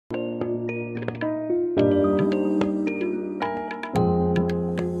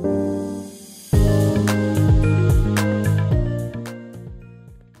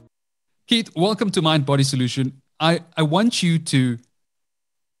Pete, welcome to Mind Body Solution. I want you to,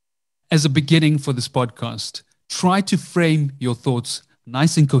 as a beginning for this podcast, try to frame your thoughts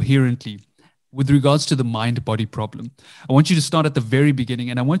nice and coherently with regards to the mind-body problem. I want you to start at the very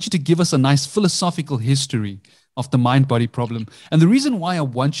beginning, and I want you to give us a nice philosophical history of the mind-body problem. And the reason why I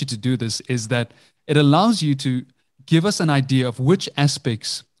want you to do this is that it allows you to give us an idea of which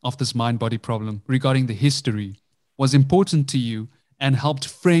aspects of this mind-body problem regarding the history was important to you and helped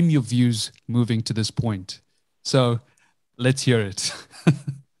frame your views moving to this point. So let's hear it.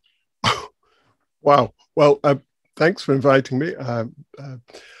 Wow. Well, thanks for inviting me.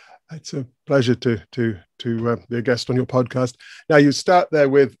 It's a pleasure to be a guest on your podcast. Now, you start there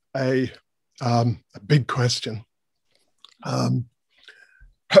with a big question.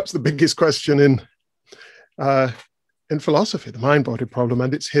 Perhaps the biggest question in philosophy, the mind-body problem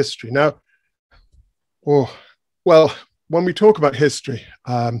and its history. Now, when we talk about history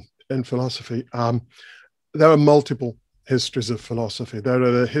in philosophy, there are multiple histories of philosophy. There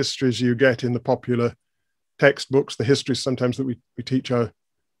are the histories you get in the popular textbooks, the histories sometimes that we teach our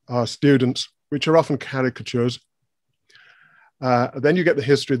students, which are often caricatures. Then you get the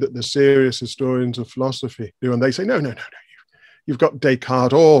history that the serious historians of philosophy do, and they say, no, you've got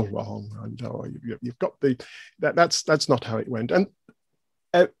Descartes all wrong, and you've got that's not how it went. And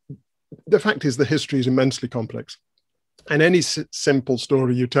the fact is, the history is immensely complex, and any simple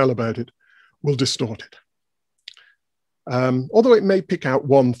story you tell about it will distort it. Although it may pick out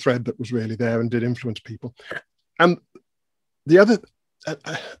one thread that was really there and did influence people. And the other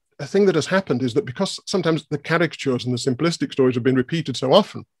a thing that has happened is that because sometimes the caricatures and the simplistic stories have been repeated so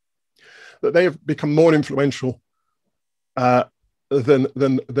often, that they have become more influential than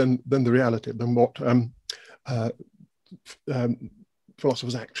the reality, than what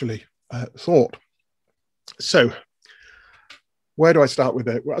philosophers actually thought. So, where do I start with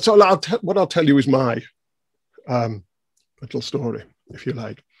it? So what I'll tell you is my little story, if you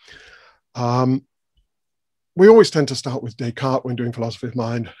like. We always tend to start with Descartes when doing philosophy of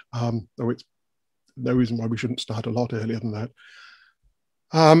mind, though it's no reason why we shouldn't start a lot earlier than that.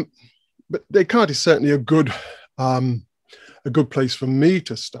 But Descartes is certainly a good place for me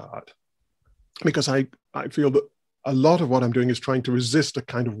to start, because I feel that a lot of what I'm doing is trying to resist a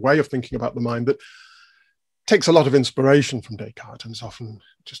kind of way of thinking about the mind that takes a lot of inspiration from Descartes and is often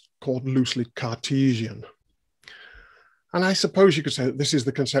just called loosely Cartesian. And I suppose you could say that this is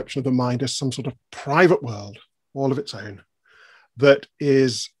the conception of the mind as some sort of private world, all of its own, that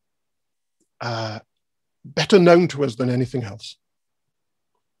is better known to us than anything else.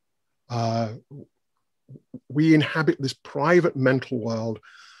 We inhabit this private mental world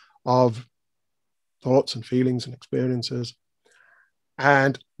of thoughts and feelings and experiences,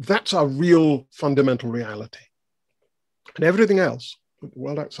 and that's our real fundamental reality. And everything else, the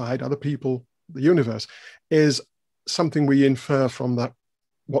world outside, other people, the universe, is something we infer from that,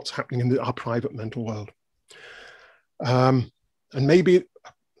 what's happening in our private mental world. And maybe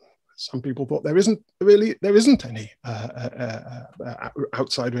some people thought there isn't any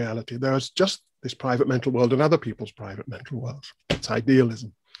outside reality. There's just this private mental world and other people's private mental worlds. It's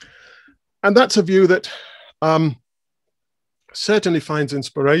idealism. And that's a view that certainly finds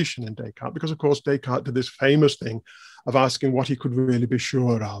inspiration in Descartes, because of course Descartes did this famous thing of asking what he could really be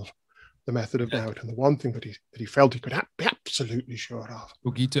sure of, the method of doubt, and the one thing that he felt he could be absolutely sure of.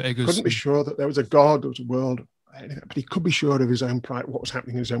 Couldn't be sure that there was a God, there was a world, but he could be sure of his own what was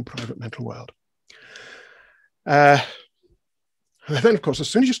happening in his own private mental world. And then, of course, as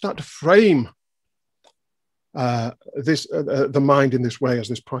soon as you start to frame the mind in this way as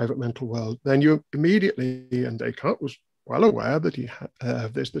this private mental world, then you immediately, and Descartes was well aware that you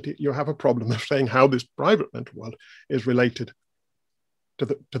have a problem of saying how this private mental world is related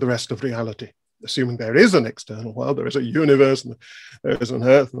to the rest of reality, assuming there is an external world, there is a universe, and there is an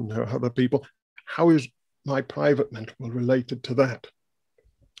earth, and there are other people. How is my private mental world related to that?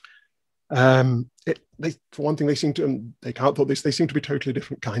 For one thing, Descartes thought they seem to be totally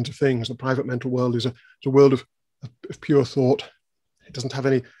different kinds of things. The private mental world is a world of pure thought. It doesn't have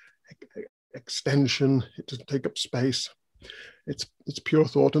any extension. It doesn't take up space. It's pure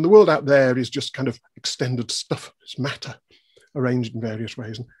thought. And the world out there is just kind of extended stuff. It's matter arranged in various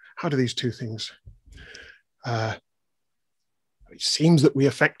ways. And how do these two things? It seems that we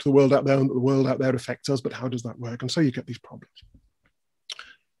affect the world out there and that the world out there affects us, but how does that work? And so you get these problems.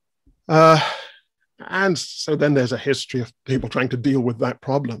 And so then there's a history of people trying to deal with that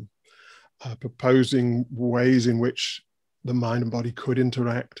problem, proposing ways in which the mind and body could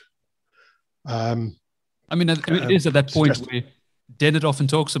interact. It is at that point where Dennett often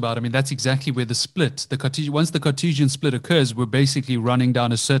talks about. I mean, that's exactly where the split, once the Cartesian split occurs, we're basically running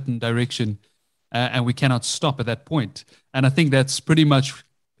down a certain direction, and we cannot stop at that point. And I think that's pretty much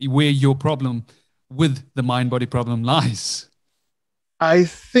where your problem with the mind-body problem lies. I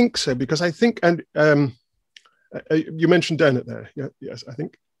think so, because I think, and you mentioned Dennett there. Yeah, yes, I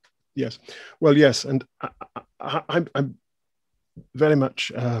think, yes. Well, yes, and I'm very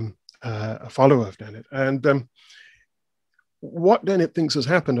much a follower of Dennett. And what Dennett thinks has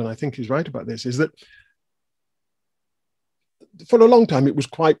happened, and I think he's right about this, is that for a long time it was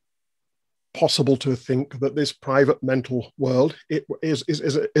quite possible to think that this private mental world is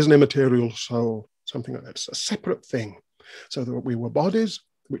an immaterial soul, something like that. It's a separate thing. So that we were bodies,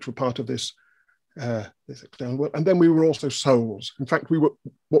 which were part of this external world, and then we were also souls. In fact, we were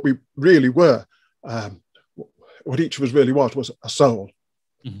what we really were. What each of us really was a soul,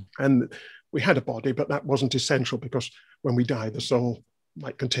 and we had a body, but that wasn't essential, because when we die, the soul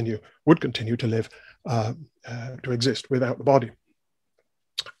would continue to live, to exist without the body.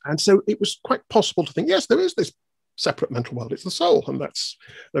 And so it was quite possible to think, yes, there is this separate mental world. It's the soul, and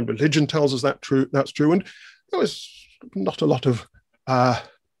religion tells us that's true. And there was not a lot of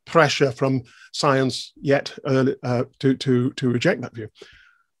pressure from science yet to reject that view.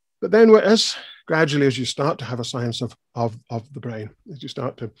 But then, gradually, as you start to have a science of the brain, as you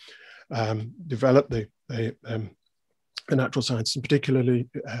start to develop the natural science, and particularly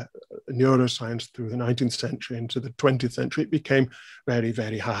neuroscience, through the 19th century into the 20th century, it became very,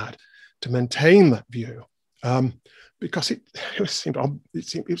 very hard to maintain that view, because it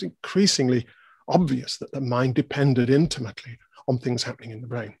was increasingly obvious that the mind depended intimately on things happening in the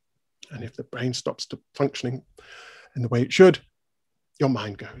brain. And if the brain stops to functioning in the way it should, your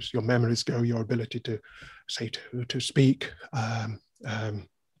mind goes, your memories go, your ability to speak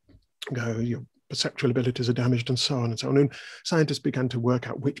go, your perceptual abilities are damaged, and so on and so on. And scientists began to work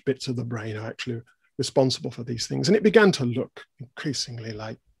out which bits of the brain are actually responsible for these things. And it began to look increasingly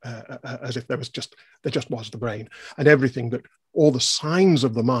like as if there just was the brain, and everything that all the signs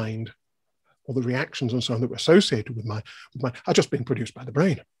of the mind, or the reactions and so on that were associated with mind are just being produced by the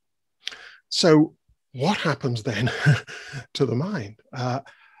brain. So what happens then to the mind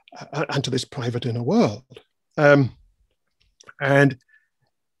and to this private inner world? And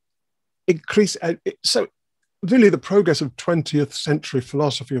so really the progress of 20th century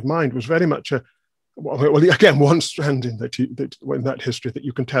philosophy of mind was very much again, one strand in that history that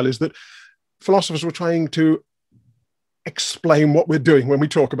you can tell is that philosophers were trying to explain what we're doing when we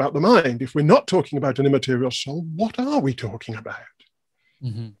talk about the mind. If we're not talking about an immaterial soul, what are we talking about?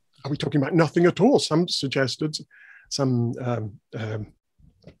 Mm-hmm. Are we talking about nothing at all? Some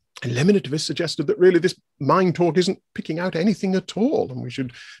eliminativists suggested that really this mind talk isn't picking out anything at all, and we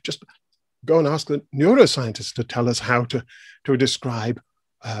should just go and ask the neuroscientists to tell us how to describe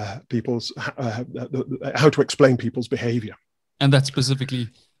how to explain people's behavior. And that's specifically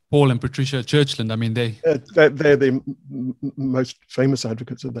Paul and Patricia Churchland. I mean, they're the most famous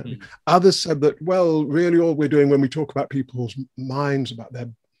advocates of that. Mm. Others said that, well, really all we're doing when we talk about people's minds, about their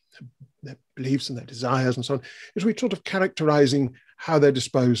beliefs and their desires and so on, is we're sort of characterizing how they're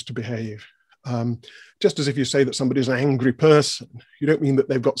disposed to behave. Just as if you say that somebody's an angry person, you don't mean that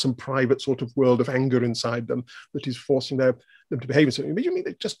they've got some private sort of world of anger inside them that is forcing them to behave in certain ways. You mean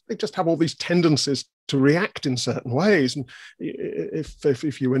they just have all these tendencies to react in certain ways, and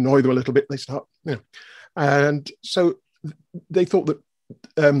if you annoy them a little bit, they start, And so they thought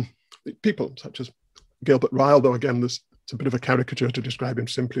that people such as Gilbert Ryle, though again it's a bit of a caricature to describe him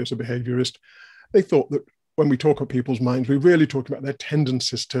simply as a behaviorist, they thought that when we talk about people's minds, we really talk about their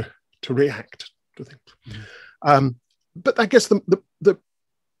tendencies to react to things. Mm-hmm. But I guess the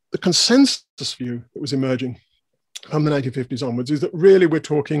consensus view that was emerging from the 1950s onwards is that really we're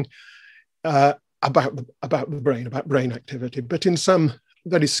talking about the brain, about brain activity, but in some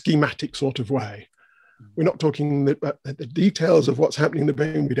very schematic sort of way. Mm-hmm. We're not talking about the details of what's happening in the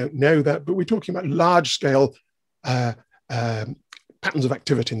brain. We don't know that, but we're talking about large-scale patterns of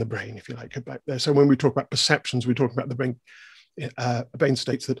activity in the brain, if you like, about there. So when we talk about perceptions, we talk about the brain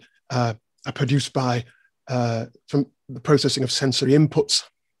states that are produced by from the processing of sensory inputs,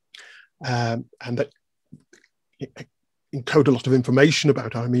 and that encode a lot of information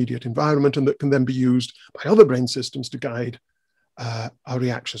about our immediate environment, and that can then be used by other brain systems to guide our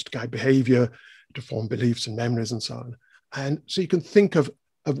reactions, to guide behavior, to form beliefs and memories and so on. And so you can think of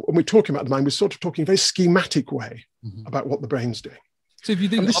when we're talking about the mind, we're sort of talking in a very schematic way mm-hmm. about what the brain's doing. So if you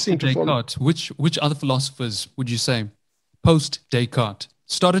think after Descartes, which other philosophers would you say, post-Descartes,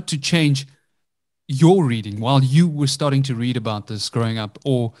 started to change your reading while you were starting to read about this growing up,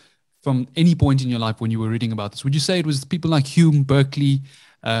 or from any point in your life when you were reading about this? Would you say it was people like Hume, Berkeley,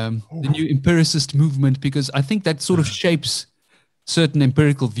 the new empiricist movement? Because I think that sort of shapes certain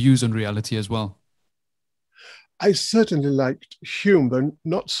empirical views on reality as well. I certainly liked Hume, though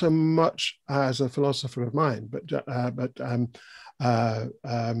not so much as a philosopher of mind, but I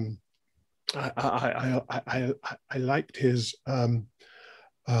liked his.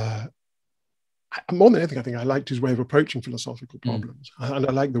 More than anything, I think I liked his way of approaching philosophical problems, and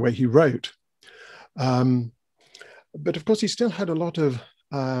I liked the way he wrote. But of course, he still had a lot of,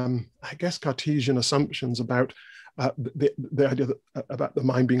 I guess, Cartesian assumptions about the idea that, about the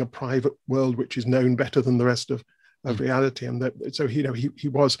mind being a private world which is known better than the rest of reality, and that so he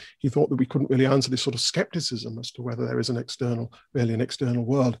thought that we couldn't really answer this sort of skepticism as to whether there is an external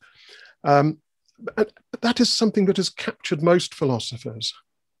world. But that is something that has captured most philosophers.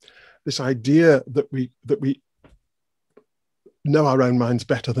 This idea that we know our own minds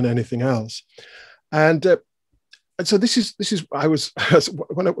better than anything else, and so this is what I was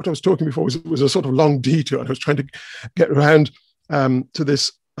talking before was a sort of long detour, and I was trying to get around to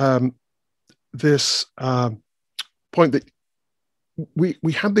this point that we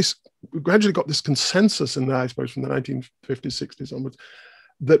gradually got this consensus in I suppose from the 1950s, 60s onwards,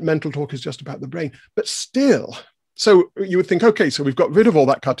 that mental talk is just about the brain, but still. So you would think, okay, so we've got rid of all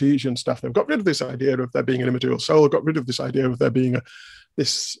that Cartesian stuff. They've got rid of this idea of there being an immaterial soul. Got rid of this idea of there being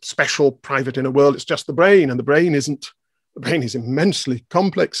this special private inner world. It's just the brain, and the brain is immensely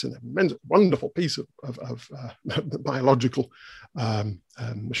complex and immense, wonderful piece of biological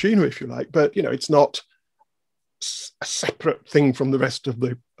machinery, if you like. But it's not a separate thing from the rest of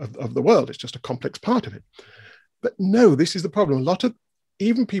the world. It's just a complex part of it. But no, this is the problem. A lot of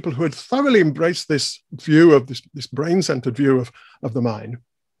even people who had thoroughly embraced this view of this brain-centered view of the mind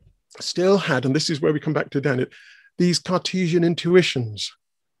still had, and this is where we come back to Dennett, these Cartesian intuitions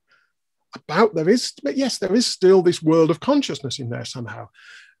about there is still this world of consciousness in there somehow.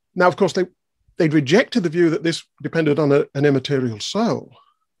 Now, of course, they'd rejected the view that this depended on an immaterial soul.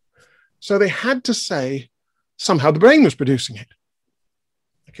 So they had to say somehow the brain was producing it.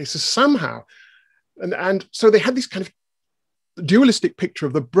 Okay, so somehow, and so they had this kind of dualistic picture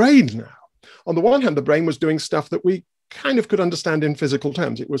of the brain now. On the one hand, the brain was doing stuff that we kind of could understand in physical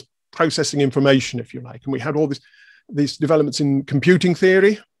terms. It was processing information, if you like. And we had all these developments in computing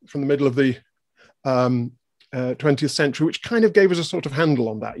theory from the middle of the 20th century, which kind of gave us a sort of handle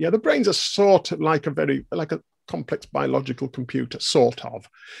on that. Yeah, the brain's a sort of like a complex biological computer, sort of.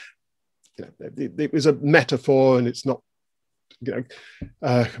 It was a metaphor, and it's not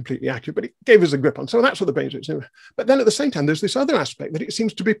completely accurate, but it gave us a grip on. So that's what the brain is. But then at the same time, there's this other aspect that it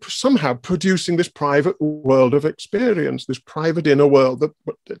seems to be somehow producing this private world of experience, this private inner world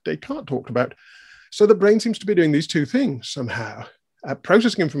that Descartes talked about. So the brain seems to be doing these two things somehow,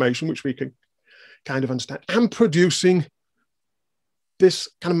 processing information, which we can kind of understand, and producing this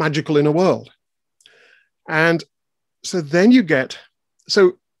kind of magical inner world. And so then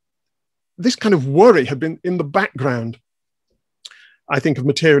so this kind of worry had been in the background, I think, of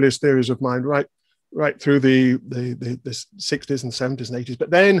materialist theories of mind right through the 60s and 70s and 80s.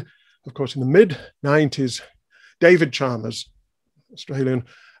 But then, of course, in the mid-90s, David Chalmers, Australian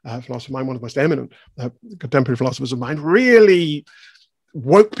philosopher of mind, one of the most eminent contemporary philosophers of mind, really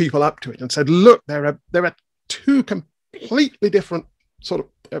woke people up to it and said, look, there are two completely different sort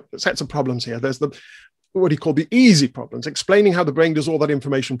of sets of problems here. There's what he called the easy problems, explaining how the brain does all that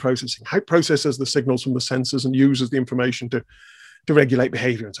information processing, how it processes the signals from the senses and uses the information to regulate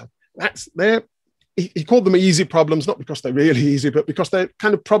behavior and so on. That's there. He called them easy problems, not because they're really easy, but because they're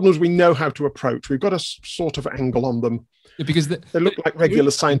kind of problems we know how to approach. We've got a sort of angle on them. Yeah, because they look like regular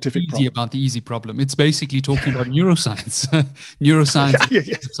scientific problems. About the easy problem. It's basically talking about neuroscience.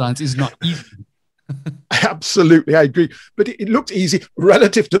 Neuroscience science is not easy. Absolutely, I agree. But it looked easy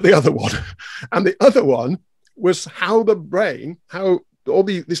relative to the other one. And the other one was how the brain, how all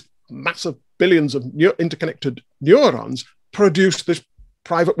this massive billions of interconnected neurons produce this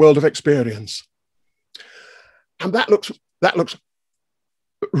private world of experience. And that looks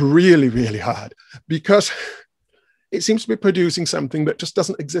really, really hard, because it seems to be producing something that just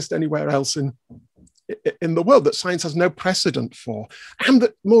doesn't exist anywhere else in the world, that science has no precedent for, and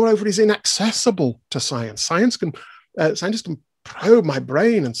that moreover is inaccessible to science. Scientists can probe my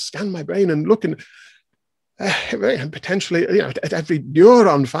brain and scan my brain and look and potentially at every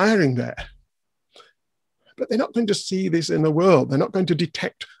neuron firing there. But they're not going to see this in the world. They're not going to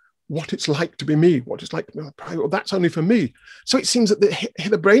detect what it's like to be me, what it's like to be private. Well, that's only for me. So it seems that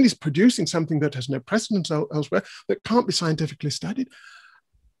the brain is producing something that has no precedent elsewhere, that can't be scientifically studied.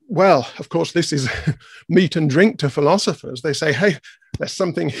 well, of course, this is meat and drink to philosophers. They say, hey, there's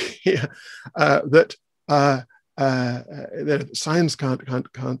something here that science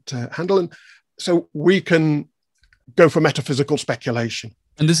can't handle. And so we can go for metaphysical speculation.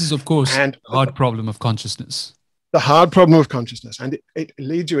 And this is, of course, the hard problem of consciousness. The hard problem of consciousness. And it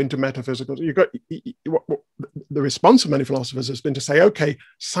leads you into metaphysical. The response of many philosophers has been to say, okay,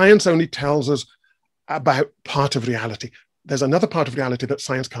 science only tells us about part of reality. There's another part of reality that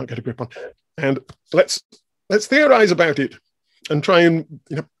science can't get a grip on. And let's theorize about it and try and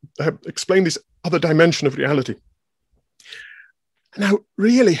explain this other dimension of reality. Now,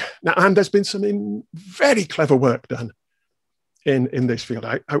 really, and there's been some very clever work done in this field.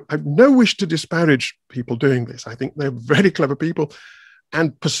 I have no wish to disparage people doing this. I think they're very clever people,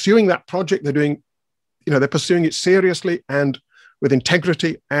 and pursuing that project, they're pursuing it seriously and with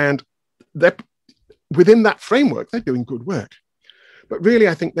integrity, and they're within that framework, they're doing good work. But really,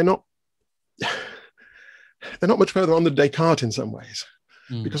 I think they're not much further on than Descartes in some ways,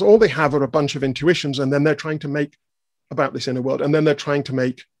 because all they have are a bunch of intuitions, and then they're trying to make about this inner world, and then they're trying to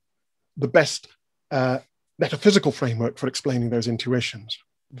make the best metaphysical framework for explaining those intuitions.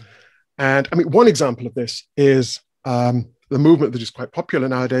 And I mean, one example of this is the movement that is quite popular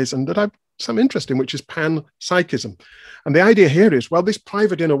nowadays and that I've some interest in, which is panpsychism. And the idea here is, well, this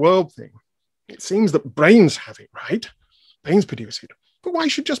private inner world thing, it seems that brains have it, right? Brains produce it. But why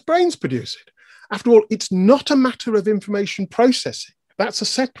should just brains produce it? After all, it's not a matter of information processing. That's a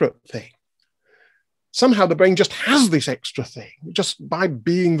separate thing. Somehow the brain just has this extra thing, just by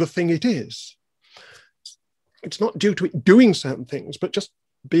being the thing it is. It's not due to it doing certain things, but just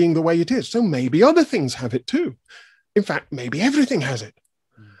being the way it is. So maybe other things have it too. In fact, maybe everything has it.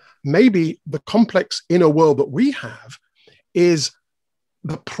 Maybe the complex inner world that we have is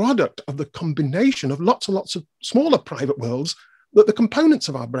the product of the combination of lots and lots of smaller private worlds that the components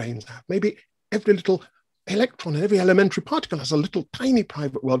of our brains have. Maybe every little electron and every elementary particle has a little tiny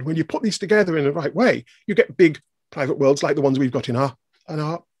private world. When you put these together in the right way, you get big private worlds like the ones we've got in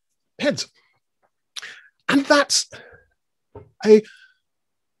our heads. And that's a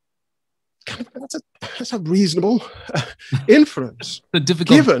reasonable inference. The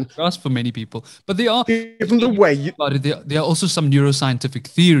difficult task for many people, but they are given the way. There are also some neuroscientific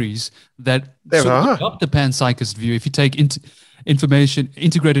theories that adopt the panpsychist view. If you take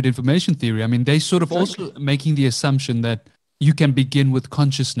integrated information theory, I mean, they sort of also making the assumption that you can begin with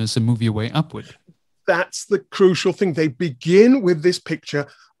consciousness and move your way upward. That's the crucial thing. They begin with this picture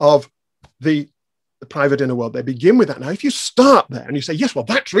of the private inner world. They begin with that. Now, if you start there and you say, yes, well,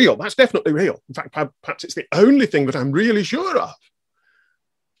 that's real, that's definitely real. In fact, perhaps it's the only thing that I'm really sure of.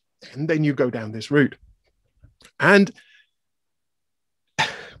 And then you go down this route. And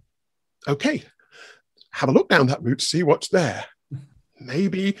okay, have a look down that route, see what's there.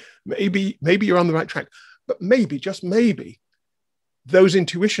 Maybe you're on the right track. But maybe, just maybe, those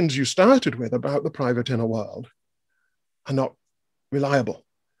intuitions you started with about the private inner world are not reliable.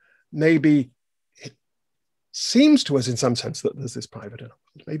 Maybe it seems to us in some sense that there's this private inner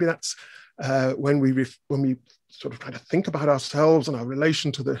world. Maybe that's when we sort of try to think about ourselves and our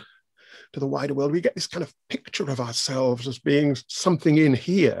relation to the wider world, we get this kind of picture of ourselves as being something in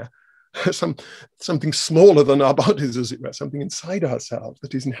here, something smaller than our bodies, as it were, something inside ourselves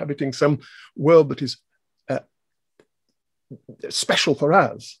that is inhabiting some world that is special for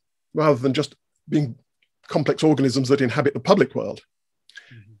us, rather than just being complex organisms that inhabit the public world.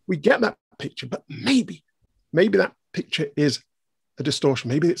 Mm-hmm. We get that picture, but maybe that picture is a distortion.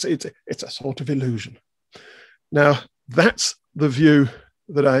 Maybe it's a sort of illusion. Now, that's the view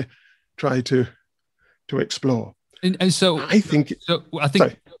that I try to explore. And so I think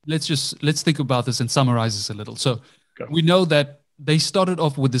sorry. let's think about this and summarize this a little. So we know that they started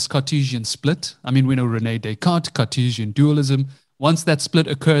off with this Cartesian split. I mean, we know René Descartes, Cartesian dualism. Once that split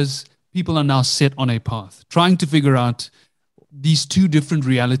occurs, people are now set on a path, trying to figure out these two different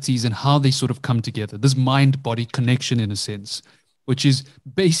realities and how they sort of come together, this mind-body connection in a sense, which is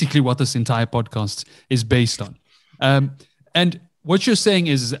basically what this entire podcast is based on. And what you're saying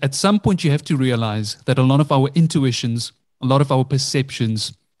is at some point you have to realize that a lot of our intuitions, a lot of our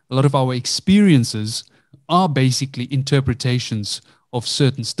perceptions, a lot of our experiences are basically interpretations of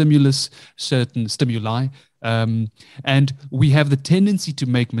certain stimulus, certain stimuli. And we have the tendency to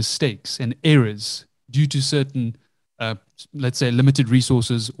make mistakes and errors due to certain, let's say, limited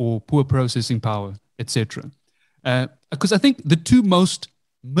resources or poor processing power, etc. Because I think the two most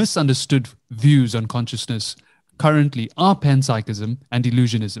misunderstood views on consciousness currently are panpsychism and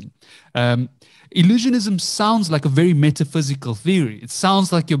illusionism. Illusionism sounds like a very metaphysical theory. It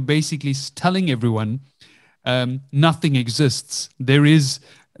sounds like you're basically telling everyone nothing exists. There is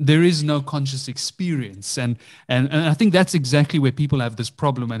there is no conscious experience. And I think that's exactly where people have this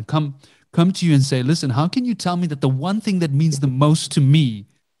problem and come to you and say, listen, how can you tell me that the one thing that means the most to me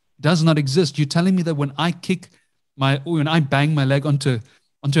does not exist? You're telling me that when I bang my leg onto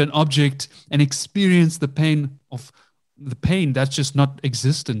an object and experience the pain, that's just not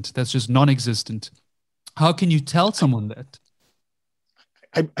existent. That's just non-existent. How can you tell someone that?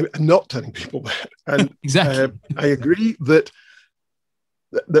 I'm not telling people that. And exactly. I agree that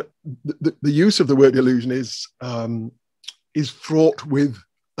the use of the word illusion is fraught with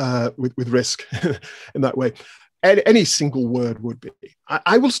risk in that way. Any single word would be.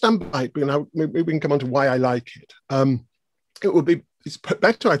 I will stand by it, but maybe we can come on to why I like it. It's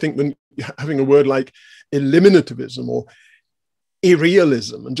better, I think, than having a word like eliminativism or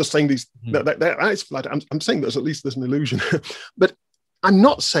irrealism and just saying these. That's flat. I'm saying there's an illusion, but I'm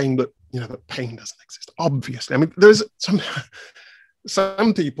not saying that that pain doesn't exist. Obviously, I mean, there's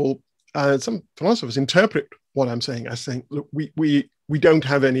some people, some philosophers interpret what I'm saying as saying, look, we don't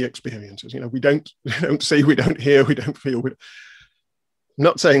have any experiences. We don't see, we don't hear, we don't feel.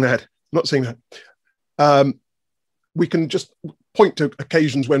 Not saying that. Not saying that. We can just point to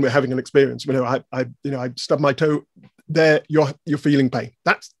occasions when we're having an experience. I stub my toe. There, you're feeling pain.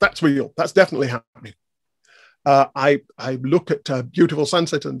 That's real. That's definitely happening. I look at beautiful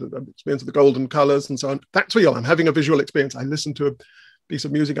sunset and the experience of the golden colors and so on. That's real. I'm having a visual experience. I listen to a piece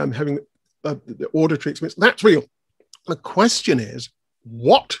of music. I'm having the auditory experience. That's real. The question is,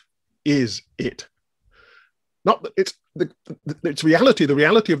 what is it? Not that it's reality. The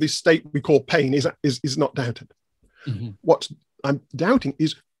reality of this state we call pain is not doubted. Mm-hmm. What I'm doubting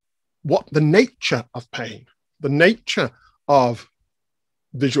is what the nature of pain, the nature of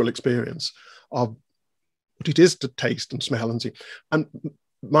visual experience, of what it is to taste and smell and see. And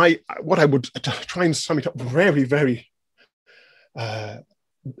what I would try and sum it up very, very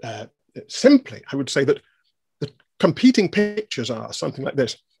simply, I would say that the competing pictures are something like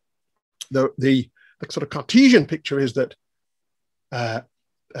this. The sort of Cartesian picture is that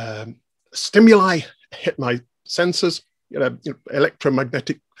stimuli hit my senses,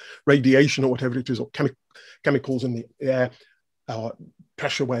 electromagnetic radiation or whatever it is, or chemicals in the air, or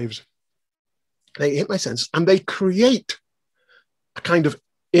pressure waves. They hit my senses and they create a kind of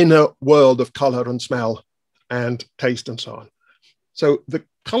inner world of color and smell and taste and so on. So the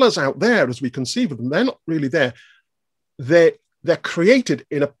colors out there, as we conceive of them, they're not really there. They're created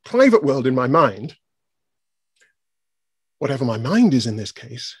in a private world in my mind, whatever my mind is in this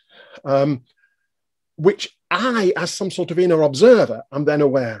case, which I, as some sort of inner observer, am then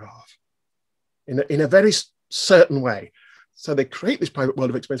aware of in a very certain way. So they create this private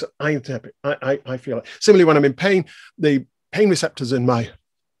world of experience that I interpret. I feel it. Similarly, when I'm in pain, the pain receptors in my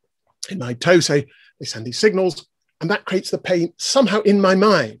toe they send these signals, and that creates the pain somehow in my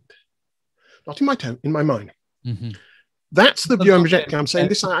mind, not in my toe, in my mind. Mm-hmm. That's the view I'm rejecting. I'm saying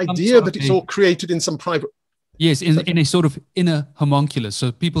this idea that it's all created in some private. Yes, in a sort of inner homunculus.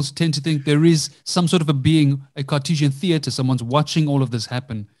 So people tend to think there is some sort of a being, a Cartesian theater, someone's watching all of this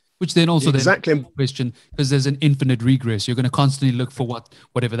happen, which then also then question, because there's an infinite regress. You're going to constantly look for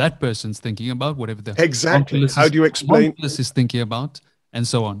whatever that person's thinking about, whatever the exactly. How do you explain is thinking about, and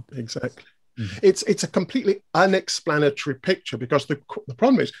so on. Exactly. Mm-hmm. It's a completely unexplanatory picture, because the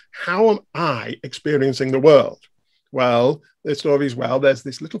problem is, how am I experiencing the world? Well, the story is, there's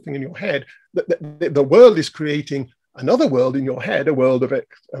this little thing in your head that the world is creating another world in your head, a world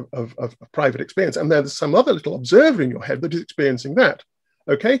of private experience, and there's some other little observer in your head that is experiencing that.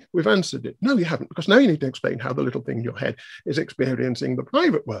 Okay, we've answered it. No, you haven't, because now you need to explain how the little thing in your head is experiencing the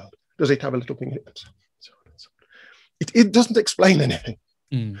private world. Does it have a little thing in it? It doesn't explain anything.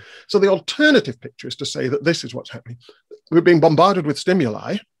 Mm. So the alternative picture is to say that this is what's happening. We're being bombarded with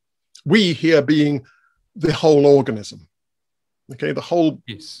stimuli. We here being the whole organism. Okay, the whole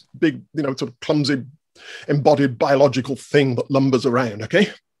big, sort of clumsy, embodied biological thing that lumbers around. Okay,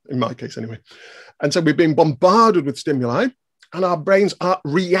 in my case anyway. And so we're being bombarded with stimuli, and our brains are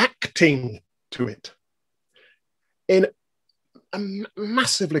reacting to it in a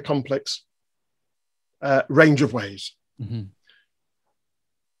massively complex range of ways. Mm-hmm.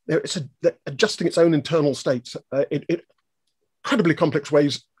 It's adjusting its own internal states in incredibly complex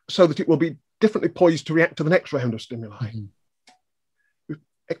ways, so that it will be differently poised to react to the next round of stimuli. Mm-hmm.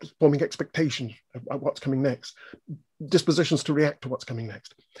 Forming expectations of what's coming next, dispositions to react to what's coming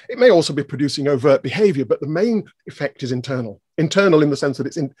next. It may also be producing overt behavior, but the main effect is internal. Internal in the sense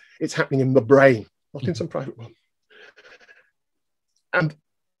that it's happening in the brain, not in some private one. And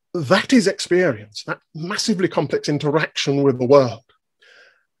that is experience, that massively complex interaction with the world.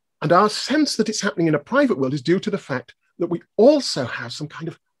 And our sense that it's happening in a private world is due to the fact that we also have some kind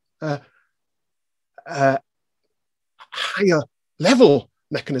of higher level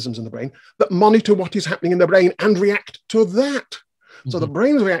mechanisms in the brain that monitor what is happening in the brain and react to that. So the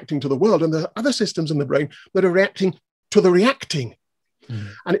brain's reacting to the world, and there are other systems in the brain that are reacting to the reacting.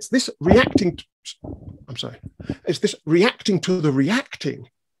 And it's this reacting, it's this reacting to the reacting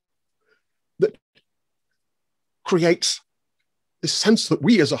that creates this sense that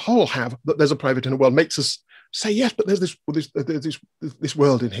we as a whole have that there's a private inner world, makes us say, yes, but there's this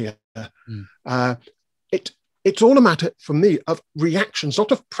world in here. It's all a matter, for me, of reactions,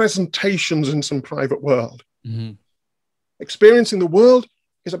 not of presentations in some private world. Experiencing the world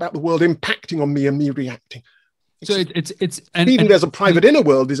is about the world impacting on me and me reacting. So even there's a private inner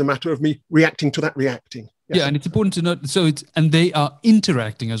world is a matter of me reacting to that reacting. Yes. Yeah, and it's important to note. So and they are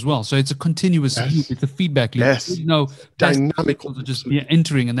interacting as well. So it's a continuous loop. It's a feedback loop. Yes. No dynamical. Just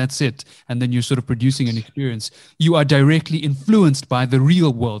entering and that's it. And then you're sort of producing an experience. You are directly influenced by the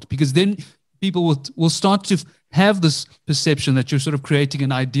real world, because then people will start to have this perception that you're sort of creating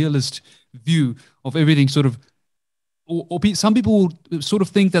an idealist view of everything, sort of. Some people will sort of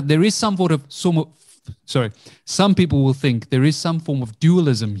think that there is some people will think there is some form of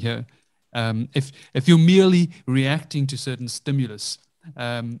dualism here. If you're merely reacting to certain stimulus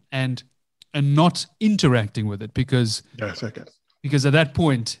and not interacting with it, because at that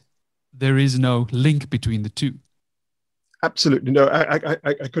point there is no link between the two. Absolutely, no,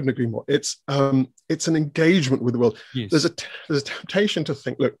 I couldn't agree more. It's an engagement with the world. Yes. There's a temptation to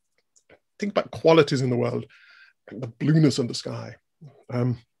think about qualities in the world, like the blueness of the sky,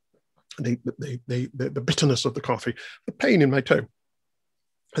 the bitterness of the coffee, the pain in my toe.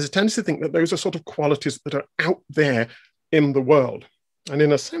 There's a tendency to think that those are sort of qualities that are out there in the world. And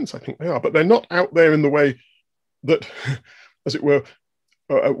in a sense, I think they are, but they're not out there in the way that, as it were,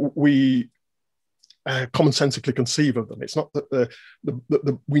 we commonsensically conceive of them. It's not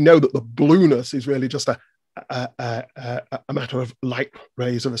that we know that the blueness is really just a matter of light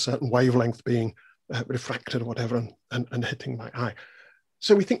rays of a certain wavelength being refracted or whatever and hitting my eye.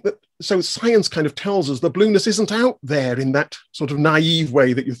 So we think that, so science kind of tells us the blueness isn't out there in that sort of naive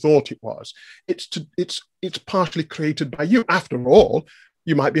way that you thought it was. It's partially created by you. After all,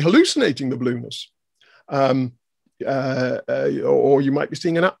 you might be hallucinating the blueness. Or you might be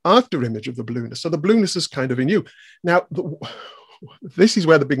seeing an after image of the blueness. So the blueness is kind of in you. Now, this is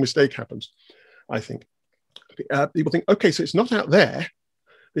where the big mistake happens, I think. People think, okay, so it's not out there,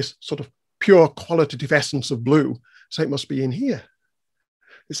 this sort of pure qualitative essence of blue, so it must be in here.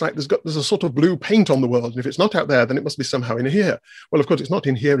 It's like there's a sort of blue paint on the world, and if it's not out there, then it must be somehow in here. Well, of course, it's not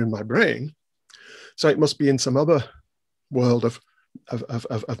in here in my brain, so it must be in some other world of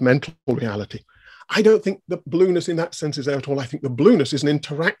mental reality. I don't think the blueness in that sense is there at all. I think the blueness is an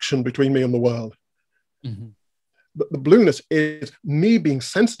interaction between me and the world. But the blueness is me being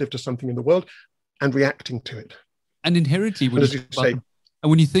sensitive to something in the world and reacting to it. And inherently,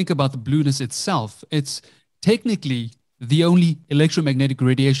 when you think about the blueness itself, it's technically the only electromagnetic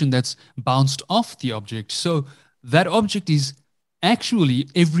radiation that's bounced off the object. So that object is actually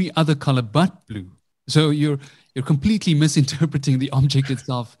every other color but blue. So you're completely misinterpreting the object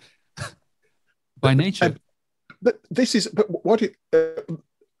itself by nature. But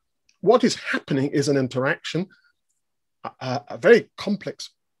what is happening is an interaction, a very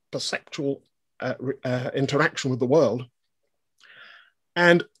complex perceptual interaction with the world.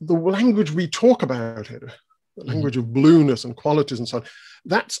 And the language we talk about it, the language of blueness and qualities and so on,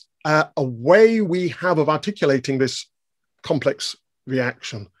 that's a way we have of articulating this complex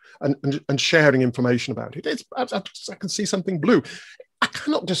reaction and sharing information about it. I can see something blue. I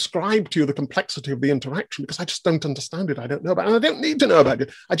cannot describe to you the complexity of the interaction because I just don't understand it. I don't know about it. And I don't need to know about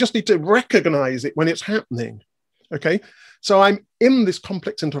it. I just need to recognize it when it's happening. Okay? So I'm in this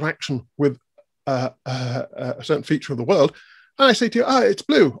complex interaction with a certain feature of the world. And I say to you, it's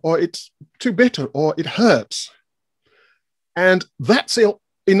blue, or it's too bitter, or it hurts. And that's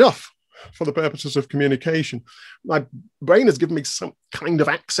enough for the purposes of communication. My brain has given me some kind of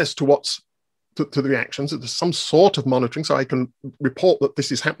access to to the reactions. There's some sort of monitoring, so I can report that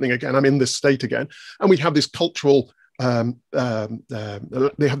this is happening again. I'm in this state again. And we have this cultural, they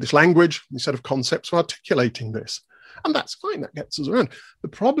have this language, this set of concepts for articulating this. And that's fine, that gets us around. The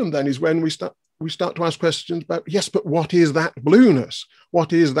problem then is when we start to ask questions about, yes, but what is that blueness?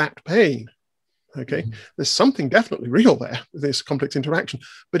 What is that pain? Okay, there's something definitely real there, this complex interaction,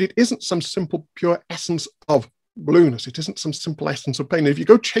 but it isn't some simple, pure essence of blueness. It isn't some simple essence of pain. And if you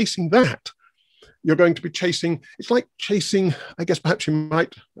go chasing that, you're going to be chasing, it's like chasing, I guess perhaps you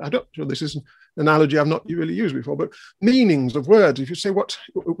might, I don't know, this is an analogy I've not really used before, but meanings of words. If you say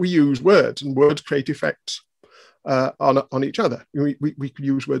we use words and words create effects, on each other. We could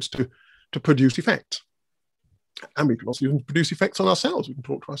use words to produce effects. And we can also use them to produce effects on ourselves. We can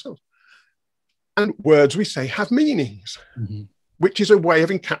talk to ourselves. And words we say have meanings, which is a way of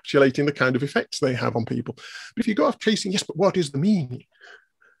encapsulating the kind of effects they have on people. But if you go off chasing, yes, but what is the meaning?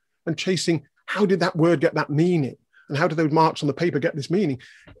 And chasing, how did that word get that meaning? And how do those marks on the paper get this meaning?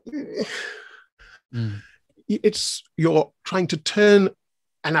 It's, you're trying to turn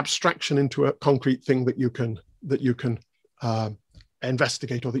an abstraction into a concrete thing that you can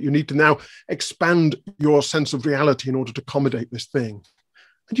investigate, or that you need to now expand your sense of reality in order to accommodate this thing.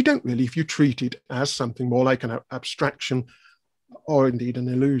 And you don't really if you treat it as something more like an abstraction or indeed an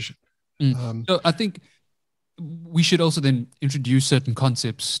illusion. So I think we should also then introduce certain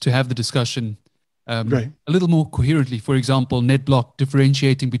concepts to have the discussion a little more coherently. For example, Ned Block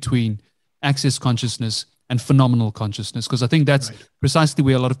differentiating between access consciousness and phenomenal consciousness, because I think that's precisely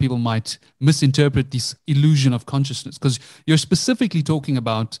where a lot of people might misinterpret this illusion of consciousness, because you're specifically talking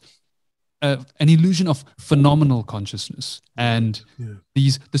about an illusion of phenomenal consciousness and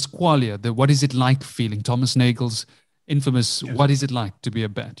the qualia, the what is it like feeling, Thomas Nagel's infamous what is it like to be a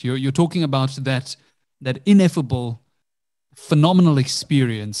bat. You're talking about that ineffable phenomenal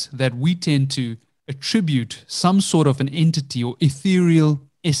experience that we tend to attribute some sort of an entity or ethereal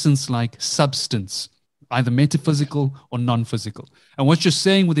essence-like substance, either metaphysical or non-physical. And what you're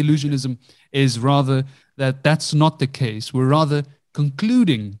saying with illusionism is rather that that's not the case. We're rather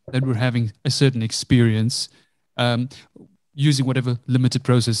concluding that we're having a certain experience using whatever limited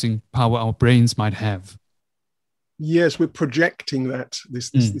processing power our brains might have. Yes, we're projecting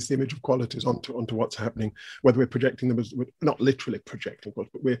this image of qualities onto what's happening, whether we're projecting them as, we're not literally projecting, but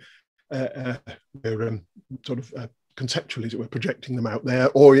we're sort of conceptually we're projecting them out there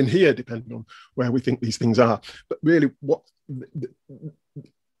or in here, depending on where we think these things are. But really, what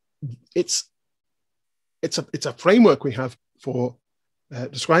it's a framework we have for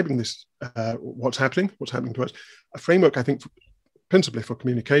describing this, what's happening to us. A framework, I think, principally for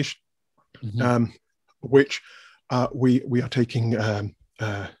communication, which we are taking.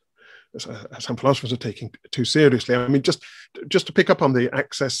 Some philosophers are taking too seriously. I mean, just to pick up on the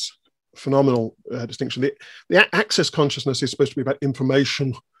access phenomenal distinction, the access consciousness is supposed to be about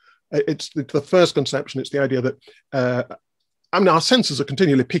information. It's the first conception. It's the idea that our senses are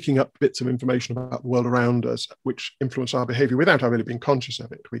continually picking up bits of information about the world around us, which influence our behavior without our really being conscious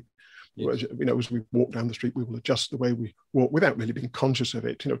of it. As we walk down the street, we will adjust the way we walk without really being conscious of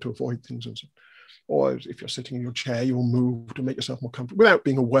it, to avoid things and so on. Or if you're sitting in your chair, you'll move to make yourself more comfortable without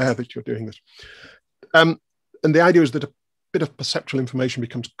being aware that you're doing this. And the idea is that a bit of perceptual information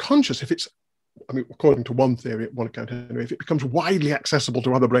becomes conscious if it's, according to one theory, at one account anyway, if it becomes widely accessible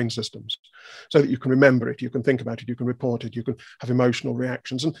to other brain systems, so that you can remember it, you can think about it, you can report it, you can have emotional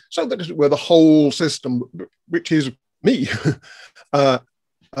reactions, and so that, as it were, the whole system, which is me, has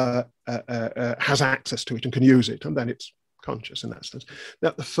access to it and can use it, and then it's conscious in that sense. Now,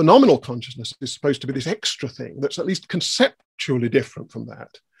 the phenomenal consciousness is supposed to be this extra thing that's at least conceptually different from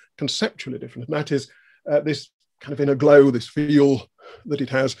that, and that is this kind of inner glow, this feel that it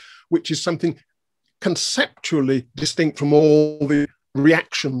has, which is something conceptually distinct from all the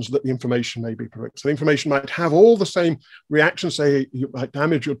reactions that the information may be provoked. So the information might have all the same reactions, say you might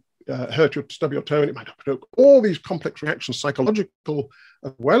damage your, hurt your, stub your toe, and it might provoke all these complex reactions, psychological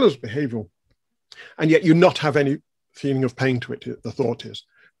as well as behavioral, and yet you not have any feeling of pain to it. The thought is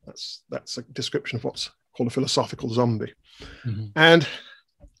that's a description of what's called a philosophical zombie. And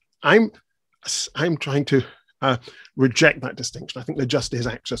I'm trying to reject that distinction. I think there just is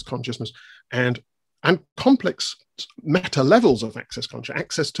access consciousness and complex meta levels of access consciousness,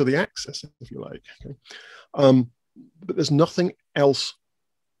 access to the access, if you like. Okay? But there's nothing else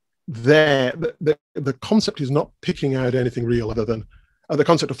there. The concept is not picking out anything real other than the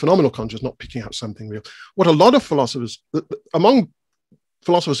concept of phenomenal consciousness, not picking out something real. What a lot of philosophers, among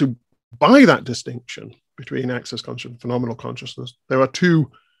philosophers who buy that distinction between access consciousness and phenomenal consciousness, there are two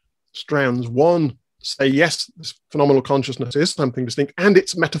strands. One, say, yes, this phenomenal consciousness is something distinct, and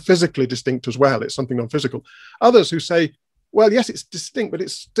it's metaphysically distinct as well. It's something non-physical. Others who say, well, yes, it's distinct, but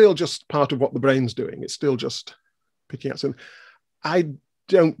it's still just part of what the brain's doing. It's still just picking out something. I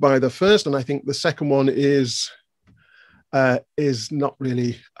don't buy the first, and I think the second one is not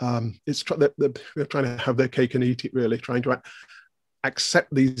really. They're trying to have their cake and eat it, really, trying to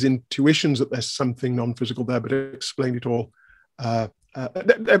accept these intuitions that there's something non-physical there, but explain it all.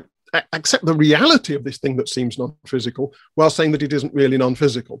 Accept the reality of this thing that seems non-physical while saying that it isn't really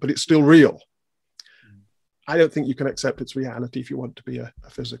non-physical, but it's still real. I don't think you can accept its reality if you want to be a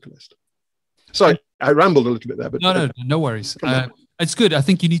physicalist. Sorry, I rambled a little bit there, but no worries. It's good. I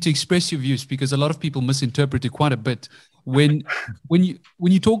think you need to express your views because a lot of people misinterpret it quite a bit. When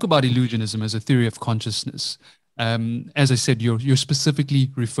you talk about illusionism as a theory of consciousness, as I said, you're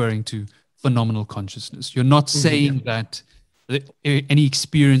specifically referring to phenomenal consciousness. You're not saying that any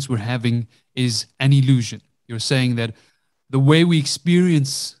experience we're having is an illusion. You're saying that the way we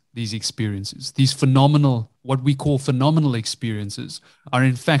experience these experiences, these phenomenal, what we call phenomenal experiences, are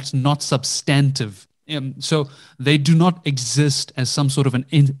in fact not substantive. So they do not exist as some sort of an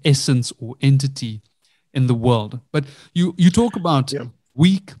essence or entity in the world. But you talk about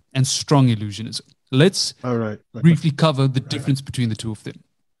weak and strong illusionism. Let's briefly cover the difference between the two of them.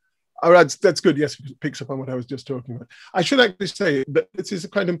 All right, that's good. Yes, it picks up on what I was just talking about. I should actually say that this is a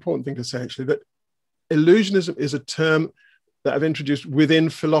quite important thing to say, actually, that illusionism is a term that I've introduced within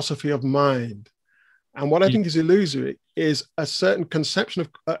philosophy of mind. And what I think is illusory is a certain conception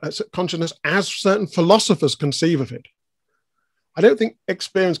of consciousness as certain philosophers conceive of it. I don't think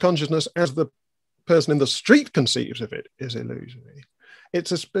experience consciousness as the person in the street conceives of it is illusory.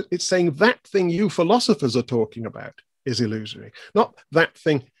 It's saying that thing you philosophers are talking about is illusory, not that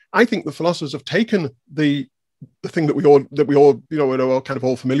thing. I think the philosophers have taken the thing that we all we're all kind of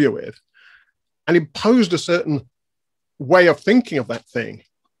all familiar with, and imposed a certain way of thinking of that thing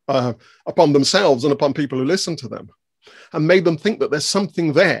upon themselves and upon people who listen to them, and made them think that there's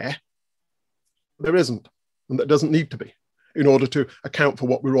something there isn't, and that doesn't need to be, in order to account for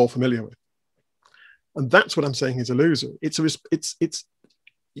what we're all familiar with. And that's what I'm saying is illusory. It's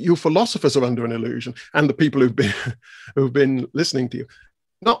you philosophers are under an illusion, and the people who've been listening to you.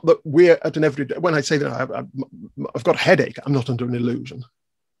 Not that we're at an everyday. When I say that I've got a headache, I'm not under an illusion.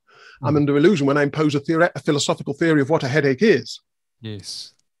 I'm under illusion when I impose a philosophical theory of what a headache is.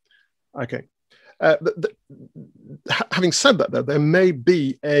 Yes. Okay. Having said that, though, there may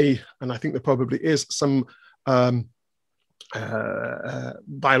be and I think there probably is, some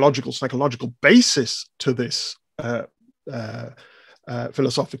biological, psychological basis to this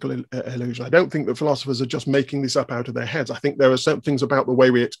philosophical illusion. I don't think that philosophers are just making this up out of their heads. I think there are certain things about the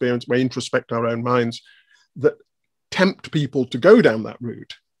way we experience, we introspect our own minds, that tempt people to go down that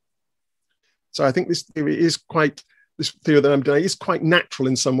route. So I think this theory that I'm denying is quite natural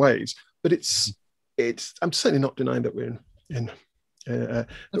in some ways, but I'm certainly not denying that we're in. I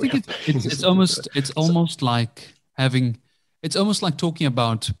think it's almost like talking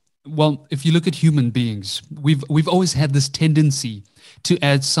about, well, if you look at human beings, we've always had this tendency to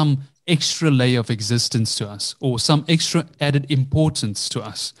add some extra layer of existence to us, or some extra added importance to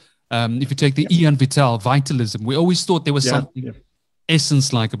us. If you take the Ian vitalism, we always thought there was something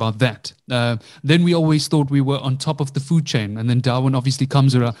essence-like about that. Then we always thought we were on top of the food chain, and then Darwin obviously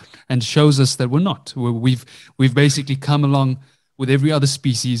comes around and shows us that we're not. We've basically come along with every other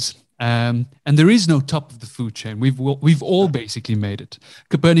species. And there is no top of the food chain. We've all basically made it.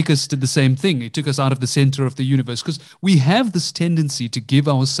 Copernicus did the same thing. He took us out of the center of the universe, because we have this tendency to give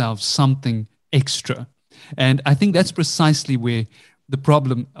ourselves something extra. And I think that's precisely where the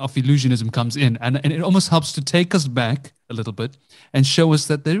problem of illusionism comes in. And it almost helps to take us back a little bit and show us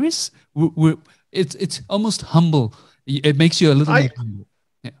that there is, it's almost humble. It makes you a little more humble.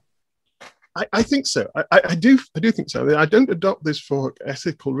 I think so. I do think so. I don't adopt this for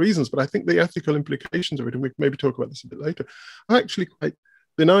ethical reasons, but I think the ethical implications of it, and we can maybe talk about this a bit later, are actually quite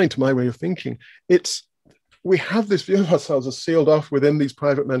benign to my way of thinking. We have this view of ourselves as sealed off within these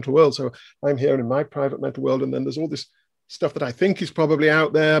private mental worlds. So I'm here in my private mental world, and then there's all this stuff that I think is probably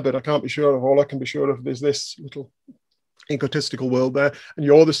out there, but I can't be sure of. All I can be sure of is this little egotistical world there, and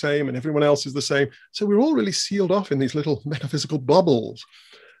you're the same, and everyone else is the same. So we're all really sealed off in these little metaphysical bubbles.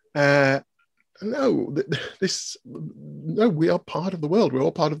 No, we are part of the world. We're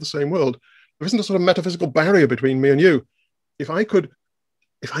all part of the same world. There isn't a sort of metaphysical barrier between me and you. If I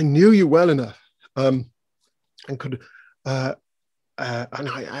knew you well enough, and I'd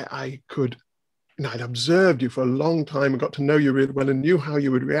observed you for a long time and got to know you really well and knew how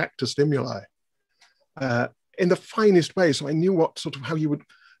you would react to stimuli in the finest way. So I knew what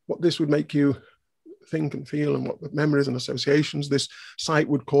this would make you think and feel, and what memories and associations this site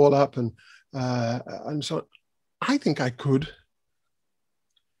would call up, and so I think I could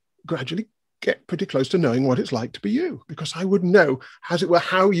gradually get pretty close to knowing what it's like to be you, because I would know, as it were,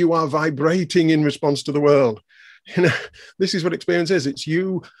 how you are vibrating in response to the world. This is what experience is. It's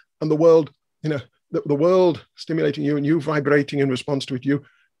you and the world, the world stimulating you and you vibrating in response to it,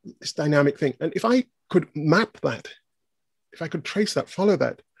 this dynamic thing. And if I could map that, if I could trace that, follow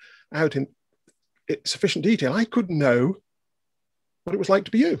that out in sufficient detail, I could know what it was like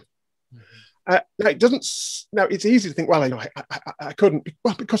to be you. Now it's easy to think, well, I couldn't,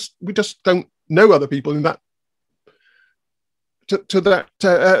 well, because we just don't know other people in that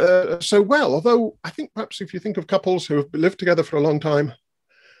so well. Although I think perhaps if you think of couples who have lived together for a long time,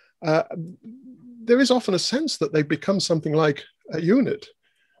 there is often a sense that they've become something like a unit.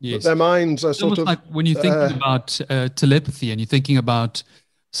 Yes. That their minds are sort of like when you're thinking about telepathy and you're thinking about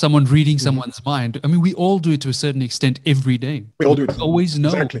someone reading someone's mind. I mean, we all do it to a certain extent every day. We all do it. We always know.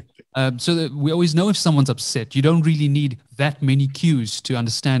 Exactly. So that we always know if someone's upset. You don't really need that many cues to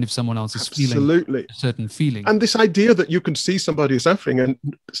understand if someone else is feeling a certain feeling. And this idea that you can see somebody suffering and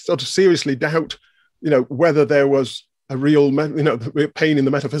sort of seriously doubt, whether there was a real, pain in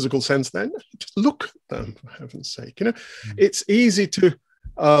the metaphysical sense, then just look at them, for heaven's sake. It's easy to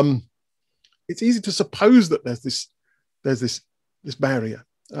suppose that there's this barrier.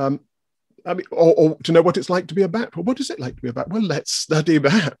 I mean, or to know what it's like to be a bat. Well, what is it like to be a bat? Well, let's study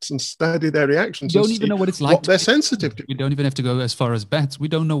bats and study their reactions. We don't even know what it's like. What they're sensitive to. We don't even have to go as far as bats. We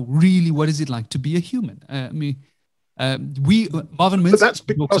don't know really what is it like to be a human. Marvin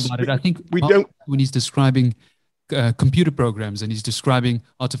Minsky talks about it. I think when he's describing computer programs and he's describing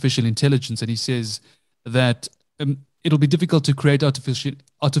artificial intelligence, and he says that it'll be difficult to create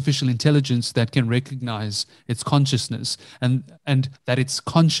artificial intelligence that can recognize its consciousness and that it's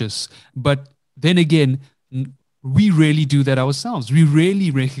conscious. But then again, we rarely do that ourselves. We rarely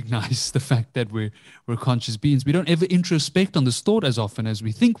recognize the fact that we're conscious beings. We don't ever introspect on this thought as often as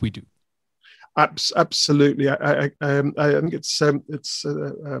we think we do. Absolutely. I think it's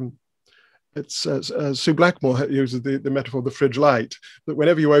Sue Blackmore uses the metaphor of the fridge light, that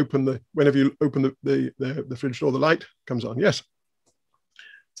whenever you open the fridge door, the light comes on. Yes.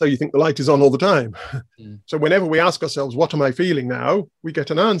 So you think the light is on all the time. So whenever we ask ourselves, what am I feeling now? We get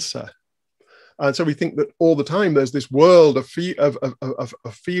an answer. And so we think that all the time there's this world of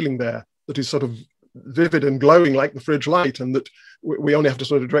feeling there that is sort of vivid and glowing like the fridge light, and that we only have to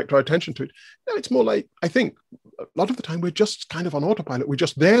sort of direct our attention to it. No, it's more like, I think a lot of the time we're just kind of on autopilot. We're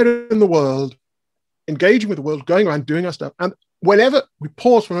just there in the world, engaging with the world, going around doing our stuff. And whenever we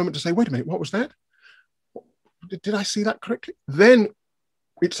pause for a moment to say, wait a minute, what was that? Did I see that correctly? Then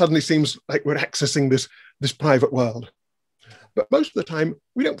it suddenly seems like we're accessing this private world. But most of the time,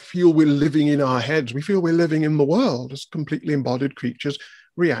 we don't feel we're living in our heads. We feel we're living in the world as completely embodied creatures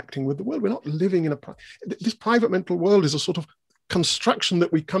reacting with the world. We're not living in this private mental world is a sort of construction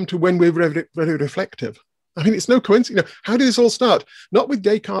that we come to when we're very, very reflective. I mean, it's no coincidence. How did this all start? Not with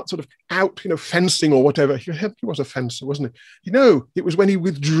Descartes sort of out, fencing or whatever. He was a fencer, wasn't he? It was when he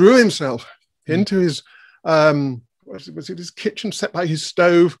withdrew himself into his, was it his kitchen set by his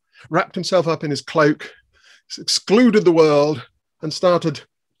stove, wrapped himself up in his cloak, excluded the world and started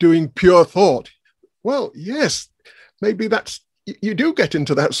doing pure thought. Well, yes, maybe you do get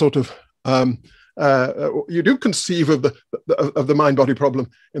into that sort of, you do conceive of the mind-body problem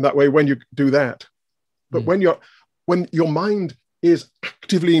in that way when you do that. But when your mind is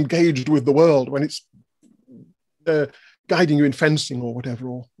actively engaged with the world, when it's guiding you in fencing or whatever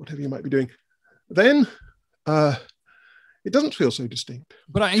you might be doing, then it doesn't feel so distinct.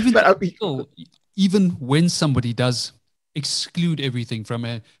 But even when somebody does exclude everything from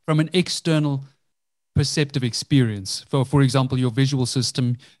an external perceptive experience, for example, your visual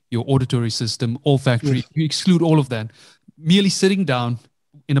system, your auditory system, olfactory, you exclude all of that. Merely sitting down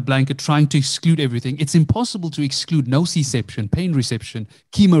in a blanket, trying to exclude everything, it's impossible to exclude nociception, pain reception,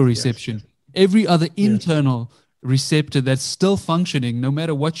 chemoreception, every other internal receptor that's still functioning, no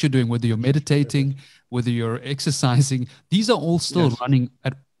matter what you're doing, whether you're meditating, whether you're exercising. These are all still running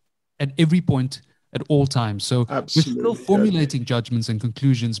at every point at all times. So we're still formulating judgments and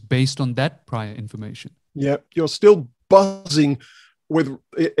conclusions based on that prior information. Yeah, you're still buzzing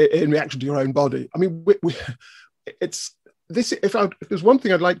in reaction to your own body. I mean, it's this. If there's one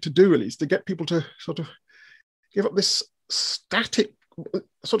thing I'd like to do, at least, to get people to sort of give up this static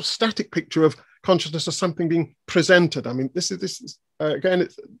picture of consciousness as something being presented. I mean, this is again.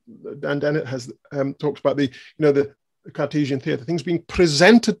 Dan Dennett has talked about the Cartesian theatre, things being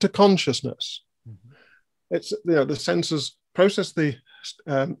presented to consciousness. It's the senses process the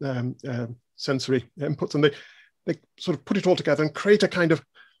sensory inputs, and they sort of put it all together and create a kind of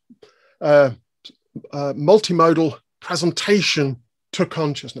multimodal presentation to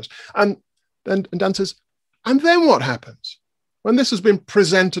consciousness. And Dan says, and then what happens when this has been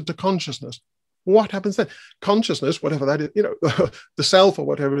presented to consciousness? What happens then? Consciousness, whatever that is, the self or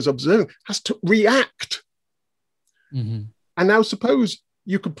whatever is observing, has to react. And now suppose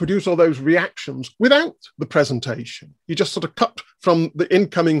you could produce all those reactions without the presentation. You just sort of cut from the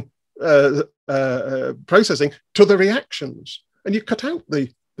incoming processing to the reactions, and you cut out the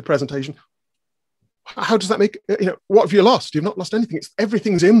presentation. How does that make, what have you lost? You've not lost anything.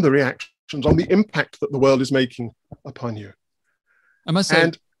 Everything's in the reaction. reflections on the impact that the world is making upon you. I must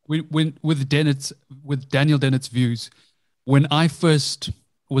say, with Daniel Dennett's views, when I first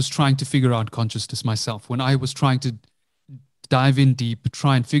was trying to figure out consciousness myself, when I was trying to dive in deep,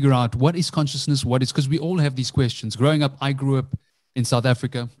 try and figure out what is consciousness, because we all have these questions. Growing up, I grew up in South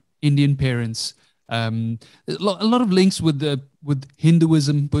Africa, Indian parents, a lot of links with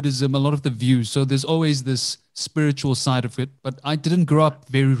Hinduism, Buddhism, a lot of the views. So there's always this spiritual side of it, but I didn't grow up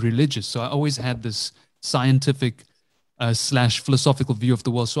very religious. So I always had this scientific / philosophical view of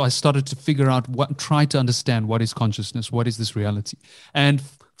the world. So I started to figure out try to understand what is consciousness, what is this reality. And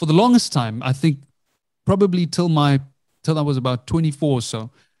for the longest time, I think probably till I was about 24 or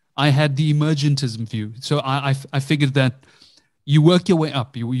so, I had the emergentism view. So I figured that you work your way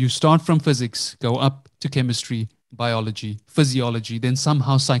up. You start from physics, go up to chemistry, biology, physiology, then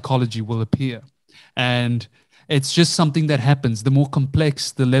somehow psychology will appear. And it's just something that happens. The more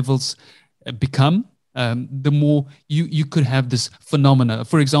complex the levels become, the more you could have this phenomena.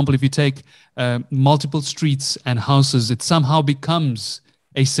 For example, if you take multiple streets and houses, it somehow becomes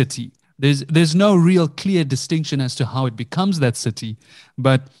a city. There's no real clear distinction as to how it becomes that city.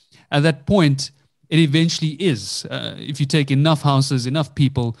 But at that point, it eventually is, if you take enough houses, enough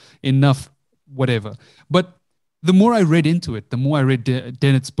people, enough whatever. But the more I read into it, the more I read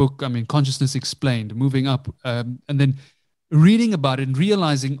Dennett's book, Consciousness Explained, moving up, and then reading about it and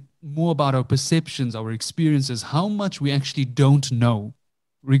realizing more about our perceptions, our experiences, how much we actually don't know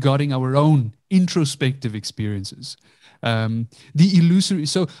regarding our own introspective experiences. The illusory,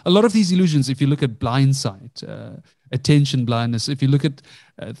 so a lot of these illusions, if you look at blindsight, attention blindness, if you look at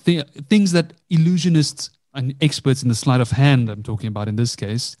things that illusionists and experts in the sleight of hand, I'm talking about in this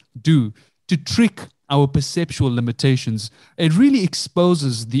case, do to trick our perceptual limitations, it really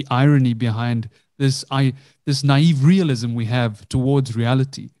exposes the irony behind this naive realism we have towards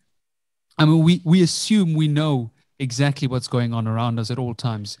reality. We assume we know exactly what's going on around us at all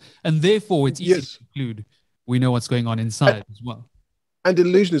times, and therefore it's easy to conclude we know what's going on inside as well. And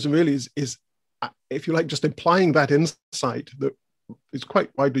illusionism really is, if you like, just implying that insight that is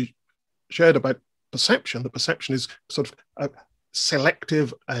quite widely shared about perception. The perception is sort of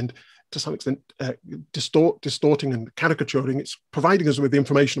selective and to some extent distorting and caricaturing. It's providing us with the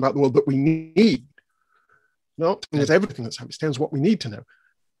information about the world that we need. Not telling us everything that's happening, it's telling us what we need to know.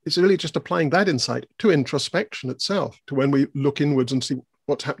 It's really just applying that insight to introspection itself, to when we look inwards and see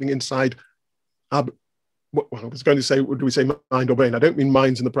what's happening inside our, well, I was going to say, do we say mind or brain? I don't mean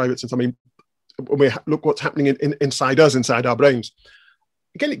minds in the private sense. I mean, when we look what's happening inside us, inside our brains.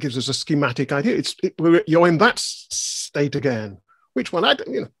 Again, it gives us a schematic idea. You're in that state again. Which one?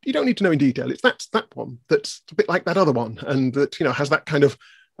 You don't need to know in detail. It's that one that's a bit like that other one, and that has that kind of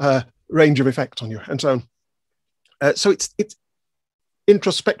range of effects on you, and so on. So it's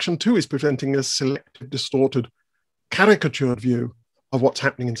introspection too is presenting a selective, distorted, caricatured view of what's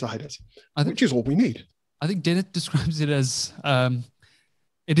happening inside us, which is all we need. I think Dennett describes it as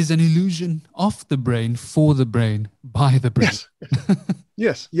it is an illusion of the brain, for the brain, by the brain.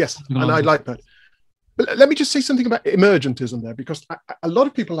 Yes, yes. And I like that. But let me just say something about emergentism there, because a lot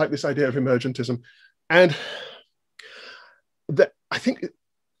of people like this idea of emergentism. And I think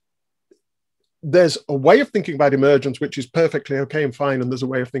there's a way of thinking about emergence which is perfectly okay and fine, and there's a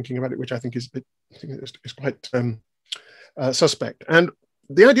way of thinking about it which I think is quite suspect. And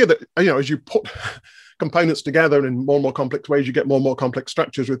the idea that as you put components together in more and more complex ways, you get more and more complex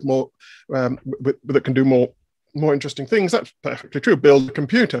structures with more that can do more interesting things. That's perfectly true. Build a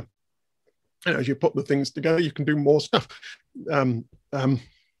computer. As you put the things together, you can do more stuff.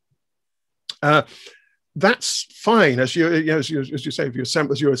 That's fine, as you say,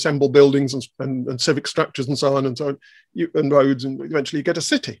 as you assemble buildings and civic structures and so on, and roads, and eventually you get a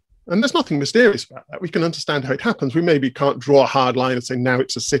city. And there's nothing mysterious about that. We can understand how it happens. We maybe can't draw a hard line and say now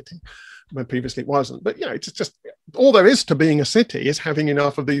it's a city when previously it wasn't. But it's just all there is to being a city is having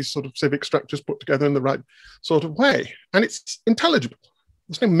enough of these sort of civic structures put together in the right sort of way, and it's intelligible.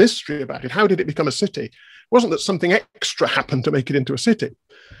 There's no mystery about it. How did it become a city? It wasn't that something extra happened to make it into a city.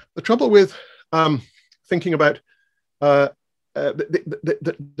 The trouble with thinking about the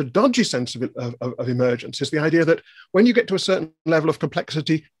dodgy sense of emergence is the idea that when you get to a certain level of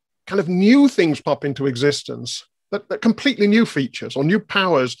complexity, kind of new things pop into existence, that completely new features or new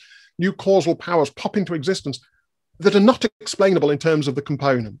powers, new causal powers pop into existence that are not explainable in terms of the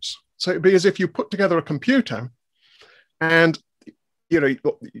components. So it'd be as if you put together a computer and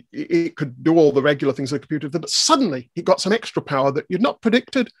it could do all the regular things of the computer, but suddenly it got some extra power that you'd not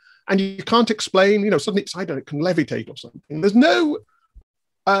predicted, and you can't explain. Suddenly it can levitate or something. There's no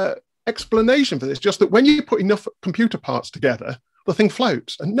explanation for this. Just that when you put enough computer parts together, the thing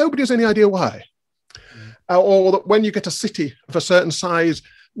floats, and nobody has any idea why. Or that when you get a city of a certain size,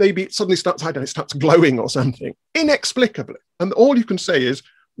 maybe it suddenly starts, I don't know, it starts glowing or something, inexplicably. And all you can say is,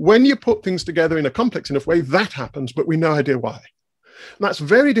 when you put things together in a complex enough way, that happens, but we no idea why. And that's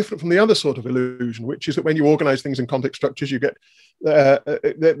very different from the other sort of illusion, which is that when you organize things in complex structures, you get,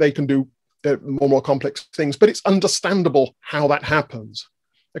 they can do more and more complex things, but it's understandable how that happens.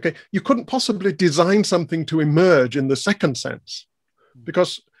 Okay, you couldn't possibly design something to emerge in the second sense,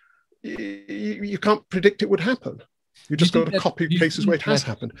 because you can't predict it would happen. You just got to copy cases where it has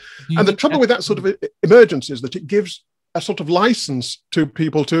happened. And the trouble with that sort of emergence is that it gives a sort of license to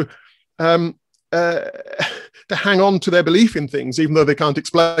people to hang on to their belief in things, even though they can't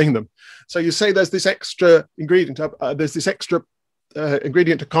explain them. So you say there's this extra ingredient,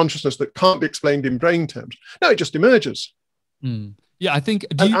 ingredient to consciousness that can't be explained in brain terms. No, it just emerges. Yeah, I think.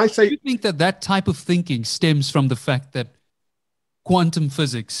 Do you think that type of thinking stems from the fact that quantum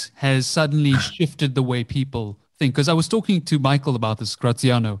physics has suddenly shifted the way people think? Because I was talking to Michael about this,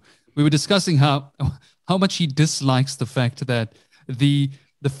 Graziano. We were discussing how much he dislikes the fact that the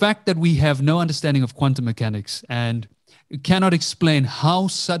fact that we have no understanding of quantum mechanics and cannot explain how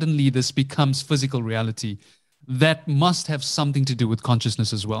suddenly this becomes physical reality. That must have something to do with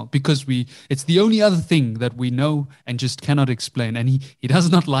consciousness as well, because it's the only other thing that we know and just cannot explain. And he does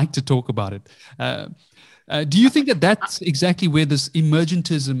not like to talk about it. Do you think that that's exactly where this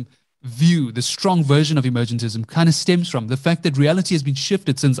emergentism view, the strong version of emergentism, kind of stems from? The fact that reality has been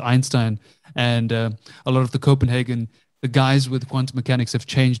shifted since Einstein and a lot of the guys with quantum mechanics have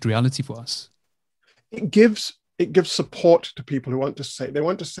changed reality for us. It gives support to people who want to say,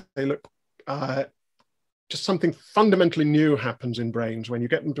 look, just something fundamentally new happens in brains when you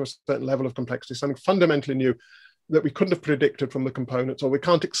get them to a certain level of complexity, something fundamentally new that we couldn't have predicted from the components, or we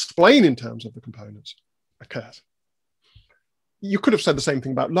can't explain in terms of the components, occurs. You could have said the same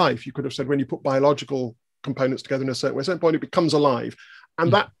thing about life. You could have said when you put biological components together in a certain way, at a certain point it becomes alive.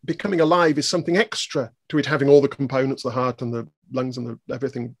 And that becoming alive is something extra to it having all the components, the heart and the lungs and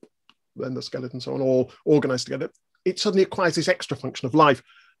everything, and the skeleton and so on, all organized together. It suddenly acquires this extra function of life,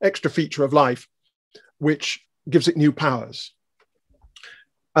 extra feature of life, which gives it new powers.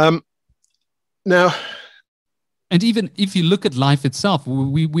 Now, and even if you look at life itself,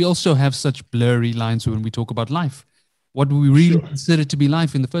 we also have such blurry lines when we talk about life. What do we really consider to be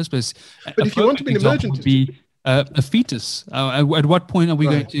life in the first place? But if you want to be an emergent, would be a fetus. At what point are we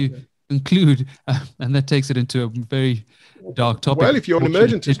going to conclude? And that takes it into a very dark topic. Well, if you're an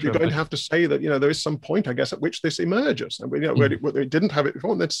emergentist, you're going to have to say that, there is some point, I guess, at which this emerges. And where it didn't have it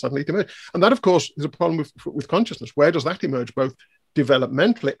before, and then suddenly it emerged. And that, of course, is a problem with consciousness. Where does that emerge, both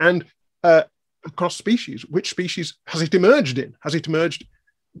developmentally and across species? Which species has it emerged in? Has it emerged?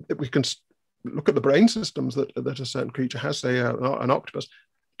 We can look at the brain systems that a certain creature has, say an octopus.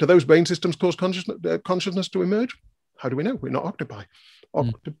 Do those brain systems cause consciousness to emerge? How do we know? We're not octopi.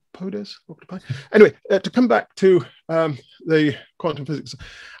 Octopi. Anyway, to come back to the quantum physics,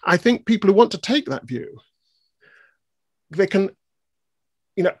 I think people who want to take that view, they can,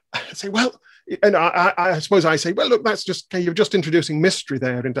 say, well, and I suppose I say, well, look, that's just, you're just introducing mystery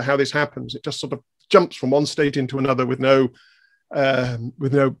there into how this happens. It just sort of jumps from one state into another with no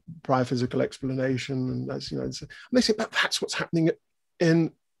prior physical explanation. And that's, and they say, but that's what's happening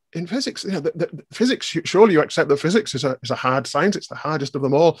in physics. The physics, surely you accept that physics is a hard science. It's the hardest of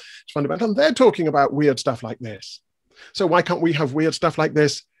them all. It's fundamental. And they're talking about weird stuff like this. So why can't we have weird stuff like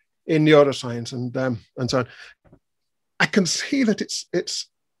this in neuroscience and so on? I can see that it's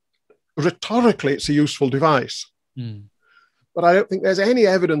rhetorically it's a useful device, but I don't think there's any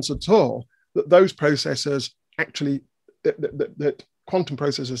evidence at all that those processes actually that quantum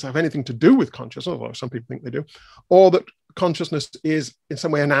processes have anything to do with consciousness, although some people think they do, or that consciousness is in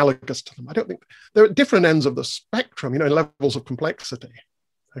some way analogous to them. I don't think they're at different ends of the spectrum, levels of complexity.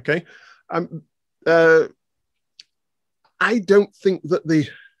 Okay. I don't think that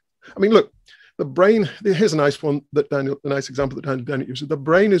look, the brain, here's a nice one a nice example that Daniel uses. The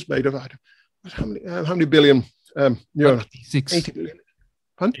brain is made of, how many billion neurons? 80 billion.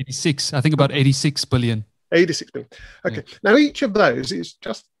 86, I think about 86 billion. 86 billion. Okay. Yeah. Now each of those is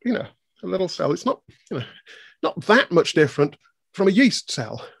just, a little cell. It's not, not that much different from a yeast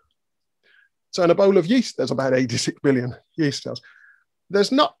cell. So in a bowl of yeast, there's about 86 billion yeast cells.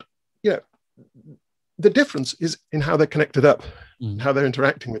 There's not, the difference is in how they're connected up, how they're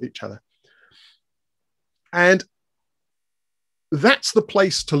interacting with each other. And that's the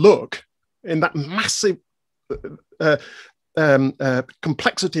place to look in that massive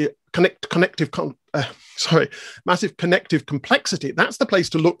complexity, massive connective complexity. That's the place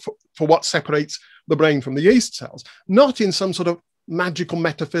to look for what separates the brain from the yeast cells, not in some sort of magical,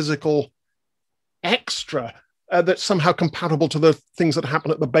 metaphysical extra that's somehow compatible to the things that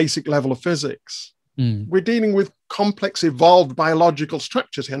happen at the basic level of physics. We're dealing with complex, evolved biological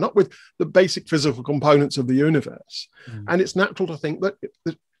structures here, not with the basic physical components of the universe. And it's natural to think that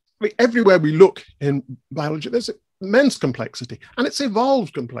everywhere we look in biology, there's immense complexity, and it's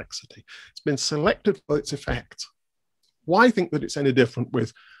evolved complexity. It's been selected for its effects. Why think that it's any different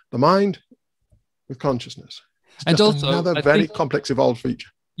with the mind, with consciousness? It's and just also another very complex, evolved feature.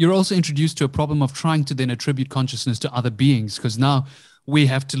 You're also introduced to a problem of trying to then attribute consciousness to other beings, because now we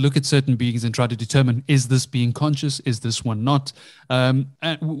have to look at certain beings and try to determine, is this being conscious? Is this one not?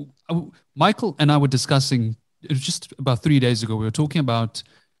 Michael and I were discussing, it was just about 3 days ago, we were talking about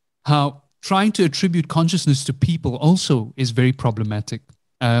how trying to attribute consciousness to people also is very problematic,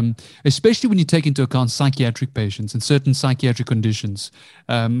 especially when you take into account psychiatric patients and certain psychiatric conditions.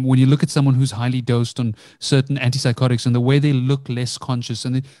 When you look at someone who's highly dosed on certain antipsychotics and the way they look less conscious,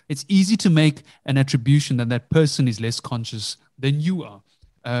 and it's easy to make an attribution that that person is less conscious than you are.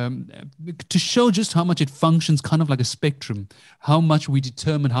 To show just how much it functions kind of like a spectrum, how much we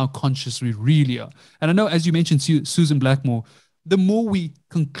determine how conscious we really are. And I know, as you mentioned, Susan Blackmore, the more we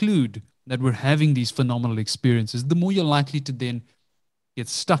conclude that we're having these phenomenal experiences, the more you're likely to then get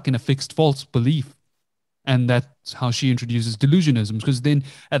stuck in a fixed false belief. And that's how she introduces delusionism, because then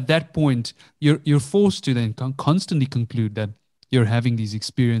at that point, you're forced to then constantly conclude that you're having these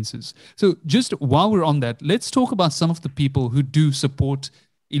experiences. So just while we're on that, let's talk about some of the people who do support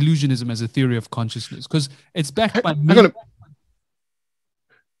illusionism as a theory of consciousness, because it's backed by many.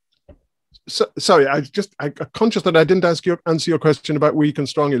 Sorry, I'm conscious that I didn't answer your question about weak and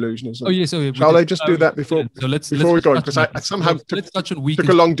strong illusionism. Oh, yes. Shall I just do that before we go? Because I somehow took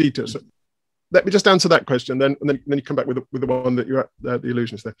a long detour. So let me just answer that question, and then you come back with the one that you're at, the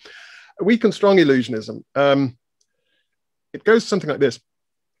illusionist there. Weak and strong illusionism. It goes something like this.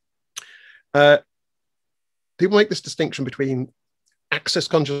 People make this distinction between access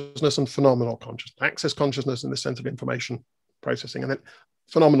consciousness and phenomenal consciousness. Access consciousness in the sense of information processing, and then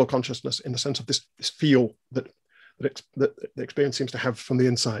phenomenal consciousness in the sense of this feel that the experience seems to have from the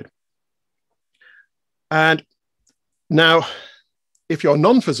inside. And now, if you're a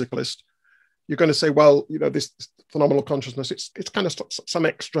non-physicalist, you're going to say, well, this phenomenal consciousness, it's kind of some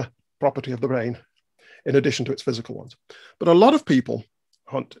extra property of the brain in addition to its physical ones. But a lot of people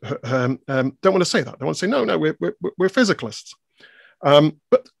don't want to say that. They want to say, no, we're physicalists.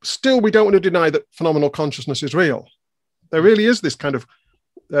 But still, we don't want to deny that phenomenal consciousness is real. There really is this kind of,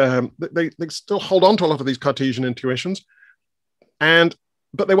 they still hold on to a lot of these Cartesian intuitions,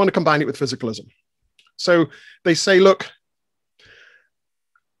 but they want to combine it with physicalism. So they say, look,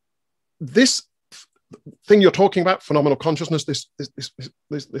 this thing you're talking about, phenomenal consciousness, this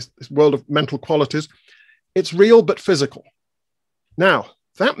world of mental qualities, it's real but physical. Now,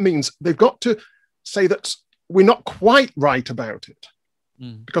 that means they've got to say that we're not quite right about it.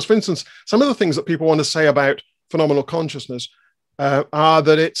 Because, for instance, some of the things that people want to say about phenomenal consciousness are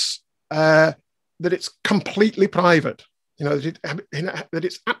that it's completely private, that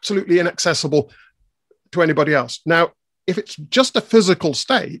it's absolutely inaccessible to anybody else. Now, if it's just a physical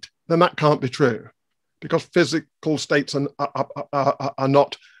state, then that can't be true, because physical states are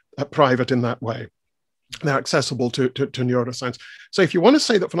not private in that way. They're accessible to neuroscience. So if you want to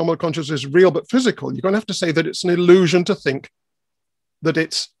say that phenomenal consciousness is real but physical, you're going to have to say that it's an illusion to think that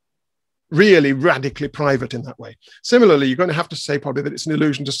it's really radically private in that way. Similarly, you're going to have to say probably that it's an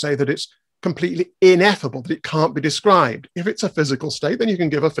illusion to say that it's completely ineffable, that it can't be described. If it's a physical state, then you can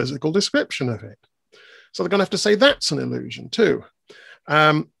give a physical description of it. So they're going to have to say that's an illusion too.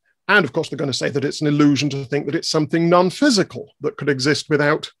 And of course, they're going to say that it's an illusion to think that it's something non-physical that could exist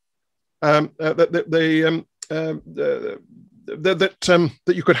without that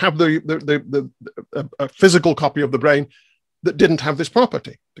you could have a physical copy of the brain that didn't have this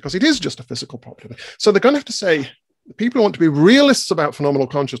property, because it is just a physical property. So they're going to have to say, people who want to be realists about phenomenal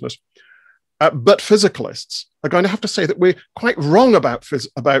consciousness, but physicalists, are going to have to say that we're quite wrong about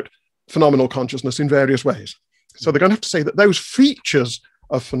phenomenal consciousness in various ways. So they're going to have to say that those features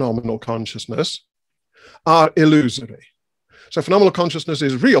of phenomenal consciousness are illusory. So phenomenal consciousness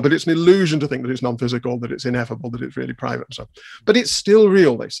is real, but it's an illusion to think that it's non-physical, that it's ineffable, that it's really private and so on. But it's still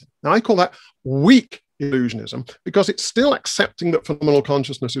real, they say. Now, I call that weak illusionism, because it's still accepting that phenomenal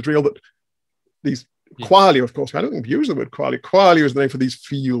consciousness is real, that these qualia, of course, I don't think we use the word qualia. Qualia is the name for these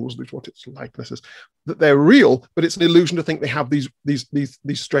feels, what its likeness is, that they're real, but it's an illusion to think they have these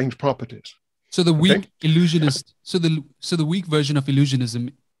strange properties. So the weak illusionist, so the weak version of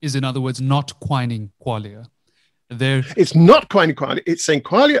illusionism is, in other words, not quining qualia. It's not quining qualia. It's saying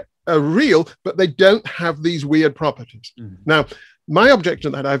qualia are real, but they don't have these weird properties. Now, my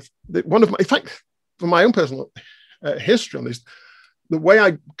objection to that, in fact, from my own personal history on this, the way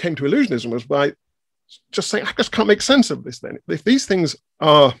I came to illusionism was by just saying, I just can't make sense of this then. If these things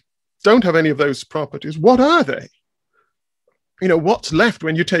don't have any of those properties, what are they? What's left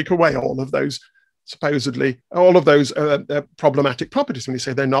when you take away all of those problematic properties, when you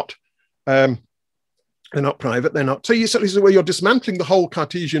say they're not private, they're not. So this is where you're dismantling the whole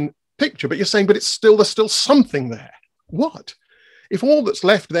Cartesian picture, but you're saying, but there's still something there. What? If all that's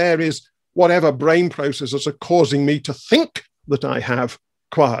left there is whatever brain processes are causing me to think that I have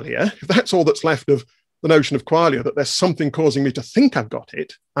qualia, if that's all that's left of the notion of qualia, that there's something causing me to think I've got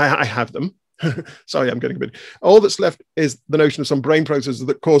it, I have them. Sorry, I'm getting a bit. All that's left is the notion of some brain processes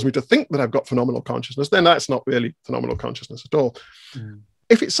that cause me to think that I've got phenomenal consciousness, then that's not really phenomenal consciousness at all. Mm.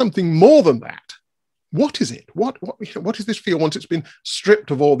 If it's something more than that, what is it? What is this field once it's been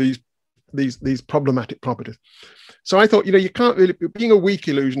stripped of all these problematic properties? So I thought, you can't really, being a weak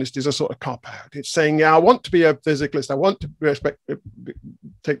illusionist is a sort of cop-out. It's saying, yeah, I want to be a physicalist, I want to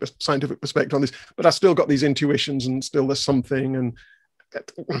take the scientific perspective on this, but I've still got these intuitions and still there's something, and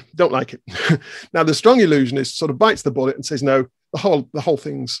don't like it. Now, the strong illusionist sort of bites the bullet and says, no, the whole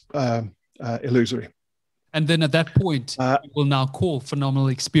thing's illusory. And then at that point, we'll now call phenomenal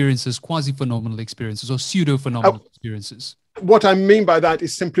experiences quasi-phenomenal experiences or pseudo-phenomenal experiences. What I mean by that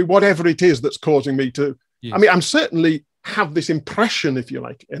is simply whatever it is that's causing me to, yes. I mean, I'm certainly have this impression, if you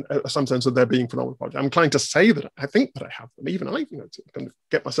like, in some sense of there being phenomenal projects. I'm inclined to say that I think that I have them. Even I, to kind of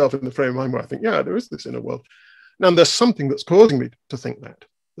get myself in the frame of mind where I think, yeah, there is this inner world. Now, there's something that's causing me to think that.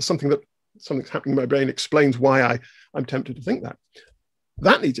 There's something's happening in my brain explains why I'm tempted to think that.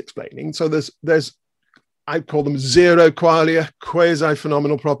 That needs explaining. So there's I call them zero qualia,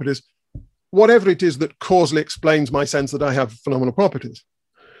 quasi-phenomenal properties, whatever it is that causally explains my sense that I have phenomenal properties.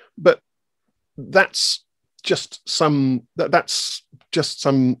 But that's just some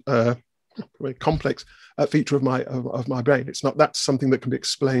very complex feature of my brain. It's not, that's something that can be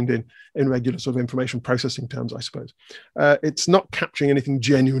explained in regular sort of information processing terms, I suppose. It's not capturing anything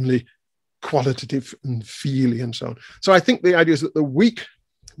genuinely qualitative and feely and so on. So I think the idea is that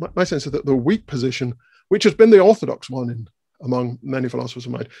my sense is that the weak position, which has been the orthodox one among many philosophers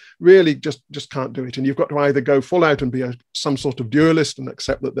of mind, really just can't do it. And you've got to either go full out and be some sort of dualist and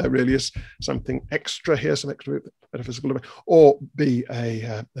accept that there really is something extra here, some extra metaphysical, or be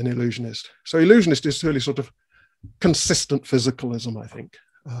an illusionist. So illusionist is really sort of consistent physicalism, I think.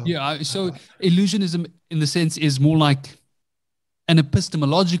 So illusionism, in the sense, is more like an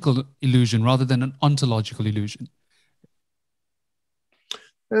epistemological illusion rather than an ontological illusion.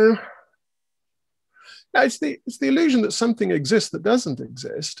 It's the illusion that something exists that doesn't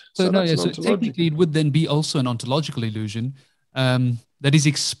exist. So technically it would then be also an ontological illusion that is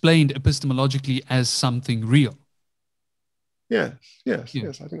explained epistemologically as something real. Yes, I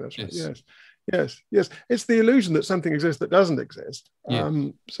think that's right. Yes. It's the illusion that something exists that doesn't exist. Yeah.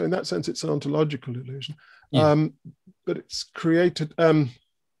 So in that sense, it's an ontological illusion. Yeah. But it's created.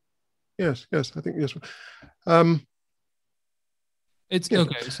 Yes, I think yes.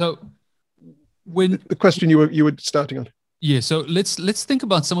 Okay. So when the question you were starting on. Yeah. So let's think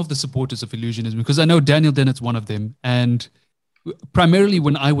about some of the supporters of illusionism, because I know Daniel Dennett's one of them, and primarily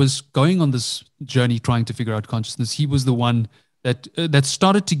when I was going on this journey trying to figure out consciousness, he was the one that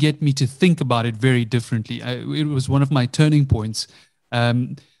started to get me to think about it very differently. It was one of my turning points.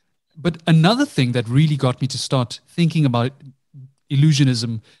 But another thing that really got me to start thinking about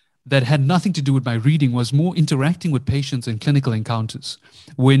illusionism that had nothing to do with my reading was more interacting with patients in clinical encounters.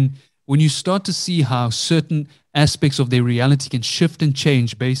 When you start to see how certain aspects of their reality can shift and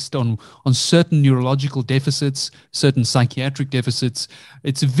change based on certain neurological deficits, certain psychiatric deficits,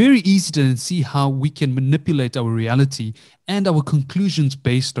 it's very easy to then see how we can manipulate our reality and our conclusions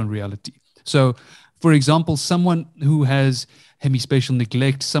based on reality. So, for example, someone who has hemispatial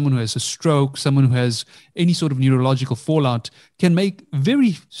neglect, someone who has a stroke, someone who has any sort of neurological fallout can make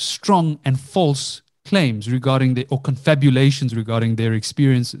very strong and false claims regarding or confabulations regarding their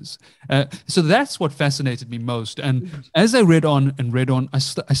experiences. So that's what fascinated me most. And as I read on, I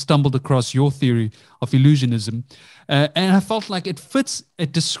stumbled across your theory of illusionism. And I felt like it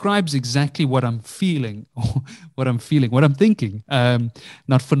describes exactly what I'm feeling, what I'm thinking.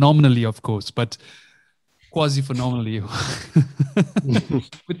 Not phenomenally, of course, but quasi-phenomenally.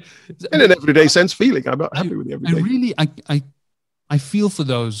 In an everyday sense, feeling. I'm not happy with the everyday. And really, I feel for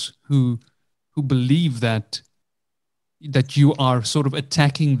those who believe that you are sort of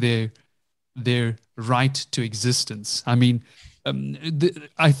attacking their right to existence. I mean,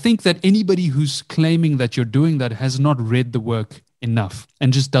 I think that anybody who's claiming that you're doing that has not read the work enough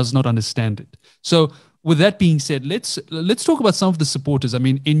and just does not understand it. So with that being said, let's talk about some of the supporters. I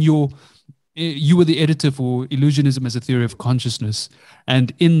mean, you were the editor for Illusionism as a Theory of Consciousness,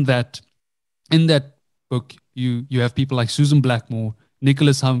 and in that book, you have people like Susan Blackmore,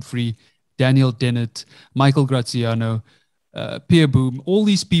 Nicholas Humphrey, Daniel Dennett, Michael Graziano, Pierre Boom, all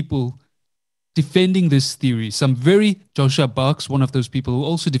these people defending this theory. Some Joshua Bach's one of those people who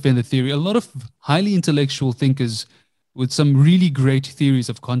also defend the theory. A lot of highly intellectual thinkers with some really great theories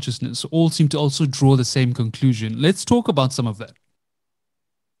of consciousness all seem to also draw the same conclusion. Let's talk about some of that.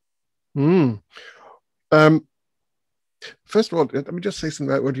 First of all, let me just say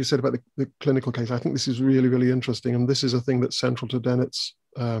something about what you said about the clinical case. I think this is really, really interesting. And this is a thing that's central to Dennett's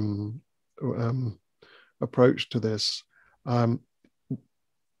approach to this.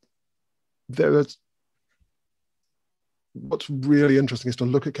 What's really interesting is to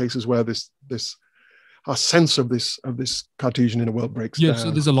look at cases where our sense of this Cartesian inner world breaks down.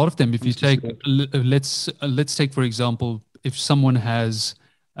 So there's a lot of them. If you take, let's take, for example, if someone has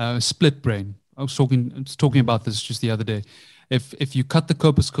a split brain. I was talking about this just the other day. If you cut the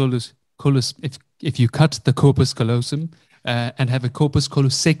corpus callosum and have a corpus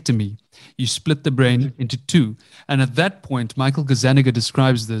callosectomy, you split the brain into two. And at that point, Michael Gazzaniga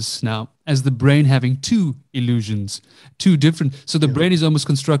describes this now as the brain having two illusions, two different. So the brain is almost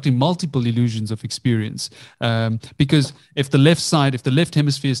constructing multiple illusions of experience. Because if the left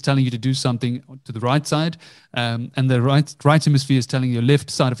hemisphere is telling you to do something to the right side, and the right hemisphere is telling your left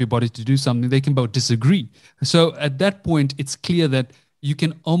side of your body to do something, they can both disagree. So at that point, it's clear that you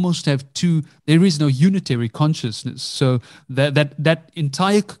can almost have two. There is no unitary consciousness. So that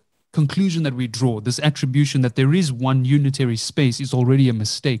entire conclusion that we draw, this attribution that there is one unitary space, is already a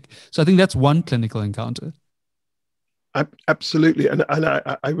mistake. So I think that's one clinical encounter. Absolutely, and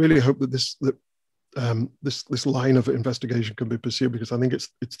I really hope that this line of investigation can be pursued, because I think it's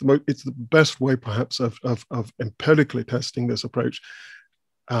the best way, perhaps, of empirically testing this approach.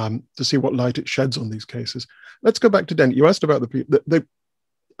 To see what light it sheds on these cases. Let's go back to Dennett. You asked about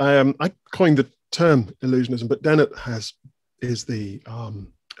I coined the term illusionism, but Dennett has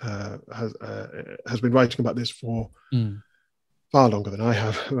been writing about this for far longer than I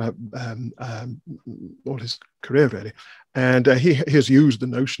have, all his career really, and he has used the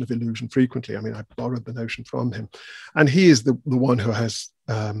notion of illusion frequently. I mean, I borrowed the notion from him, and he is the one who has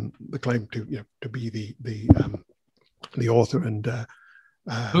the claim to be the author and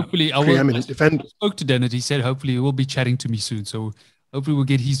hopefully preeminent defender. I spoke to Dennett. He said hopefully he will be chatting to me soon, so hopefully we'll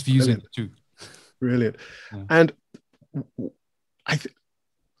get his views in too. Brilliant. Yeah. And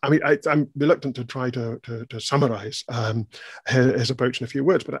I'm reluctant to try to summarize his approach in a few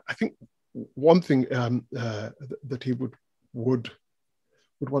words, but I think one thing that he would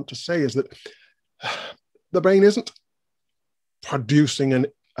want to say is that the brain isn't producing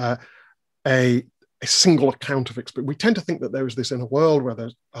a single account of experience. We tend to think that there is this inner world where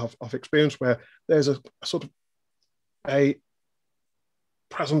there's of experience, where there's a sort of a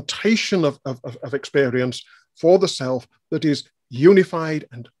presentation of experience for the self that is unified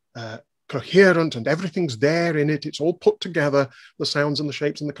and coherent, and everything's there in it. It's all put together, the sounds and the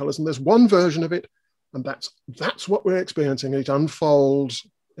shapes and the colors, and there's one version of it, and that's what we're experiencing. It unfolds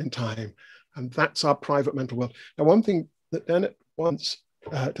in time, and that's our private mental world. Now, one thing that Dennett wants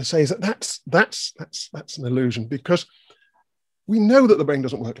to say is that that's an illusion, because we know that the brain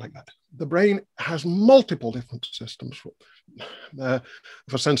doesn't work like that. The brain has multiple different systems for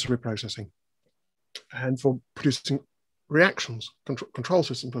sensory processing and for producing reactions, control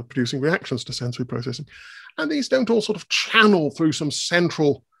systems for producing reactions to sensory processing. And these don't all sort of channel through some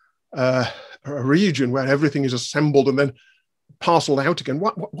central region where everything is assembled and then parceled out again.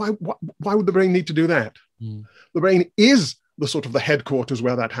 Why would the brain need to do that? The brain is the sort of the headquarters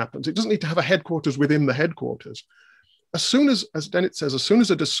where that happens. It doesn't need to have a headquarters within the headquarters. As soon as Dennett says, as soon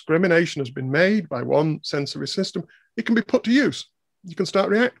as a discrimination has been made by one sensory system, it can be put to use. You can start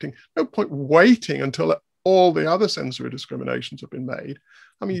reacting. No point waiting until all the other sensory discriminations have been made.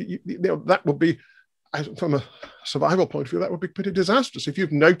 I mean, that would be, from a survival point of view, that would be pretty disastrous. If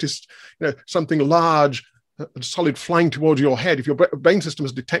you've noticed, something large and solid flying towards your head, if your brain system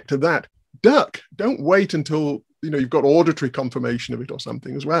has detected that, duck. Don't wait until you've got auditory confirmation of it or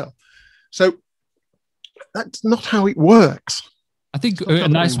something as well. So that's not how it works. I think a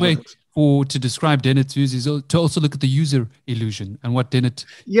nice way to describe Dennett's views is to also look at the user illusion and what Dennett.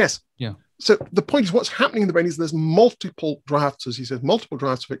 Yes. Yeah. So the point is, what's happening in the brain is there's multiple drafts, as he says, multiple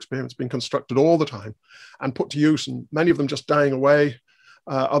drafts of experience being constructed all the time and put to use, and many of them just dying away,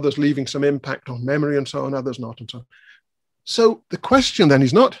 others leaving some impact on memory and so on, others not, and so on. So the question then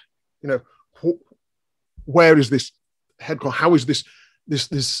is not, where is this headquarters? How is this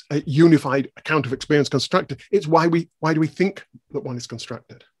this unified account of experience constructed. It's why do we think that one is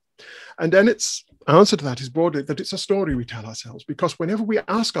constructed? And then its answer to that is broadly that it's a story we tell ourselves, because whenever we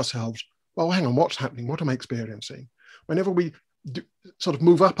ask ourselves, well, hang on, what's happening? What am I experiencing? Whenever we sort of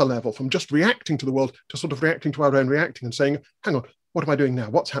move up a level from just reacting to the world to sort of reacting to our own reacting and saying, hang on, what am I doing now?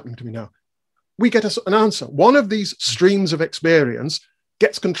 What's happening to me now? We get an answer. One of these streams of experience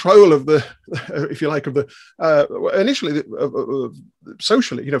gets control of the, if you like, of the, initially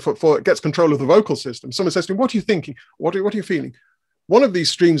socially, for it gets control of the vocal system. Someone says to me, what are you thinking? What are you feeling? One of these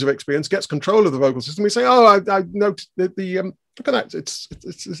streams of experience gets control of the vocal system. We say, oh, I noticed that look at that,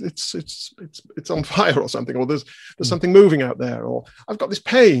 it's on fire or something, or there's something moving out there, or I've got this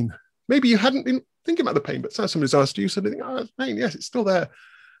pain. Maybe you hadn't been thinking about the pain, but somebody's asked you, so they think, oh, it's pain. Yes, it's still there.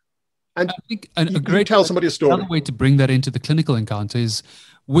 And I think you great tell somebody a story. Another way to bring that into the clinical encounter is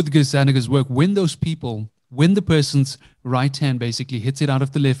with Gersaniger's work. When the person's right hand basically hits it out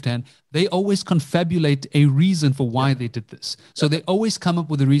of the left hand, they always confabulate a reason for why they did this. So they always come up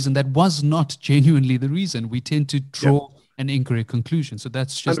with a reason that was not genuinely the reason. We tend to draw an incorrect conclusion. So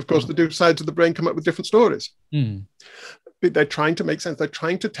that's just. And of course, the two sides of the brain come up with different stories. They're trying to make sense. They're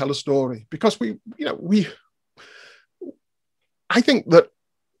trying to tell a story, because I think that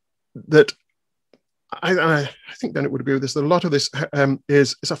I think then it would agree with this, that a lot of this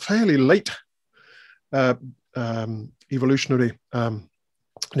is a fairly late evolutionary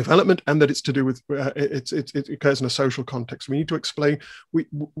development, and that it's to do with it occurs in a social context. We need to explain. We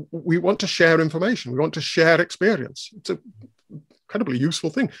want to share information. We want to share experience. It's an incredibly useful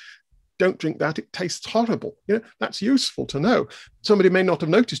thing. Don't drink that; it tastes horrible. That's useful to know. Somebody may not have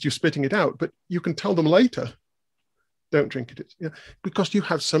noticed you spitting it out, but you can tell them later. Don't drink it, because you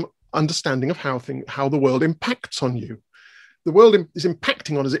have some understanding of how the world impacts on you. The world is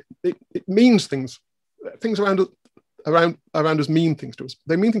impacting on us. It means things. Things around us mean things to us.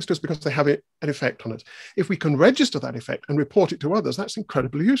 They mean things to us because they have an effect on us. If we can register that effect and report it to others, that's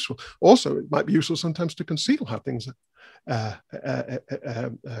incredibly useful. Also, it might be useful sometimes to conceal how things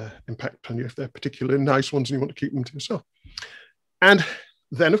impact on you, if they're particularly nice ones and you want to keep them to yourself. And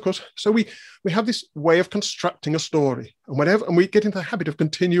then, of course, so we have this way of constructing a story, and we get into the habit of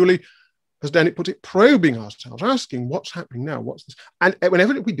continually, as Dennett puts it, probing ourselves, asking what's happening now, what's this? And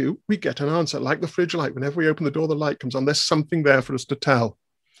whenever we do, we get an answer, like the fridge light. Whenever we open the door, the light comes on. There's something there for us to tell.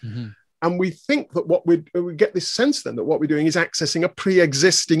 Mm-hmm. And we think that we get this sense then that what we're doing is accessing a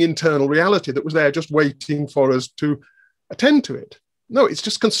pre-existing internal reality that was there just waiting for us to attend to it. No, it's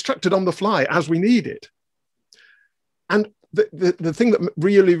just constructed on the fly as we need it. And the thing that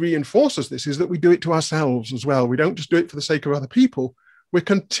really reinforces this is that we do it to ourselves as well. We don't just do it for the sake of other people. We're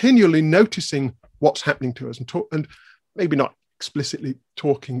continually noticing what's happening to us and maybe not explicitly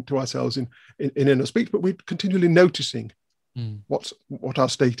talking to ourselves in inner speech, but we're continually noticing what our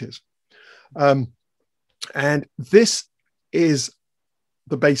state is. And this is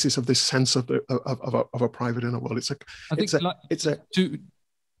the basis of this sense of a private inner world.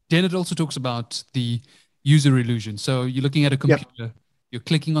 Dennett also talks about the user illusion. So you're looking at a computer, you're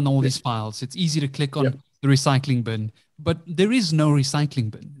clicking on all these files. It's easy to click on the recycling bin, but there is no recycling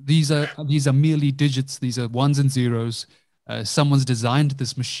bin. These are merely digits. These are ones and zeros. Someone's designed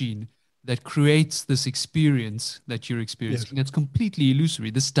this machine that creates this experience that you're experiencing. That's completely illusory.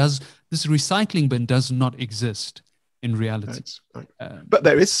 This recycling bin does not exist in reality. Right. But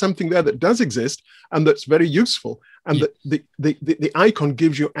there is something there that does exist and that's very useful. And that the icon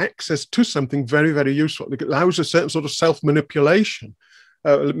gives you access to something very, very useful. It allows a certain sort of self-manipulation,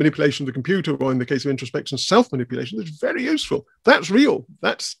 manipulation of the computer, or in the case of introspection, self-manipulation. That's very useful. That's real.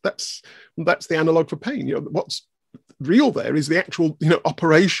 That's the analog for pain. What's real there is the actual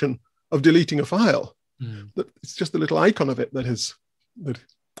operation of deleting a file. It's just the little icon of it that is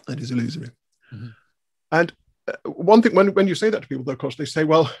illusory. Mm-hmm. And one thing, when you say that to people, though, of course, they say,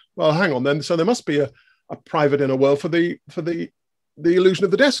 well, hang on then. So there must be a private inner world for the illusion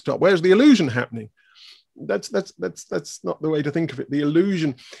of the desktop. Where's the illusion happening? That's not the way to think of it. The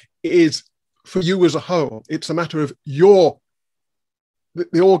illusion is for you as a whole. It's a matter of the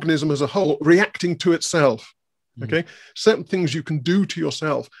organism as a whole reacting to itself. Okay, certain things you can do to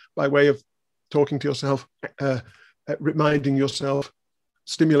yourself by way of talking to yourself, reminding yourself,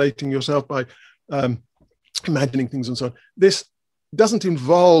 stimulating yourself by imagining things and so on. This doesn't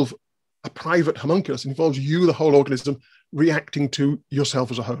involve a private homunculus. It involves you, the whole organism, reacting to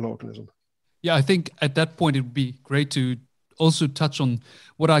yourself as a whole organism. Yeah, I think at that point, it would be great to also touch on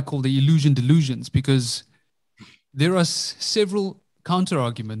what I call the illusion delusions, because there are several counter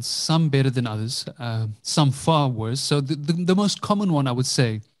arguments, some better than others, some far worse. So the most common one, I would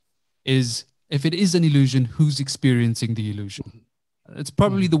say, is if it is an illusion, who's experiencing the illusion? It's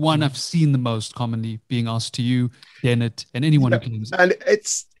probably the one I've seen the most commonly being asked to you, Dennett, and anyone who claims it. And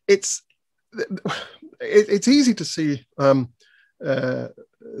it's easy to see the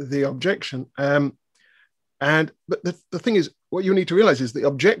objection. But the thing is, what you need to realize is the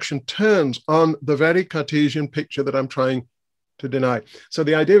objection turns on the very Cartesian picture that I'm trying to deny. So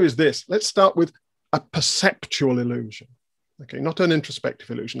the idea is this: let's start with a perceptual illusion. Okay, not an introspective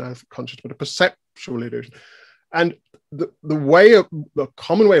illusion, out of conscious, but a perceptual illusion. And the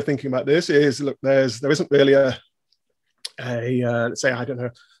common way of thinking about this is, look, there isn't really let's say, I don't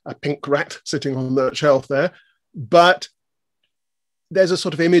know, a pink rat sitting on the shelf there, but there's a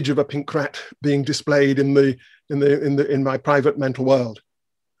sort of image of a pink rat being displayed in my private mental world.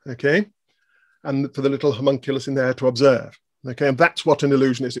 Okay, and for the little homunculus in there to observe. Okay, and that's what an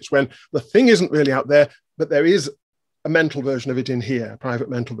illusion is. It's when the thing isn't really out there, but there is a mental version of it in here, a private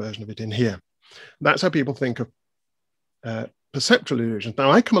mental version of it in here. That's how people think of perceptual illusions.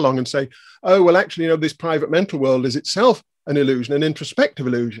 Now I come along and say, oh, well, actually, this private mental world is itself an illusion, an introspective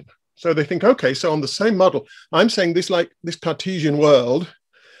illusion. So they think, okay, so on the same model, I'm saying this Cartesian world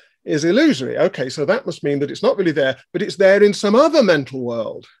is illusory. Okay, so that must mean that it's not really there, but it's there in some other mental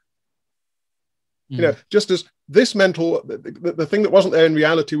world. Just as this the thing that wasn't there in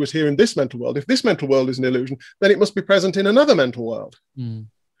reality was here in this mental world. If this mental world is an illusion, then it must be present in another mental world.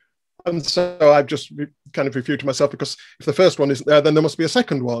 And so I've just kind of refuted myself, because if the first one isn't there, then there must be a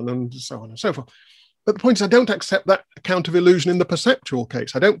second one, and so on and so forth. But the point is, I don't accept that account of illusion in the perceptual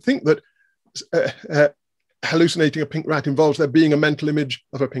case. I don't think that hallucinating a pink rat involves there being a mental image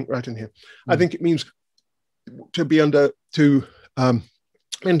of a pink rat in here. I think it means to be under the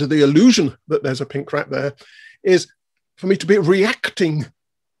illusion that there's a pink rat there is for me to be reacting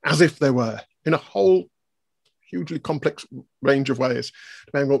as if there were, in a whole hugely complex range of ways,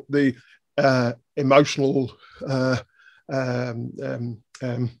 depending on the emotional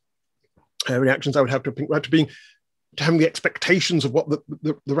reactions I would have to a pink rat, to having the expectations of what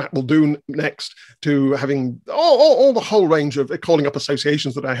the rat will do next, to having all the whole range of calling up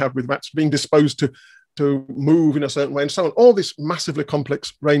associations that I have with rats, being disposed to move in a certain way, and so on. All this massively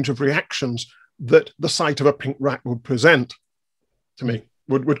complex range of reactions that the sight of a pink rat would present to me,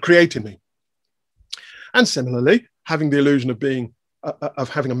 would create in me. And similarly, having the illusion of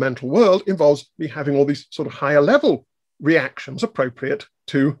having a mental world involves me having all these sort of higher level reactions appropriate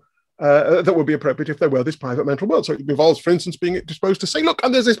to that would be appropriate if there were this private mental world. So it involves, for instance, being disposed to say, look,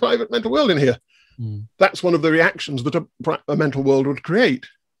 and there's this private mental world in here. That's one of the reactions that a mental world would create.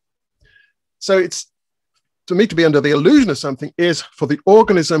 So it's, to me, to be under the illusion of something is for the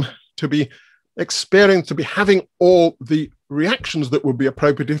organism to be experienced, to be having all the reactions that would be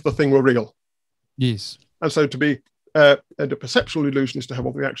appropriate if the thing were real. Yes. And so to be, and a perceptual illusion is to have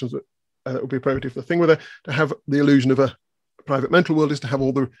all the reactions that would be appropriate if the thing were there. To have the illusion of a private mental world is to have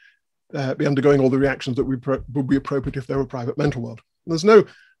all the, be undergoing all the reactions that would be appropriate if there were a private mental world. There's no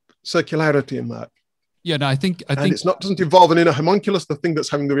circularity in that. Yeah, no, I think it's not, doesn't involve an inner homunculus. The thing that's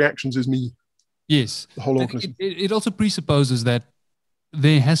having the reactions is me. Yes. The whole organism. It also presupposes that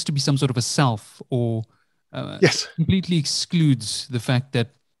there has to be some sort of a self, or yes, completely excludes the fact that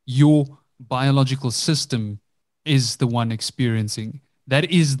your biological system is the one experiencing. That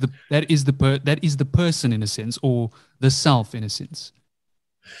is the person in a sense, or the self in a sense.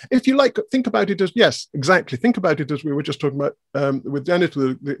 If you like, think about it as, yes, exactly. Think about it as we were just talking about with Dennett,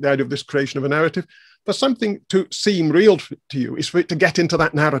 the idea of this creation of a narrative. For something to seem real to you is for it to get into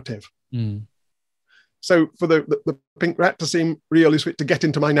that narrative. So for the pink rat to seem real is for it to get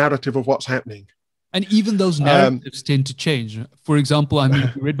into my narrative of what's happening. And even those narratives tend to change. For example, I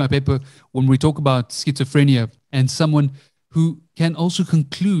mean, you read my paper when we talk about schizophrenia, and someone who can also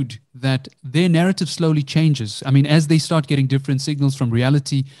conclude that their narrative slowly changes. I mean, as they start getting different signals from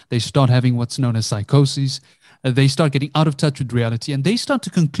reality, they start having what's known as psychosis. They start getting out of touch with reality, and they start to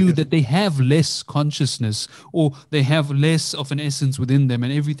conclude that they have less consciousness, or they have less of an essence within them,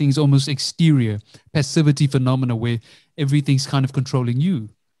 and everything's almost exterior, passivity phenomena where everything's kind of controlling you.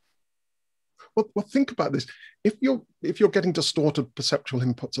 Well, think about this. If you're getting distorted perceptual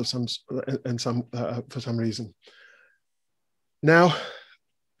inputs of for some reason, now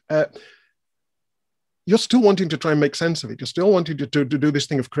you're still wanting to try and make sense of it. You're still wanting to do this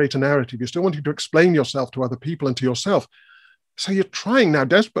thing of create a narrative. You're still wanting to explain yourself to other people and to yourself. So you're trying now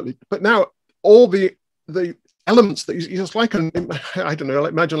desperately, but now all the elements that you just like, I don't know,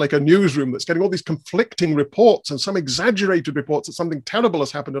 imagine like a newsroom that's getting all these conflicting reports, and some exaggerated reports that something terrible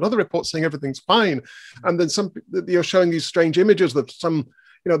has happened, and other reports saying everything's fine. And then you're showing these strange images that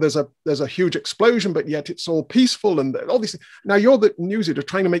there's a huge explosion, but yet it's all peaceful, and all these things. Now you're the news editor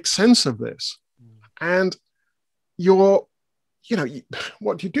trying to make sense of this. And you're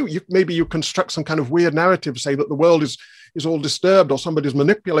what do you do? Maybe you construct some kind of weird narrative, say that the world is all disturbed, or somebody's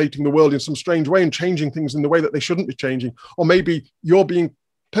manipulating the world in some strange way and changing things in the way that they shouldn't be changing. Or maybe you're being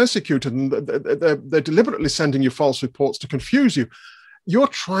persecuted and they're deliberately sending you false reports to confuse you. You're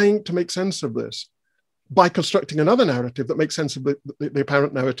trying to make sense of this by constructing another narrative that makes sense of the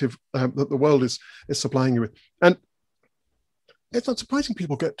apparent narrative that the world is supplying you with. And it's not surprising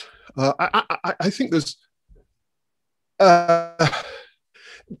people get, I think there's,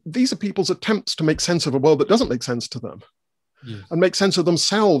 these are people's attempts to make sense of a world that doesn't make sense to them, yes, and make sense of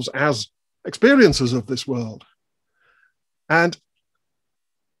themselves as experiencers of this world. And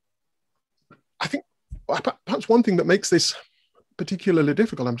I think perhaps one thing that makes this particularly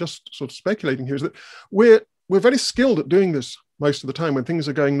difficult, I'm just sort of speculating here, is that we're very skilled at doing this most of the time when things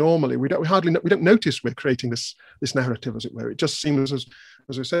are going normally. We don't notice we're creating this narrative, as it were. It just seems, as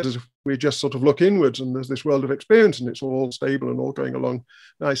I said, as if we just sort of look inwards and there's this world of experience and it's all stable and all going along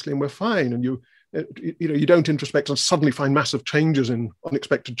nicely and we're fine. And you don't introspect and suddenly find massive changes,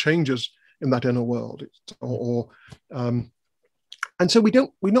 unexpected changes in that inner world. And so we're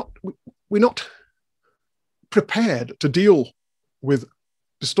not prepared to deal with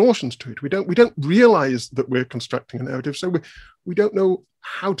distortions to it. We don't realize that we're constructing a narrative, so we don't know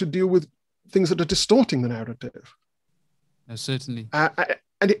how to deal with things that are distorting the narrative. No, certainly. And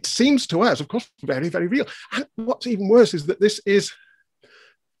it seems to us, of course, very, very real. And what's even worse is that this is,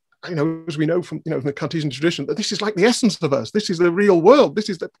 as we know from the Cartesian tradition, that this is like the essence of us. This is the real world. This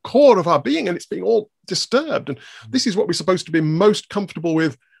is the core of our being, and it's being all disturbed. And this is what we're supposed to be most comfortable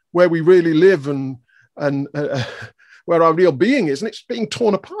with, where we really live and where our real being is, and it's being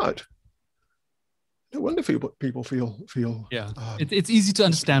torn apart. No wonder people feel. Yeah, it's easy to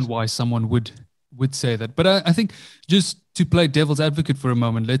understand why someone would say that. But I think, just to play devil's advocate for a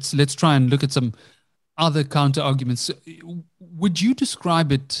moment, let's try and look at some other counter arguments. Would you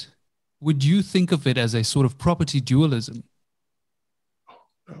describe it? Would you think of it as a sort of property dualism?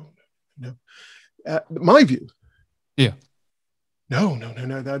 No. My view. Yeah. No.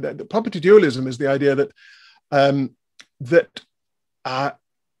 The property dualism is the idea that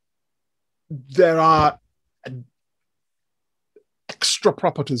there are extra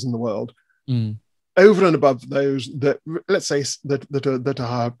properties in the world over and above those that, let's say,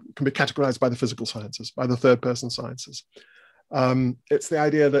 that can be categorized by the physical sciences, by the third-person sciences. It's the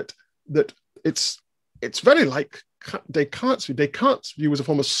idea that it's very like Descartes' view. Descartes' view was a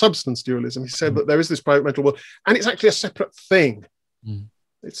form of substance dualism. He said that there is this private mental world, and it's actually a separate thing.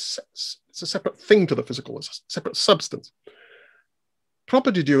 It's a separate thing to the physical, it's a separate substance.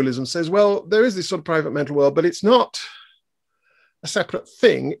 Property dualism says, well, there is this sort of private mental world, but it's not a separate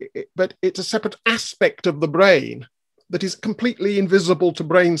thing, but it's a separate aspect of the brain that is completely invisible to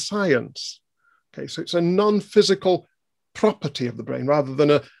brain science. Okay, so it's a non-physical property of the brain rather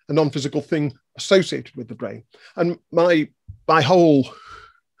than a non-physical thing associated with the brain. And my whole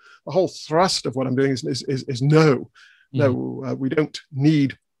thrust of what I'm doing is no. No, we don't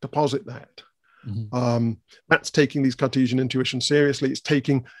need to posit that. That's taking these Cartesian intuitions seriously.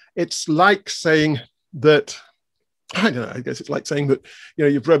 It's like saying that, I don't know, I guess it's like saying that,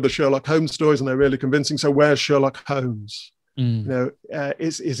 you've read the Sherlock Holmes stories and they're really convincing, so where's Sherlock Holmes?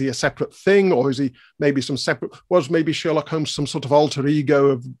 Is he a separate thing, or is he maybe was maybe Sherlock Holmes some sort of alter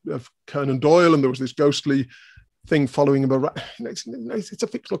ego of Conan Doyle, and there was this ghostly thing following him around? It's a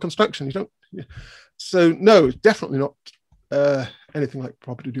fictional construction. So no, it's definitely not anything like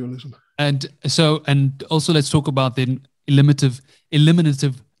property dualism. And also let's talk about then eliminative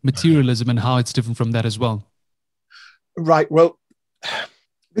materialism and how it's different from that as well. Right. Well,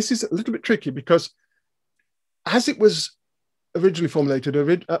 this is a little bit tricky because as it was originally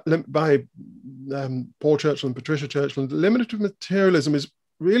formulated by Paul Churchill and Patricia Churchill, eliminative materialism is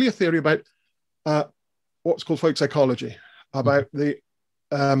really a theory about what's called folk psychology, about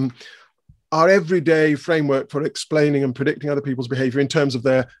our everyday framework for explaining and predicting other people's behavior in terms of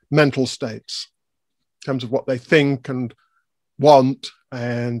their mental states, in terms of what they think and want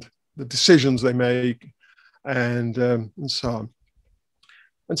and the decisions they make, and so on.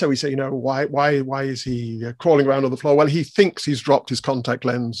 And so we say, why is he crawling around on the floor? Well, he thinks he's dropped his contact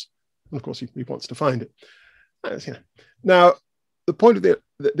lens, and of course he wants to find it. Now, the point of the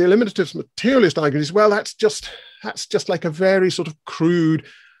eliminative materialist argument is, well, that's just like a very sort of crude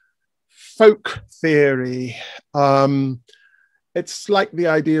folk theory. It's like the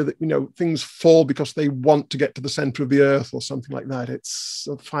idea that things fall because they want to get to the center of the earth or something like that. It's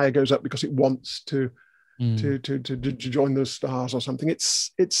fire goes up because it wants to join the stars or something.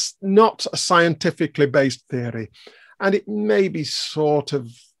 It's not a scientifically based theory, and it may be sort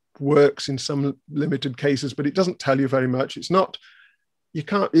of works in some limited cases, but it doesn't tell you very much. It's not, you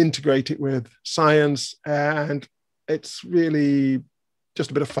can't integrate it with science, and it's really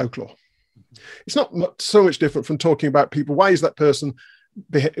just a bit of folklore. It's not so much different from talking about people. Why is that person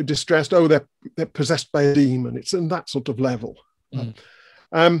distressed? Oh, they're possessed by a demon. It's in that sort of level.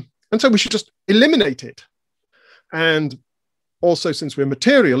 And so we should just eliminate it. And also, since we're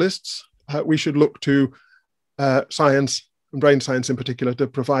materialists, we should look to science, and brain science in particular, to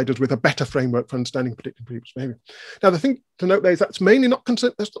provide us with a better framework for understanding predicting people's behavior. Now, the thing to note there is that's mainly not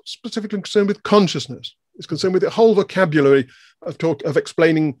concerned, that's not specifically concerned with consciousness. It's concerned with the whole vocabulary of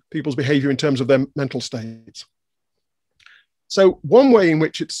explaining people's behavior in terms of their mental states. So one way in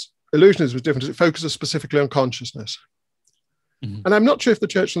which its illusionism is different is it focuses specifically on consciousness. And I'm not sure if the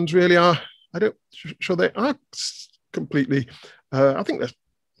Churchlands really are, sure they are completely, I think they're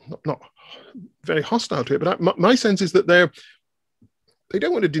not very hostile to it, but my sense is that they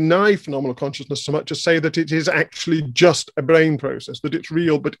don't want to deny phenomenal consciousness so much as say that it is actually just a brain process, that it's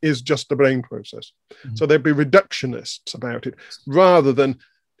real but is just a brain process. So they'd be reductionists about it rather than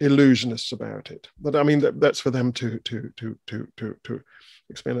illusionists about it. But I mean, that's for them to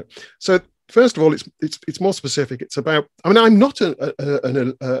explain it. So first of all, it's more specific. It's about, I mean, I'm not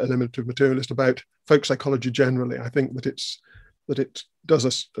an eliminative materialist about folk psychology generally. I think that it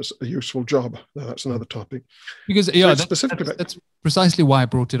does a useful job. Now, that's another topic. Because that's precisely why I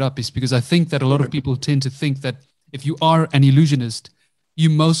brought it up, is because I think that a lot of people tend to think that if you are an illusionist, you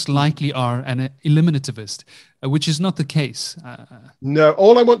most likely are an eliminativist, which is not the case. No,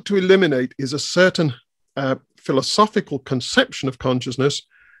 all I want to eliminate is a certain philosophical conception of consciousness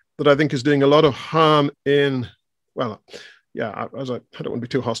that I think is doing a lot of harm in, well, yeah, I don't want to be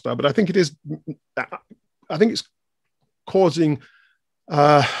too hostile, but I think it is, I think it's causing,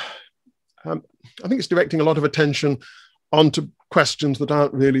 I think it's directing a lot of attention onto questions that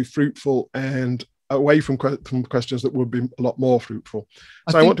aren't really fruitful and away from questions that would be a lot more fruitful.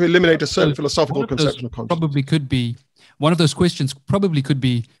 So I want to eliminate a certain philosophical conception of consciousness. Probably could be, one of those questions probably could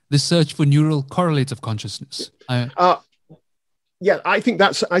be the search for neural correlates of consciousness. Yeah, I think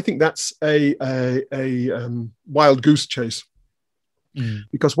that's a wild goose chase.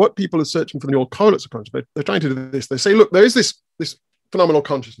 Because what people are searching for the neural correlates of consciousness, they're trying to do this. They say, look, there is this phenomenal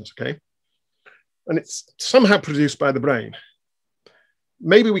consciousness, okay? And it's somehow produced by the brain.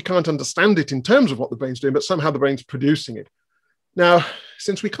 Maybe we can't understand it in terms of what the brain's doing, but somehow the brain's producing it. Now,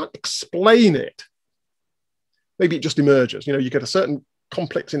 since we can't explain it, maybe it just emerges. You know, you get a certain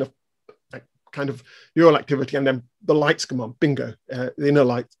complex enough kind of neural activity, and then the lights come on, bingo, the inner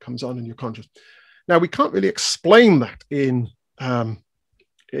light comes on and you're conscious. Now, we can't really explain that in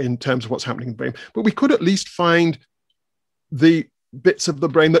terms of what's happening in the brain, but we could at least find the bits of the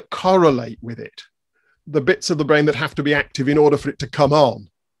brain that correlate with it, the bits of the brain that have to be active in order for it to come on.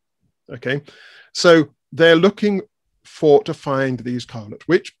 Okay, so they're looking to find these correlates,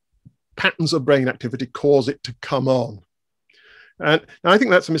 which patterns of brain activity cause it to come on. And I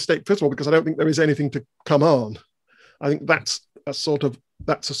think that's a mistake, first of all, because I don't think there is anything to come on. I think that's a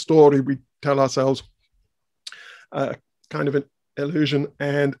story we tell ourselves, kind of an illusion,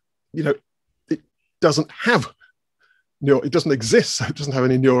 and it doesn't exist, so it doesn't have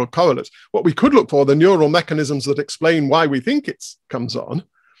any neural correlates. What we could look for, the neural mechanisms that explain why we think it comes on.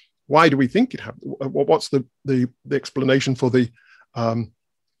 Why do we think it happens? What's the explanation for the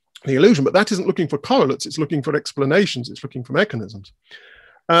illusion? But that isn't looking for correlates, it's looking for explanations, it's looking for mechanisms.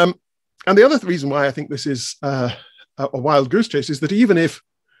 And the other reason why I think this is a wild goose chase is that even if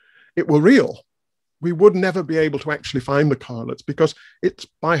it were real, we would never be able to actually find the correlates, because it's,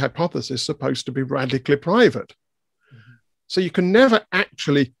 by hypothesis, supposed to be radically private. So you can never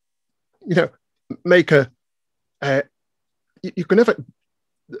actually, make a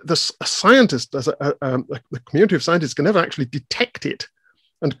scientist, the community of scientists can never actually detect it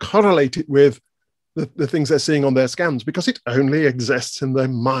and correlate it with the things they're seeing on their scans, because it only exists in the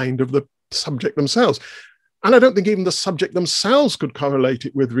mind of the subject themselves. And I don't think even the subject themselves could correlate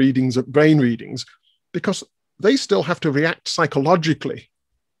it with brain readings, because they still have to react psychologically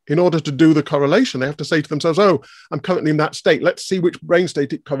in order to do the correlation. They have to say to themselves, oh, I'm currently in that state. Let's see which brain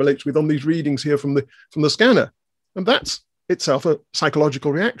state it correlates with on these readings here from the scanner. And that's itself a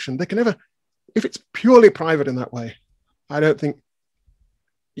psychological reaction. They can never, if it's purely private in that way, I don't think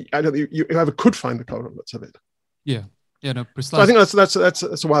you ever could find the correlates of it. Yeah, no, precisely. So I think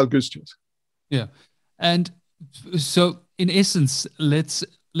that's a wild goose chase. Yeah, and so in essence, let's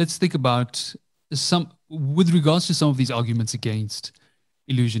think about with regards to some of these arguments against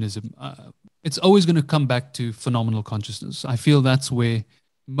illusionism. It's always going to come back to phenomenal consciousness. I feel that's where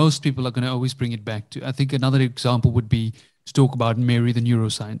most people are going to always bring it back to. I think another example would be to talk about Mary, the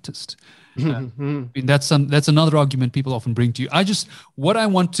neuroscientist. I mean, that's another argument people often bring to you. What I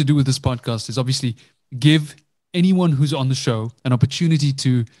want to do with this podcast is obviously give anyone who's on the show an opportunity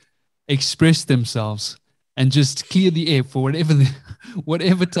to express themselves and just clear the air for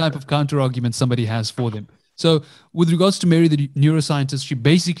whatever type of counter argument somebody has for them. So with regards to Mary, the neuroscientist, she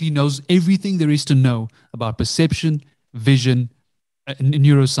basically knows everything there is to know about perception, vision, and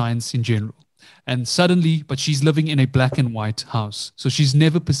neuroscience in general. And suddenly, but she's living in a black and white house. So she's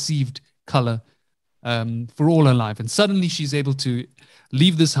never perceived color for all her life. And suddenly she's able to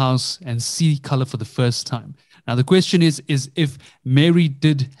leave this house and see color for the first time. Now, the question is if Mary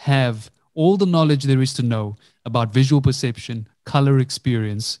did have all the knowledge there is to know about visual perception, color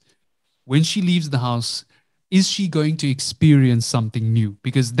experience, when she leaves the house, is she going to experience something new?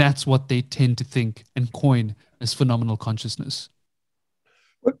 Because that's what they tend to think and coin as phenomenal consciousness.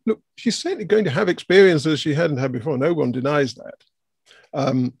 Well, look, she's certainly going to have experiences she hadn't had before. No one denies that.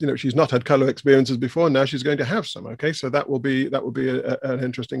 She's not had color experiences before. Now she's going to have some. Okay, so that will be an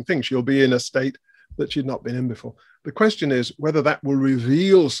interesting thing. She'll be in a state that she'd not been in before. The question is whether that will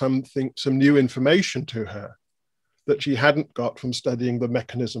reveal some new information to her that she hadn't got from studying the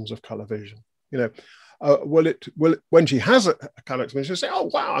mechanisms of color vision. When she has a color experience, she'll say, "Oh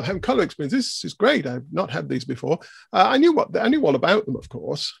wow, I'm having color experience. This is great. I've not had these before. I knew all about them, of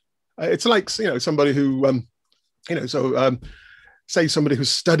course." It's like somebody who say somebody who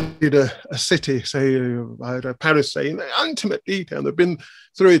studied a city, say Paris, say in intimate detail. They've been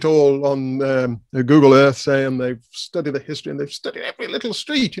through it all on Google Earth, say, and they've studied the history and they've studied every little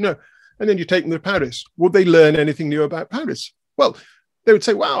street, and then you take them to Paris. Would they learn anything new about Paris? Well, they would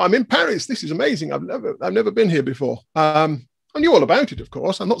say, "Wow, I'm in Paris. This is amazing. I've never been here before." I knew all about it, of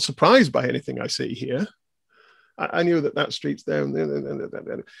course. I'm not surprised by anything I see here. I knew that street's there.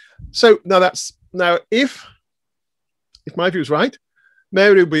 So now if my view is right,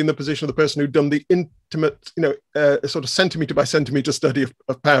 Mary would be in the position of the person who'd done the intimate, sort of centimeter by centimeter study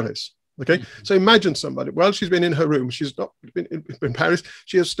of Paris. Okay, so imagine somebody, while she's been in her room, she's not been in Paris,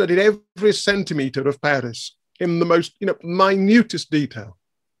 she has studied every centimeter of Paris in the most, minutest detail.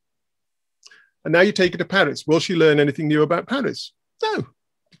 And now you take her to Paris. Will she learn anything new about Paris? No,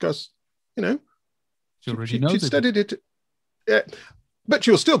 because, she already knows she'd studied it. Yeah. But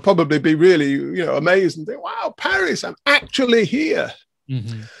she'll still probably be really, amazed and think, "Wow, Paris, I'm actually here."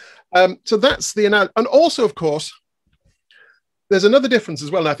 Mm-hmm. So that's the analogy. And also, of course, there's another difference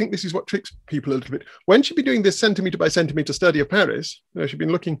as well. And I think this is what tricks people a little bit. When she'd be doing this centimeter by centimeter study of Paris, she'd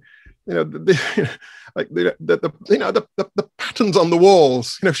been looking, the patterns on the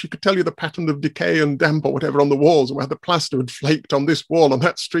walls. She could tell you the pattern of decay and damp or whatever on the walls, and where the plaster had flaked on this wall, on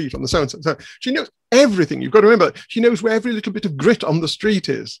that street, on the so and so. So she knows everything. You've got to remember, she knows where every little bit of grit on the street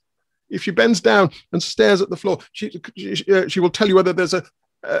is. If she bends down and stares at the floor, she will tell you whether there's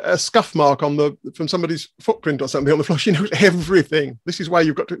a scuff mark from somebody's footprint or something on the floor. She knows everything. This is why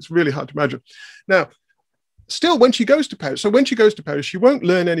it's really hard to imagine. Now, still, when she goes to Paris, she won't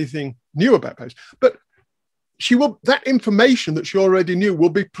learn anything new about Paris, but that information that she already knew will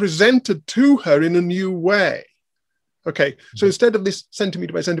be presented to her in a new way. Okay, so instead of this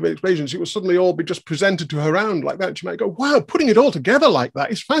centimeter by centimeter equations, it will suddenly all be just presented to her around like that. She might go, "Wow, putting it all together like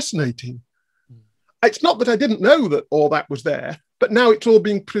that is fascinating." It's not that I didn't know that all that was there, but now it's all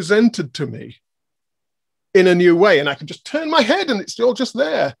being presented to me in a new way. And I can just turn my head and it's all just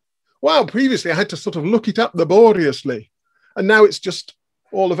there. Wow, previously I had to sort of look it up laboriously. And now it's just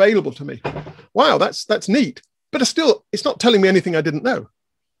all available to me. Wow, that's neat. But it's not telling me anything I didn't know.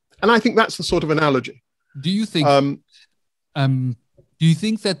 And I think that's the sort of analogy. Do you think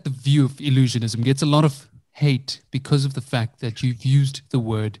that the view of illusionism gets a lot of hate because of the fact that you've used the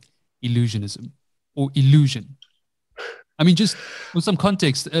word illusionism or illusion? I mean, just with some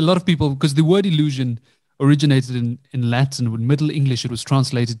context, a lot of people, because the word illusion originated in Latin. In Middle English, it was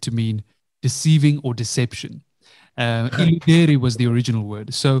translated to mean deceiving or deception. Illudere was the original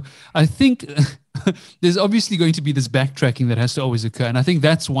word. So I think there's obviously going to be this backtracking that has to always occur. And I think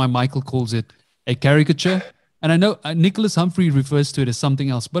that's why Michael calls it a caricature. And I know Nicholas Humphrey refers to it as something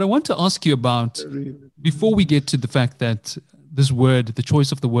else. But I want to ask you about, before we get to the fact that this word, the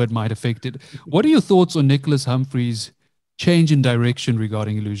choice of the word might affect it, what are your thoughts on Nicholas Humphrey's change in direction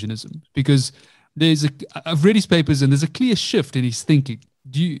regarding illusionism? Because I've read his papers and there's a clear shift in his thinking.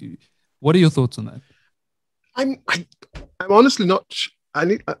 What are your thoughts on that? I'm honestly not.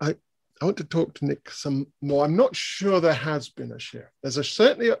 I want to talk to Nick some more. I'm not sure there has been a shift. There's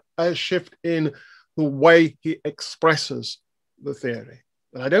certainly a shift in the way he expresses the theory.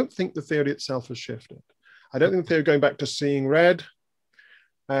 And I don't think the theory itself has shifted. I don't think the theory going back to seeing red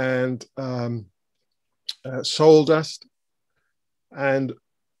and soul dust and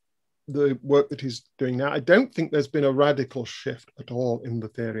the work that he's doing now, I don't think there's been a radical shift at all in the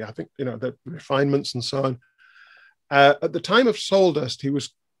theory. I think, the refinements and so on. At the time of Soul Dust, he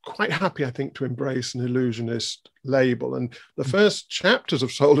was quite happy, I think, to embrace an illusionist label. And the first chapters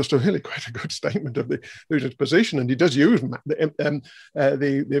of Soul Dust are really quite a good statement of the illusionist position. And he does use the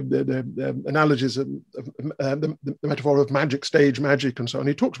analogies of the metaphor of magic, stage magic, and so on.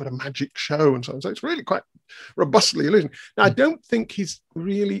 He talks about a magic show and so on. So it's really quite robustly illusion. Now, I don't think he's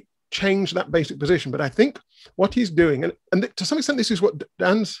really changed that basic position, but I think what he's doing, and to some extent, this is what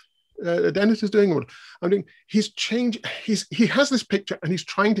Dennis is doing. What I'm doing, he has this picture, and he's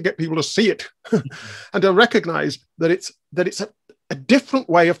trying to get people to see it and to recognize that it's a different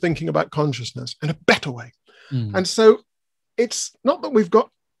way of thinking about consciousness and a better way. And so it's not that we've got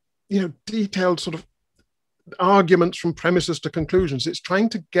detailed sort of arguments from premises to conclusions. It's trying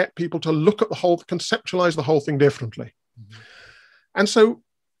to get people to look at conceptualize the whole thing differently. And so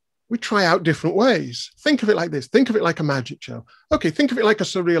we try out different ways. Think of it like this. Think of it like a magic show. Okay, think of it like a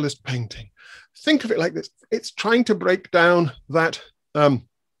surrealist painting. Think of it like this. It's trying to break down that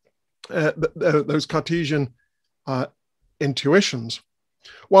those Cartesian intuitions,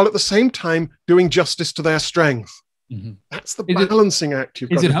 while at the same time doing justice to their strength. That's the balancing act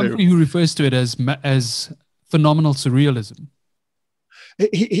you've got to do. Is it Humphrey who refers to it as phenomenal surrealism?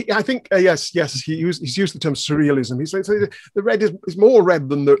 I think he's used the term surrealism. He says the red is more red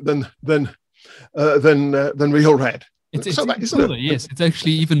than real red. Yes, it's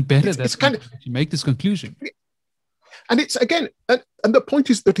actually even better that you make this conclusion. And it's again, and the point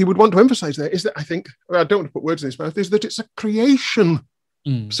is that he would want to emphasize there is that I think, I don't want to put words in his mouth, is that it's a creation.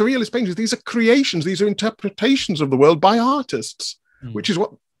 Surrealist paintings, these are creations, these are interpretations of the world by artists, which is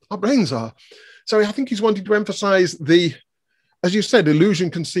what our brains are. So I think he's wanting to emphasize as you said, illusion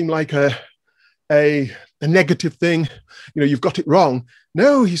can seem like a negative thing. You've got it wrong.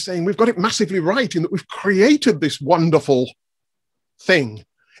 No, he's saying we've got it massively right in that we've created this wonderful thing.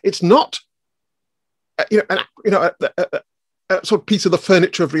 It's not, a sort of piece of the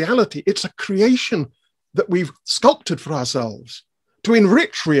furniture of reality. It's a creation that we've sculpted for ourselves to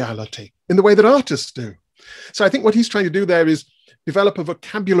enrich reality in the way that artists do. So I think what he's trying to do there is develop a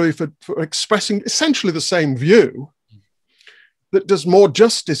vocabulary for expressing essentially the same view that does more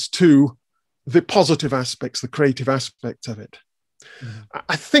justice to the positive aspects, the creative aspects of it.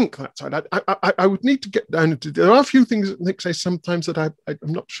 I think that's right. I would need to get down into, there are a few things that Nick says sometimes that I'm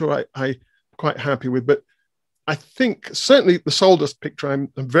not sure I'm quite happy with, but I think certainly the Soul Dust picture,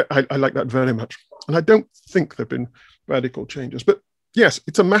 I like that very much. And I don't think there have been radical changes, but yes,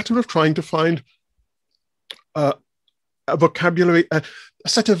 it's a matter of trying to find a vocabulary, a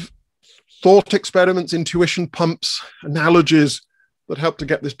set of thought experiments, intuition pumps, analogies that help to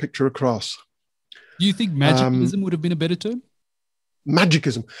get this picture across. Do you think magicism would have been a better term?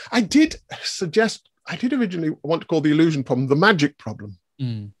 Magicism. I did originally want to call the illusion problem the magic problem.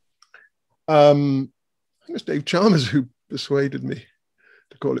 I think it was Dave Chalmers who persuaded me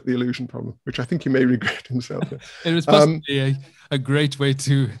to call it the illusion problem, which I think he may regret himself. It was possibly a great way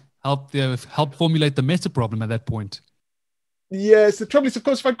to help formulate the meta problem at that point. Yes, the trouble is, of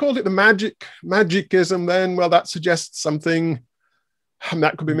course, if I called it the magicism, then, well, that suggests something, and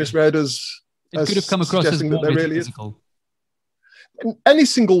that could be misread as it could have come across as more there really metaphysical. And any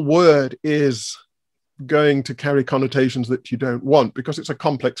single word is going to carry connotations that you don't want because it's a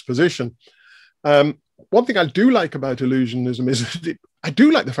complex position. One thing I do like about illusionism is that I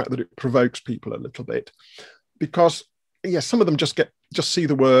do like the fact that it provokes people a little bit, because yes, some of them just see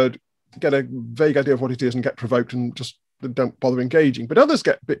the word, get a vague idea of what it is, and get provoked and just don't bother engaging. But others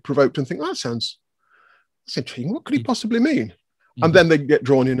get a bit provoked and think, that's intriguing. What could he possibly mean? And then they get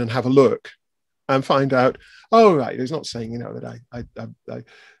drawn in and have a look and find out, oh, right, he's not saying, that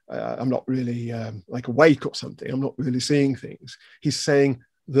I'm not really like awake or something. I'm not really seeing things. He's saying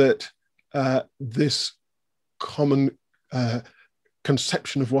that this common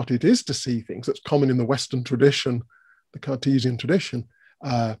conception of what it is to see things that's common in the Western tradition, the Cartesian tradition,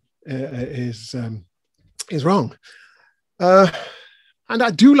 is wrong. And I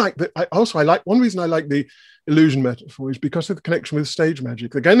do like that. I like one reason I like the illusion metaphor is because of the connection with stage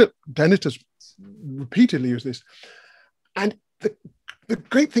magic. Again, Dennett has repeatedly used this. And the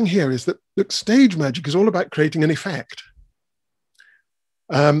great thing here is that stage magic is all about creating an effect.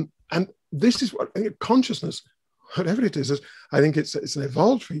 And this is what consciousness, whatever it is I think it's an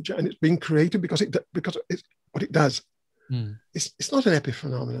evolved feature, and it's being created because it's what it does. It's not an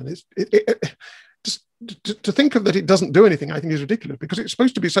epiphenomenon. Just to think of that it doesn't do anything, I think, is ridiculous, because it's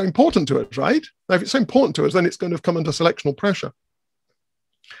supposed to be so important to us, right? Now, if it's so important to us, then it's going to come under selectional pressure.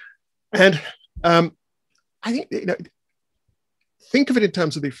 And I think think of it in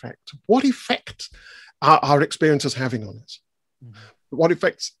terms of the effect. What effect are our experiences having on us? Mm-hmm. What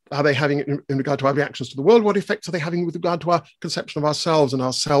effects are they having in regard to our reactions to the world? What effects are they having with regard to our conception of ourselves and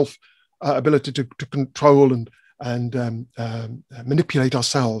our self ability to control and manipulate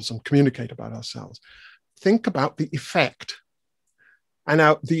ourselves and communicate about ourselves? Think about the effect. And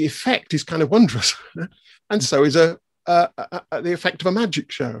now the effect is kind of wondrous. And so is the effect of a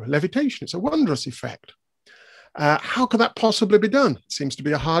magic show, levitation. It's a wondrous effect. How could that possibly be done? It seems to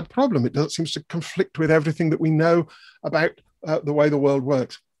be a hard problem. It doesn't seem to conflict with everything that we know about the way the world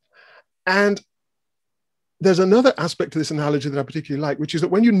works. And there's another aspect to this analogy that I particularly like, which is that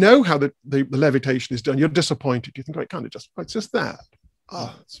when you know how the levitation is done, you're disappointed. You think, oh, it's just that.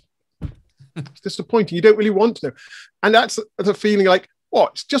 Oh, it's disappointing. You don't really want to know. And that's a feeling like,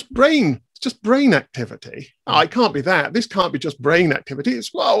 what? It's just brain activity. Oh, it can't be that. This can't be just brain activity.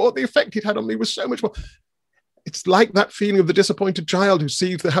 It's, well, the effect it had on me was so much more. It's like that feeling of the disappointed child who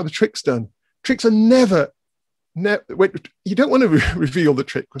sees how the trick's done. Tricks are never, you don't want to reveal the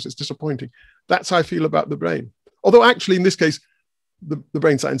trick because it's disappointing. That's how I feel about the brain. Although actually in this case, the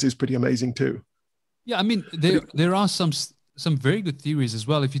brain science is pretty amazing too. Yeah, I mean, there are some very good theories as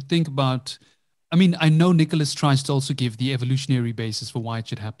well. If you think about, I mean, I know Nicholas tries to also give the evolutionary basis for why it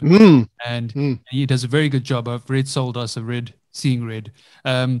should happen. And he does a very good job. I've read Soul Dust, I've read Seeing Red.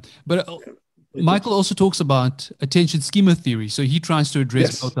 But Michael also talks about attention schema theory. So he tries to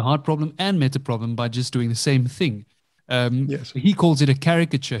address both the heart problem and meta problem by just doing the same thing. He calls it a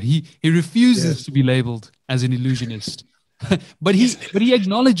caricature. He refuses to be labeled as an illusionist. but he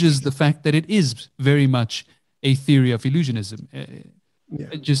acknowledges the fact that it is very much a theory of illusionism.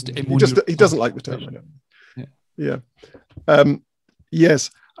 He doesn't like the term. Yes.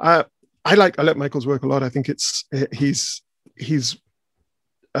 I like Michael's work a lot. I think he's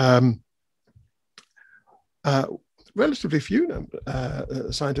relatively few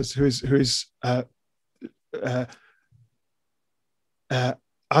scientists who is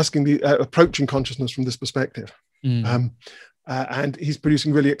approaching consciousness from this perspective. And he's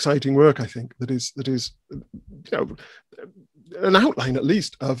producing really exciting work, I think, that is an outline at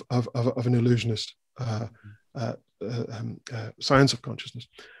least of an illusionist science of consciousness.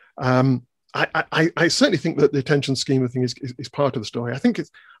 I certainly think that the attention schema thing is part of the story. I think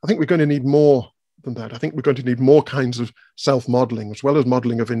we're going to need more than that. I think we're going to need more kinds of self-modeling as well as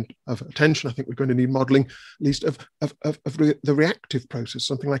modeling of attention. I think we're going to need modeling at least of the reactive process,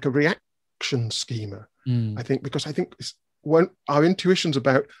 something like a reaction schema. Because I think when our intuitions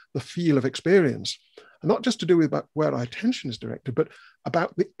about the feel of experience are not just to do with where our attention is directed, but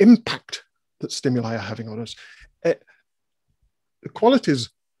about the impact that stimuli are having on us. The qualities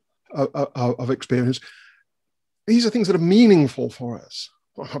of experience, these are things that are meaningful for us.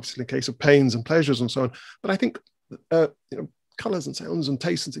 Well, obviously in the case of pains and pleasures and so on, but I think colors and sounds and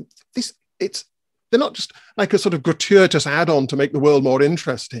tastes and things, they're not just like a sort of gratuitous add-on to make the world more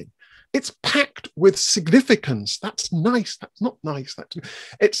interesting. It's packed with significance. That's nice. That's not nice.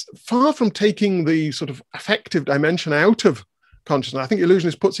 It's far from taking the sort of affective dimension out of consciousness. I think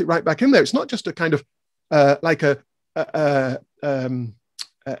illusionist puts it right back in there. It's not just a kind of like a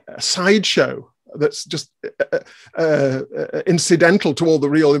sideshow that's just incidental to all the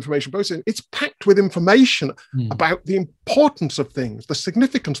real information processing. It's packed with information about the importance of things, the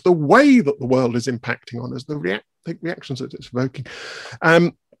significance, the way that the world is impacting on us, the reactions that it's evoking.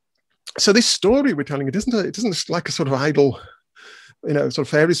 So this story we're telling, it isn't like a sort of idle, sort of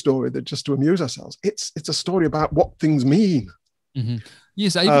fairy story that just to amuse ourselves. It's a story about what things mean.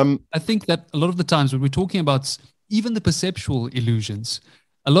 Yes, I think that a lot of the times when we're talking about even the perceptual illusions,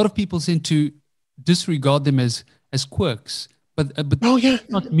 a lot of people seem to disregard them as quirks, but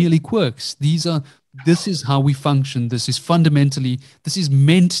not merely quirks. This is how we function. This is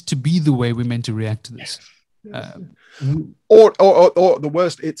meant to be the way we're meant to react to this. Or the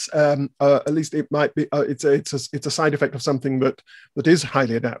worst, it's at least it might be it's a side effect of something that is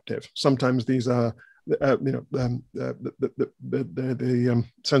highly adaptive. Sometimes these are the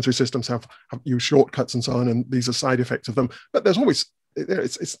sensory systems have used shortcuts and so on, and these are side effects of them. But there's always they're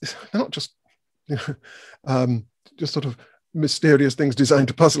not just just sort of mysterious things designed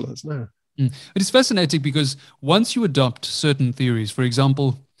to puzzle us. No. But it's fascinating because once you adopt certain theories, for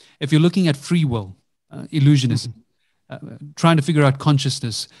example, if you're looking at free will, illusionism, trying to figure out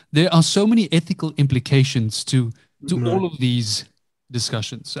consciousness, there are so many ethical implications to all of these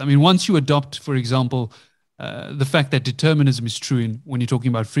discussions. I mean, once you adopt, for example, the fact that determinism is true when you're talking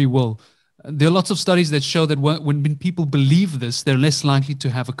about free will, there are lots of studies that show that when people believe this, they're less likely to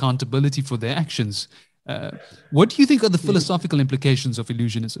have accountability for their actions. What do you think are the philosophical implications of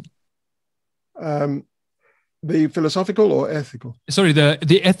illusionism? The philosophical or ethical? Sorry,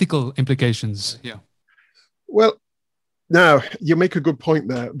 the ethical implications. Yeah. Well, now you make a good point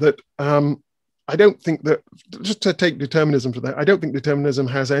there that I don't think that, just to take determinism for that, I don't think determinism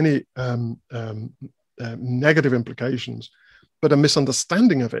has any negative implications, but a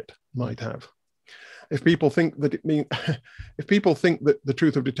misunderstanding of it might have. If people think that if people think that the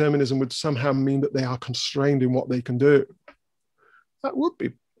truth of determinism would somehow mean that they are constrained in what they can do, that would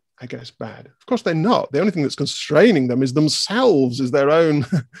be, I guess, bad. Of course, they're not. The only thing that's constraining them is themselves, is their own.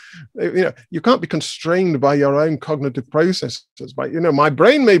 You can't be constrained by your own cognitive processes. By, my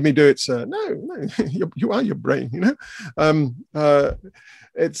brain made me do it, sir. No, you are your brain.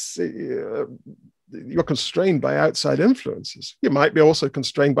 You're constrained by outside influences. You might be also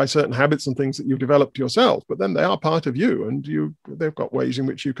constrained by certain habits and things that you've developed yourself, but then they are part of you, and they've got ways in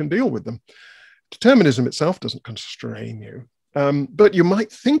which you can deal with them. Determinism itself doesn't constrain you. But you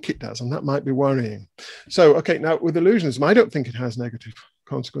might think it does, and that might be worrying. So, okay, now with illusionism, I don't think it has negative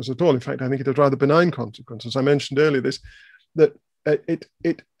consequences at all. In fact, I think it has rather benign consequences. I mentioned earlier that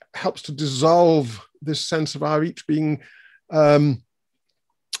it helps to dissolve this sense of our each being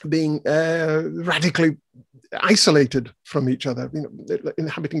radically isolated from each other,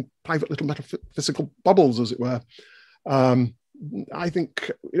 inhabiting private little metaphysical bubbles, as it were. I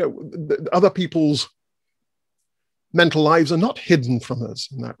think other people's mental lives are not hidden from us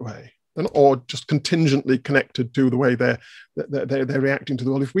in that way, or just contingently connected to the way they're reacting to the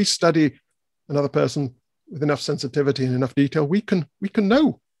world. If we study another person with enough sensitivity and enough detail, we can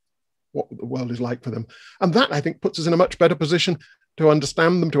know what the world is like for them, and that, I think, puts us in a much better position to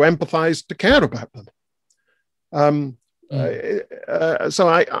understand them, to empathize, to care about them. So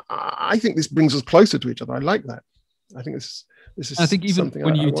I think this brings us closer to each other. I like that. I think this is. I think even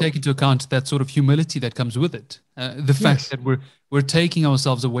when you take into account that sort of humility that comes with it, the fact that we're taking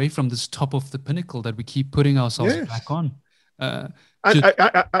ourselves away from this top of the pinnacle that we keep putting ourselves back on.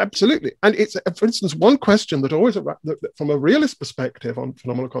 Absolutely. And it's, for instance, one question that always, from a realist perspective on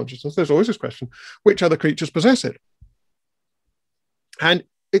phenomenal consciousness, there's always this question: which other creatures possess it? And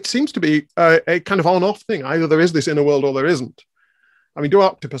it seems to be a kind of on-off thing. Either there is this inner world or there isn't. I mean, do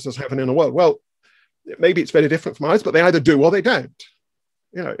octopuses have an inner world? Well, maybe it's very different from ours, but they either do or they don't.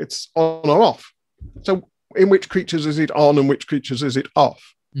 It's on or off. So in which creatures is it on and which creatures is it off?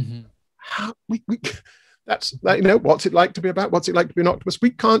 Mm-hmm. What's it like to be about? What's it like to be an octopus?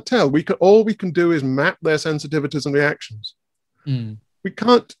 We can't tell. All we can do is map their sensitivities and reactions. Mm. We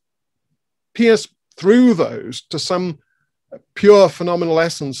can't pierce through those to some pure phenomenal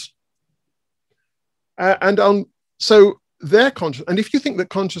essence. So their conscious, and if you think that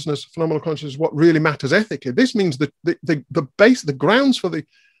consciousness, phenomenal consciousness, is what really matters ethically, this means that the grounds for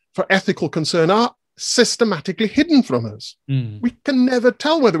ethical concern are systematically hidden from us. Mm. We can never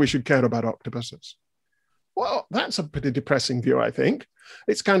tell whether we should care about octopuses. Well, that's a pretty depressing view, I think.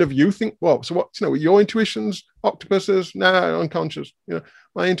 It's kind of, you think, well, so what, your intuitions, octopuses, no, unconscious,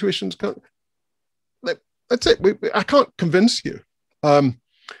 my intuitions can't. That's it. I can't convince you. Now,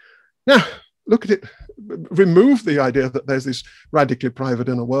 look at it. Remove the idea that there's this radically private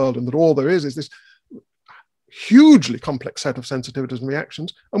inner world and that all there is this hugely complex set of sensitivities and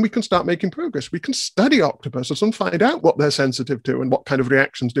reactions, and we can start making progress. We can study octopuses and find out what they're sensitive to and what kind of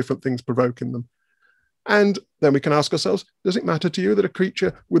reactions different things provoke in them. And then we can ask ourselves, does it matter to you that a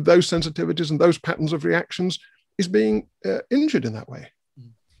creature with those sensitivities and those patterns of reactions is being injured in that way?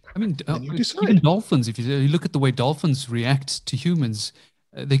 I mean, even dolphins, if you look at the way dolphins react to humans,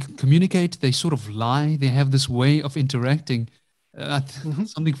 they can communicate, they sort of lie, they have this way of interacting.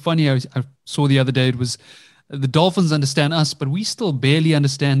 Something funny I saw the other day, it was the dolphins understand us, but we still barely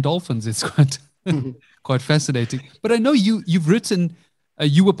understand dolphins. It's quite quite fascinating. But I know you've written,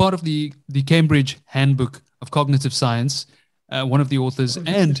 you were part of the Cambridge Handbook of Cognitive Science, one of the authors,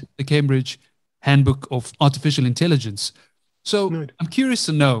 and the Cambridge Handbook of Artificial Intelligence. So I'm curious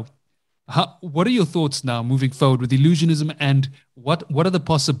to know, what are your thoughts now moving forward with illusionism, and what are the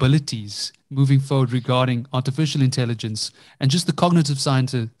possibilities moving forward regarding artificial intelligence and just the cognitive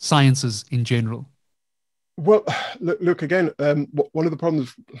sciences in general? Well, look again, one of the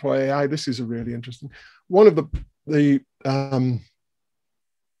problems for AI, this is a really interesting, one of the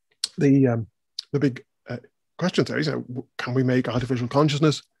big questions there is, can we make artificial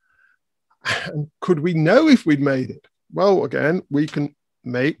consciousness? And could we know if we'd made it? Well, again, we can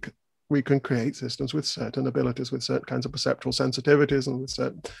create systems with certain abilities, with certain kinds of perceptual sensitivities, and with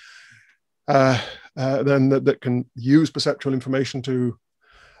certain then that can use perceptual information to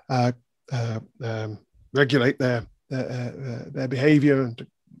regulate their behavior and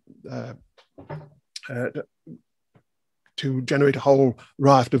to generate a whole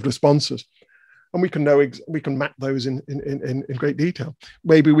raft of responses. And we can we can map those in great detail.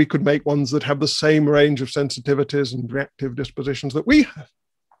 Maybe we could make ones that have the same range of sensitivities and reactive dispositions that we have.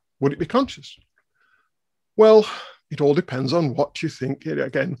 Would it be conscious? Well, it all depends on what you think.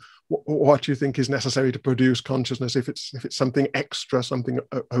 Again, what you think is necessary to produce consciousness. If it's something extra, something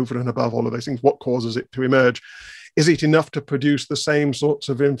over and above all of those things, what causes it to emerge? Is it enough to produce the same sorts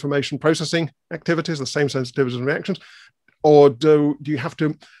of information processing activities, the same sensitivities and reactions, or do you have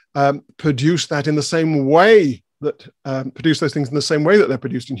to produce that in the same way that produce those things in the same way that they're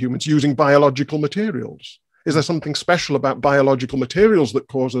produced in humans, using biological materials? Is there something special about biological materials that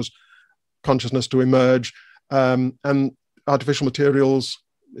causes consciousness to emerge, and artificial materials,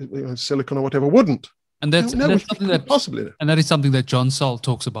 silicon or whatever, wouldn't? And that's something that possibly, and that is something that John Saul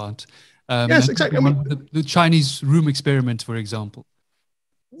talks about. Yes, exactly. I mean, the Chinese room experiment, for example.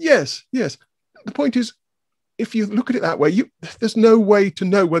 Yes. The point is, if you look at it that way, there's no way to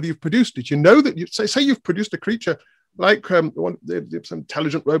know whether you've produced it. You know that you say you've produced a creature like some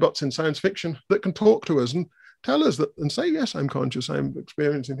intelligent robots in science fiction that can talk to us and tell us that and say, yes, I'm conscious, I'm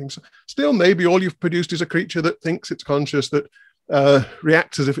experiencing things. Still, maybe all you've produced is a creature that thinks it's conscious, that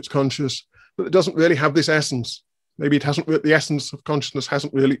reacts as if it's conscious, but it doesn't really have this essence. Maybe the essence of consciousness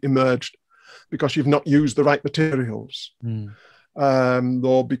hasn't really emerged because you've not used the right materials.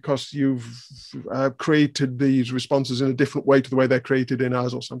 Or because you've created these responses in a different way to the way they're created in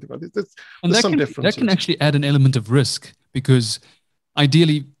us, or something like this. There's some difference. That can actually add an element of risk, because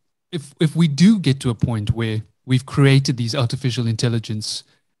ideally, if we do get to a point where we've created these artificial intelligence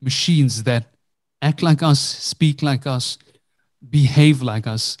machines that act like us, speak like us, behave like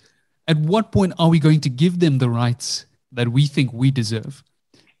us, at what point are we going to give them the rights that we think we deserve?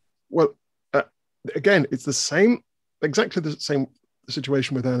 Well, again, it's exactly the same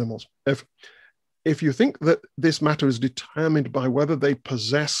situation with animals. If you think that this matter is determined by whether they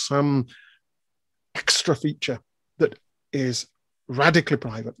possess some extra feature that is radically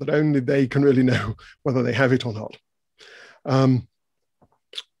private, that only they can really know whether they have it or not,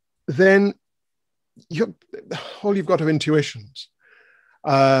 then all you've got are intuitions.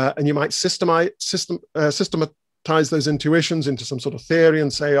 And you might systematize those intuitions into some sort of theory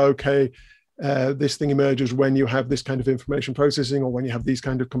and say, okay, this thing emerges when you have this kind of information processing, or when you have these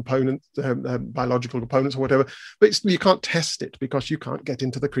kind of components, biological components or whatever. But you can't test it because you can't get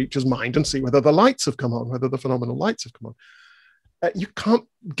into the creature's mind and see whether the lights have come on, whether the phenomenal lights have come on. You can't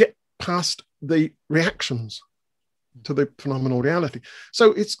get past the reactions to the phenomenal reality.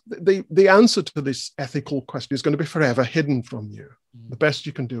 So it's the answer to this ethical question is going to be forever hidden from you. The best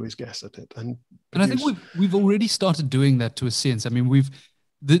you can do is guess at it. And I think we've already started doing that to a sense. I mean,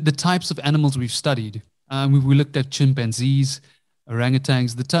 the types of animals we've studied. We looked at chimpanzees,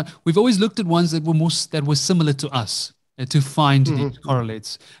 orangutans. We've always looked at ones that were similar to us to find these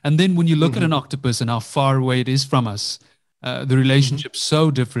correlates. And then when you look at an octopus and how far away it is from us, the relationship's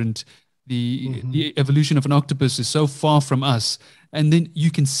so different. The evolution of an octopus is so far from us. And then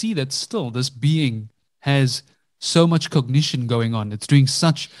you can see that still this being has so much cognition going on. It's doing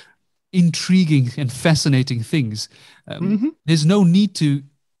such intriguing and fascinating things. There's no need to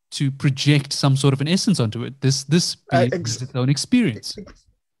project some sort of an essence onto it. This being has its own experience.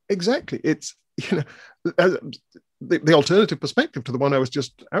 Exactly. It's, the alternative perspective to the one I was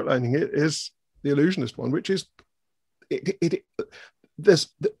just outlining is the illusionist one, which is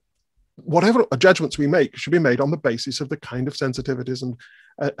whatever judgments we make should be made on the basis of the kind of sensitivities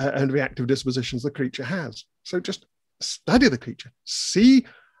and reactive dispositions the creature has. So just study the creature, see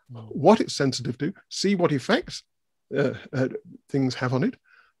what it's sensitive to, see what effects things have on it,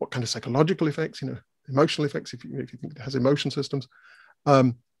 what kind of psychological effects, emotional effects, if you think it has emotion systems,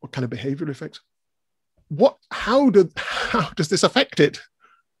 what kind of behavioral effects. How does this affect it?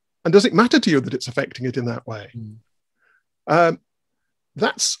 And does it matter to you that it's affecting it in that way?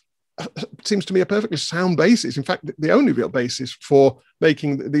 That's seems to me a perfectly sound basis. In fact, the only real basis for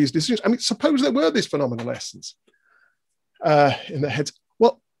making these decisions. I mean, suppose there were this phenomenal essence in their heads.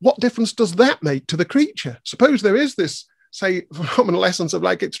 Well, what difference does that make to the creature? Suppose there is this, say, phenomenal essence of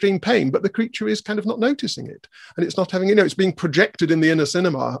like extreme pain, but the creature is kind of not noticing it. And it's not having, it's being projected in the inner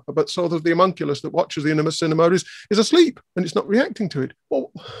cinema, but sort of the homunculus that watches the inner cinema is asleep and it's not reacting to it.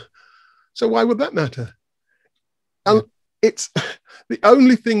 Well, so why would that matter? And it's the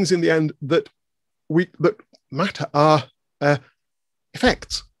only things in the end that matter are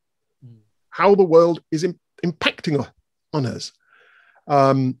effects, how the world is impacting on us.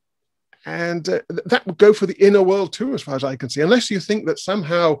 And that would go for the inner world too, as far as I can see, unless you think that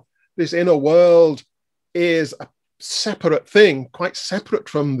somehow this inner world is a separate thing, quite separate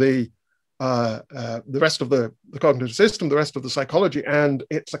from the the rest of the cognitive system, the rest of the psychology, and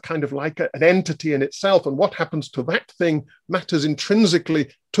it's a kind of like an entity in itself. And what happens to that thing matters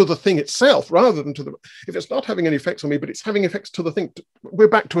intrinsically to the thing itself, rather than to the. If it's not having any effects on me, but it's having effects to the thing, we're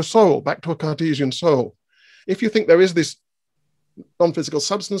back to a soul, back to a Cartesian soul. If you think there is this non-physical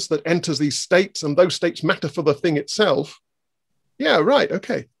substance that enters these states, and those states matter for the thing itself, yeah, right,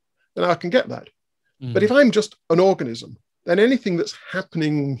 okay, then I can get that. But if I'm just an organism, then anything that's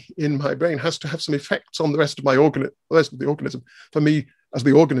happening in my brain has to have some effects on the rest of the rest of the organism for me as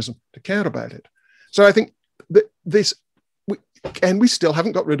the organism to care about it. So I think that we still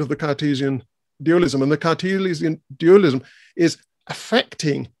haven't got rid of the Cartesian dualism, and the Cartesian dualism is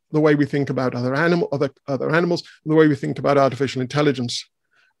affecting the way we think about other animals, and the way we think about artificial intelligence.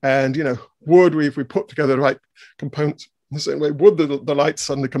 And, you know, if we put together the right components in the same way, would the lights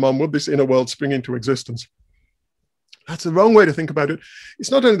suddenly come on? Would this inner world spring into existence? That's the wrong way to think about it. It's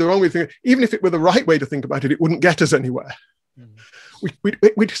not only the wrong way to think, even if it were the right way to think about it, it wouldn't get us anywhere.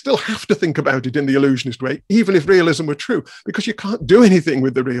 We'd still have to think about it in the illusionist way, even if realism were true, because you can't do anything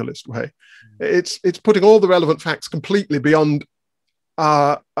with the realist way. It's putting all the relevant facts completely beyond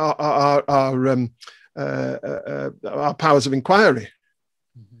our powers of inquiry.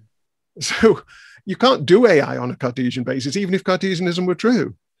 So you can't do AI on a Cartesian basis, even if Cartesianism were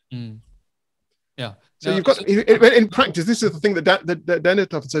true. Yeah. So you've got, in practice, this is the thing that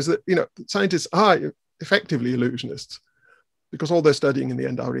Dennett often says, that, you know, scientists are effectively illusionists because all they're studying in the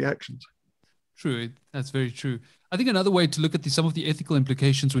end are reactions. True. That's very true. I think another way to look at some of the ethical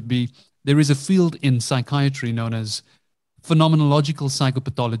implications would be, there is a field in psychiatry known as phenomenological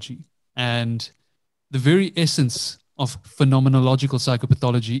psychopathology. And the very essence of phenomenological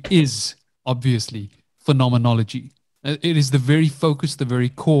psychopathology is obviously phenomenology. It is the very focus, the very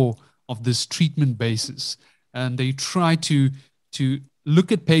core of this treatment basis. And they try to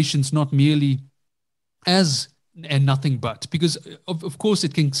look at patients not merely as and nothing but, because of course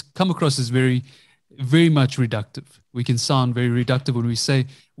it can come across as very, very much reductive. We can sound very reductive when we say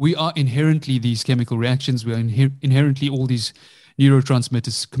we are inherently these chemical reactions, we are inherently all these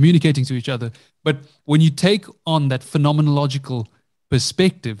neurotransmitters communicating to each other. But when you take on that phenomenological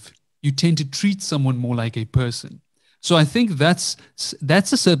perspective, you tend to treat someone more like a person. So I think that's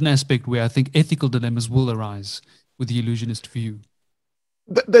a certain aspect where I think ethical dilemmas will arise with the illusionist view.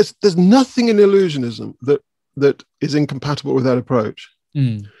 There's nothing in illusionism that is incompatible with that approach.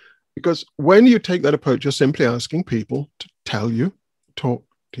 Because when you take that approach, you're simply asking people to talk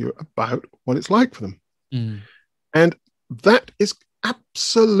to you about what it's like for them. And that is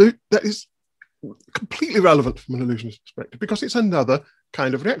completely relevant from an illusionist perspective, because it's another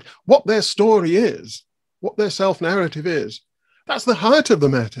kind of reaction. What their story is, what their self-narrative is, that's the heart of the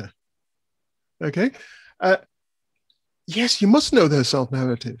matter. Okay? Yes, you must know their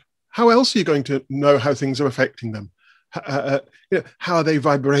self-narrative. How else are you going to know how things are affecting them? How are they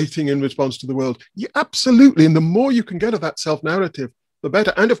vibrating in response to the world? Absolutely. And the more you can get of that self-narrative, the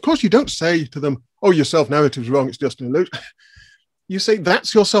better. And of course, you don't say to them, oh, your self-narrative is wrong, it's just an illusion. You say,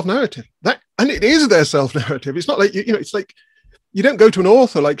 that's your self-narrative. And it is their self-narrative. It's not like, it's like, you don't go to an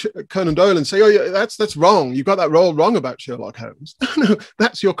author like Conan Doyle and say, oh, yeah, that's wrong. You got that role wrong about Sherlock Holmes. No,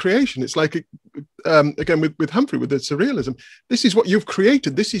 that's your creation. It's like, again, with Humphrey, with the surrealism. This is what you've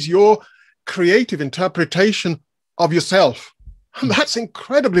created. This is your creative interpretation of yourself. And that's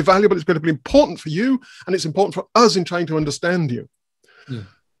incredibly valuable. It's incredibly important for you. And it's important for us in trying to understand you. Yeah.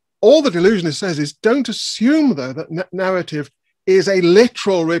 All that illusionist says is, don't assume, though, that narrative is a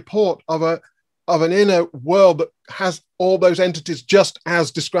literal report of an inner world that has all those entities just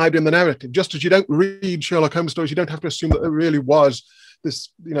as described in the narrative. Just as you don't read Sherlock Holmes stories, you don't have to assume that there really was this,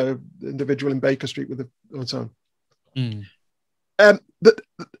 individual in Baker Street and so on.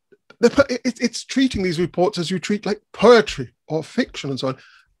 It's treating these reports as you treat like poetry or fiction and so on.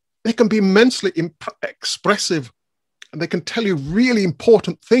 They can be immensely expressive, and they can tell you really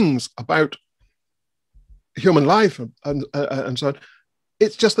important things about human life and so on.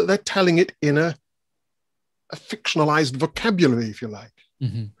 It's just that they're telling it in a fictionalized vocabulary, if you like.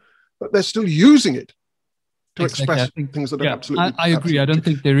 But they're still using it to express things that are absolutely. I agree. I don't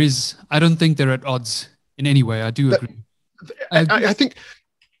think they're at odds in any way. I do agree. I think.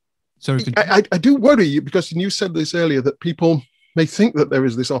 Sorry. I do worry, because you said this earlier, that people may think that there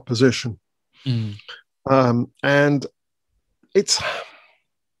is this opposition, and it's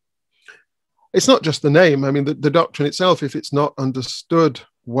not just the name. I mean, the doctrine itself, if it's not understood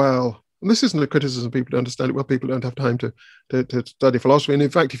well, and this isn't a criticism of people who understand it well, people don't have time to study philosophy. And in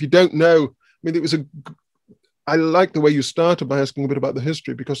fact, if you don't know, I mean, it was I like the way you started by asking a bit about the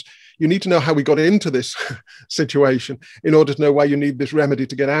history, because you need to know how we got into this situation in order to know why you need this remedy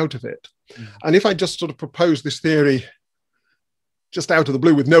to get out of it. Mm. And if I just sort of propose this theory just out of the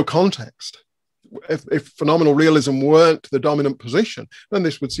blue with no context, if phenomenal realism weren't the dominant position, then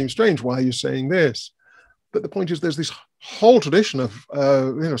this would seem strange. Why are you saying this? But the point is, there's this whole tradition of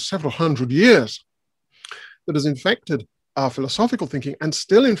several hundred years that has infected our philosophical thinking, and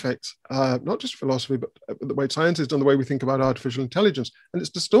still infects not just philosophy, but the way science is done, the way we think about artificial intelligence, and it's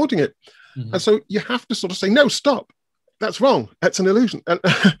distorting it. Mm-hmm. And so you have to sort of say, no, stop, that's wrong, that's an illusion.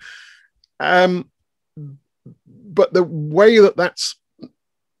 And, but the way that that's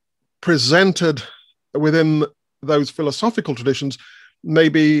presented within those philosophical traditions,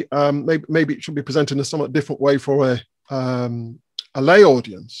 maybe it should be presented in a somewhat different way for a lay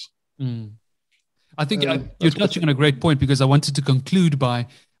audience. Mm. I think you're touching on a great point, because I wanted to conclude by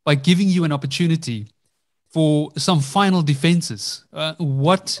giving you an opportunity for some final defenses.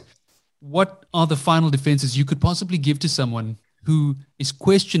 What are the final defenses you could possibly give to someone who is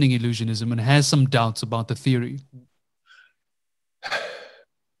questioning illusionism and has some doubts about the theory?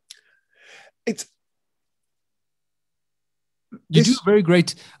 I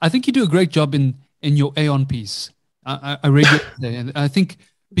think you do a great job in your Aeon piece. I read it today, and I think,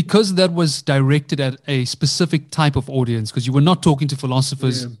 because that was directed at a specific type of audience, because you were not talking to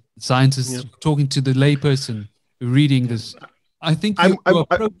philosophers, scientists, talking to the layperson reading this. I think your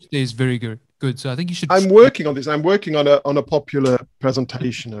approach there is very good. So I think you should. I'm working on this. I'm working on a popular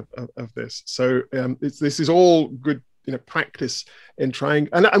presentation of this. So this is all good, practice in trying.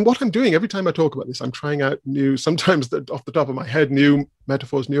 And what I'm doing every time I talk about this, I'm trying out new, sometimes off the top of my head, new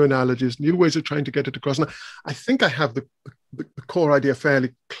metaphors, new analogies, new ways of trying to get it across. And I think I have the core idea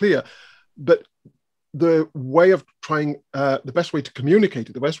fairly clear, but the way of trying, the best way to communicate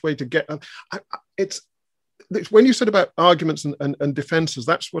it, the best way to get, it's when you said about arguments and defenses,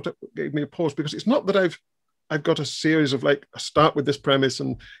 that's what gave me a pause, because it's not that I've got a series of I start with this premise,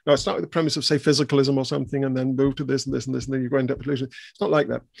 and I start with the premise of, say, physicalism or something, and then move to this and this and this, and then you go into illusion. It's not like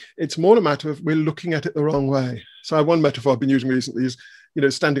that. It's more a matter of we're looking at it the wrong way. So one metaphor I've been using recently is,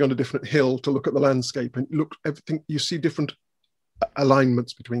 standing on a different hill to look at the landscape and look everything. You see different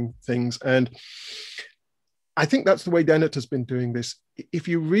alignments between things, and I think that's the way Dennett has been doing this. If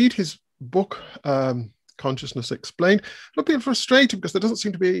you read his book, Consciousness Explained, it'll be frustrating because there doesn't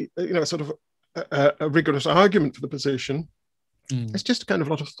seem to be, sort of a rigorous argument for the position. Mm. It's just a kind of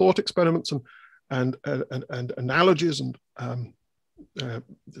a lot of thought experiments and analogies and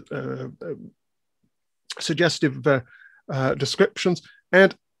suggestive descriptions.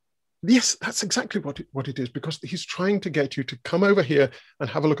 And yes, that's exactly what it is, because he's trying to get you to come over here and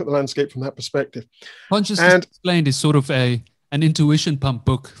have a look at the landscape from that perspective. Consciousness Explained is sort of an intuition pump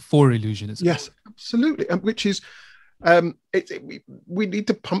book for illusionism. Yes, absolutely, and which is we need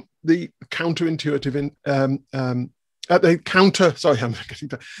to pump the counterintuitive in the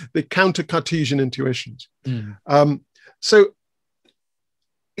counter Cartesian intuitions. Mm. So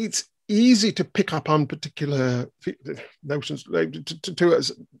it's easy to pick up on particular notions to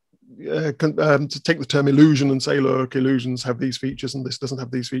take the term illusion and say, look, illusions have these features and this doesn't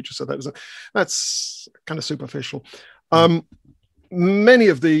have these features, so that's kind of superficial. Many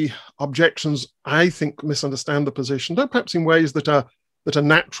of the objections, I think, misunderstand the position, though perhaps in ways that are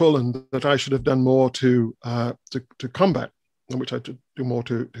natural and that I should have done more to combat, and which I do more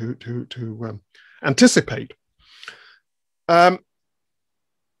to anticipate.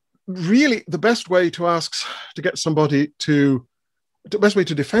 Really, the best way to get somebody the best way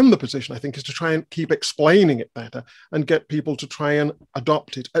to defend the position, I think, is to try and keep explaining it better and get people to try and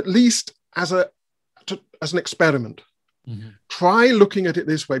adopt it, at least as an experiment. Mm-hmm. Try looking at it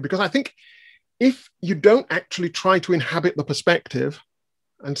this way, because I think if you don't actually try to inhabit the perspective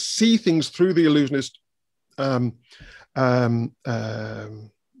and see things through the illusionist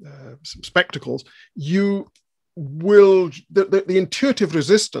spectacles, you will, the intuitive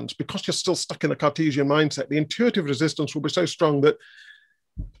resistance, because you're still stuck in a Cartesian mindset, the intuitive resistance will be so strong that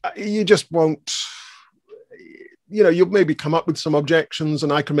you just won't, you'll maybe come up with some objections,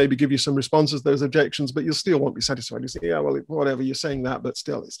 and I can maybe give you some responses to those objections, but you still won't be satisfied. You say, yeah, well, whatever, you're saying that, but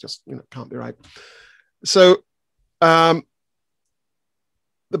still, it's just, can't be right. So the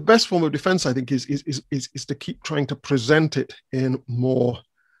best form of defense, I think, is to keep trying to present it in more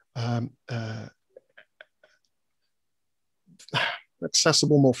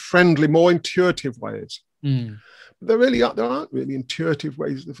accessible, more friendly, more intuitive ways. Mm. There aren't really intuitive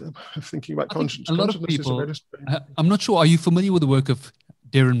ways of thinking about consciousness. A lot of people, I'm not sure, are you familiar with the work of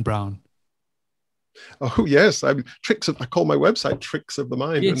Darren Brown? Oh yes, I call my website Tricks of the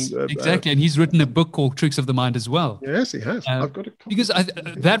Mind. Yes, and, exactly. And he's written a book called Tricks of the Mind as well. Yes, he has. I've got a copy. Because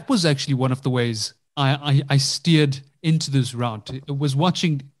that was actually one of the ways I steered into this route. It was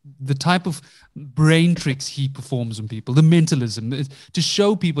watching the type of brain tricks he performs on people, the mentalism, to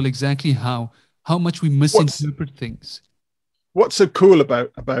show people exactly how much we misinterpret things. What's so cool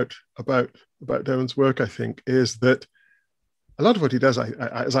about Derwent's work, I think, is that a lot of what he does,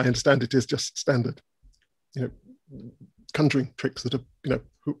 as I understand it, is just standard, conjuring tricks that are,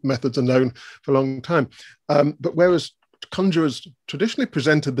 methods are known for a long time. But whereas conjurers traditionally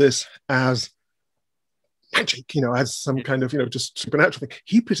presented this as magic, as some kind of, just supernatural thing,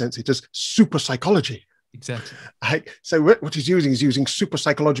 he presents it as super psychology. Exactly. So what he's using is using super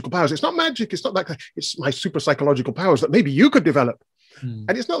psychological powers. It's not magic. It's not that. It's my super psychological powers that maybe you could develop.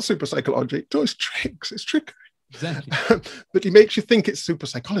 And it's not super psychology. It's tricks. It's trickery. Exactly. But he makes you think it's super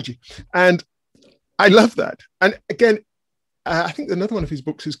psychology. And I love that. And again, I think another one of his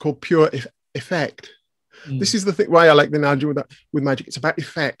books is called Pure Effect. This is the thing why I like the analogy with magic. It's about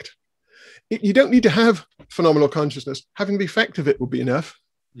effect. You don't need to have phenomenal consciousness. Having the effect of it will be enough.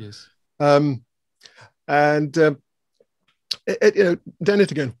 Yes. Then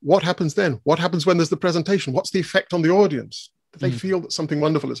it again, what happens then? What happens when there's the presentation? What's the effect on the audience? Do they feel that something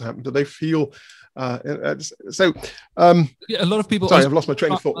wonderful has happened? Do they feel a lot of people, sorry, I've lost my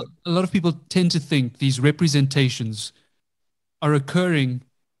train of thought. A lot of people tend to think these representations are occurring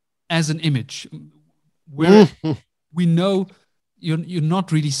as an image, where we know you're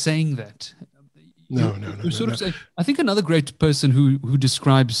not really saying that. No. Saying, I think another great person who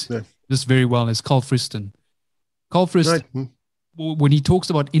describes this very well is Carl Friston. Carl Friston, when he talks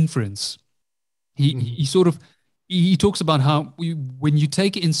about inference, he talks about how when you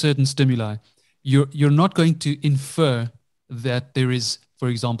take in certain stimuli, you're not going to infer that there is, for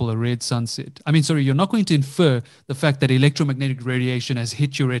example, a red sunset. You're not going to infer the fact that electromagnetic radiation has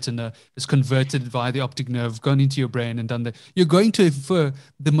hit your retina, is converted via the optic nerve, gone into your brain and done that. You're going to infer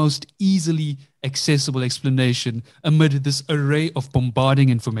the most easily accessible explanation amid this array of bombarding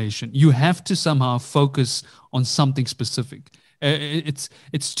information. You have to somehow focus on something specific.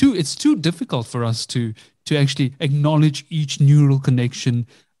 It's too difficult for us to actually acknowledge each neural connection.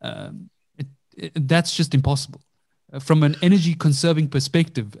 That's just impossible. From an energy conserving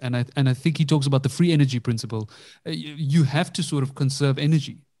perspective, and I think he talks about the free energy principle, you have to sort of conserve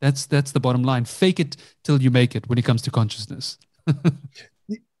energy. That's the bottom line. Fake it till you make it when it comes to consciousness.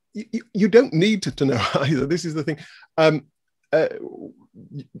 You don't need to know either. This is the thing.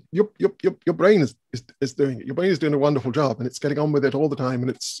 Your brain is doing it. Your brain is doing a wonderful job, and it's getting on with it all the time, and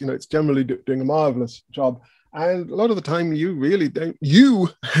it's generally doing a marvelous job. And a lot of the time, you really don't. You,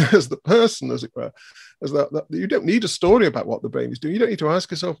 as the person, as it were, you don't need a story about what the brain is doing. You don't need to ask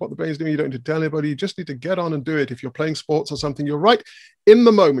yourself what the brain is doing. You don't need to tell anybody. You just need to get on and do it. If you're playing sports or something, you're right in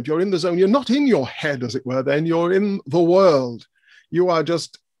the moment. You're in the zone. You're not in your head, as it were. Then you're in the world. You are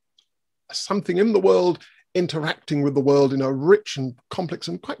just something in the world, interacting with the world in a rich and complex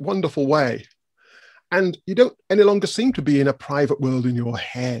and quite wonderful way. And you don't any longer seem to be in a private world in your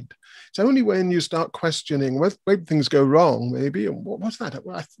head. It's only when you start questioning whether things go wrong, maybe, and what's that?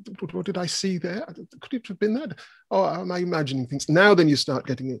 What did I see there? Could it have been that? Oh, am I imagining things? Now then you start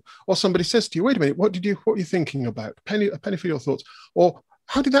getting it. Or somebody says to you, wait a minute, what are you thinking about? A penny for your thoughts. Or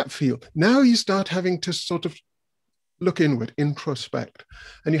how did that feel? Now you start having to sort of look inward, introspect,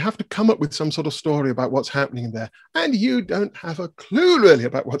 and you have to come up with some sort of story about what's happening in there. And you don't have a clue really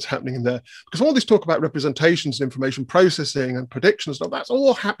about what's happening in there, because all this talk about representations and information processing and prediction and stuff, that's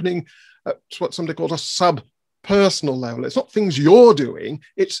all happening at what somebody calls a sub-personal level. It's not things you're doing,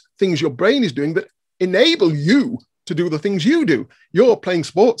 it's things your brain is doing that enable you to do the things you do. You're playing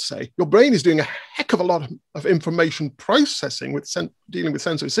sports, say, your brain is doing a heck of a lot of information processing with dealing with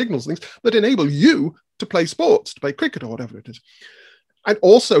sensory signals, things that enable you to play sports, to play cricket or whatever it is, and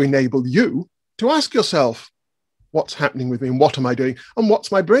also enable you to ask yourself, what's happening with me and what am I doing and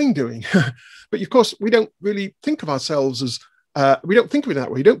what's my brain doing? But of course, we don't really think of ourselves as, we don't think of it that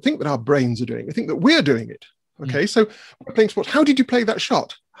way. We don't think that our brains are doing it. We think that we're doing it. Okay, so we're playing sports. How did you play that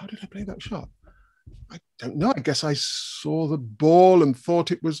shot? How did I play that shot? I don't know. I guess I saw the ball and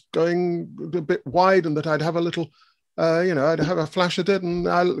thought it was going a bit wide and that I'd have a little, I'd have a flash at it, and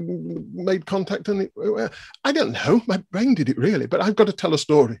I made contact, and I don't know. My brain did it really, but I've got to tell a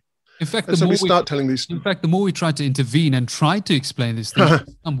story. In fact, the more we try to intervene and try to explain these things,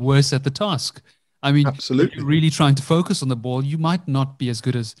 I'm worse at the task. I mean, absolutely. If you're really trying to focus on the ball, you might not be as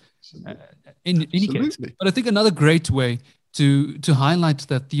good as in any case. But I think another great way to highlight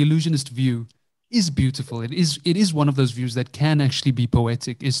that the illusionist view is beautiful. It is one of those views that can actually be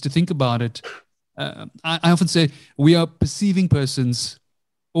poetic, is to think about it I often say we are perceiving persons,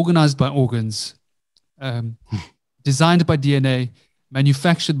 organized by organs, designed by DNA,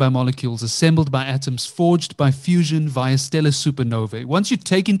 manufactured by molecules, assembled by atoms, forged by fusion via stellar supernovae. Once you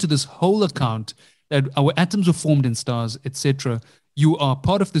take into this whole account that our atoms were formed in stars, etc., you are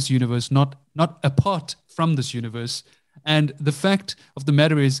part of this universe, not apart from this universe. And the fact of the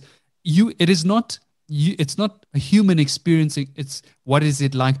matter is, it's not a human experiencing, it's what is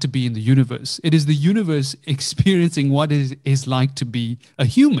it like to be in the universe. It is the universe experiencing what it is like to be a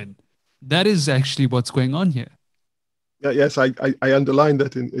human. That is actually what's going on here. Yes, I underlined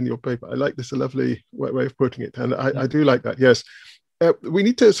that in your paper. I like this, a lovely way of putting it, and I do like that. Yes, we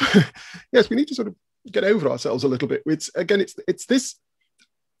need to sort of get over ourselves a little bit. It's this.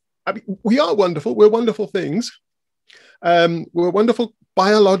 I mean, we are wonderful. We're wonderful things. We're wonderful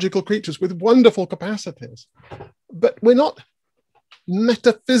biological creatures with wonderful capacities, but we're not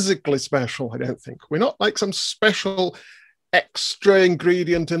metaphysically special. I don't think we're not like some special extra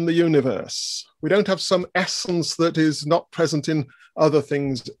ingredient in the universe. We don't have some essence that is not present in other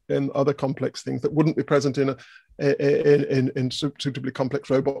things, in other complex things that wouldn't be present in suitably complex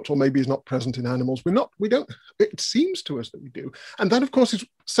robots, or maybe is not present in animals. We don't. It seems to us that we do, and that, of course, is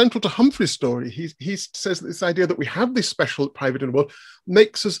central to Humphrey's story. He says that this idea that we have this special private in the world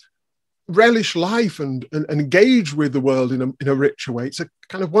makes us relish life and engage with the world in a richer way. It's a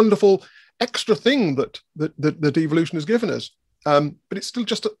kind of wonderful extra thing that evolution has given us. But it's still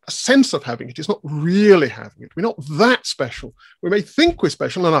just a sense of having it. It's not really having it. We're not that special. We may think we're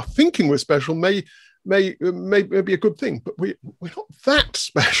special, and our thinking we're special may be a good thing, but we're not that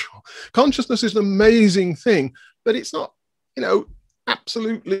special. Consciousness is an amazing thing, but it's not,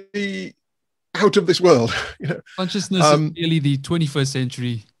 absolutely out of this world. Consciousness is really the 21st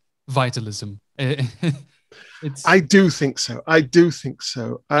century vitalism. I do think so.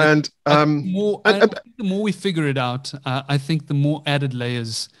 And the more we figure it out, I think the more added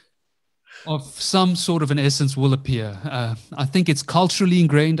layers of some sort of an essence will appear. I think it's culturally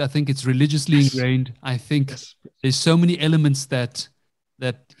ingrained. I think it's religiously ingrained. I think there's so many elements that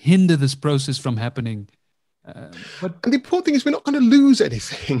hinder this process from happening. And the important thing is we're not going to lose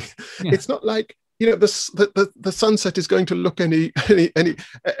anything. Yeah. It's not like the sunset is going to look any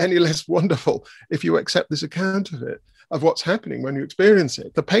less wonderful if you accept this account of it, of what's happening when you experience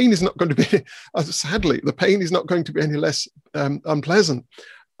it. The pain is not going to be, sadly, the pain is not going to be any less unpleasant.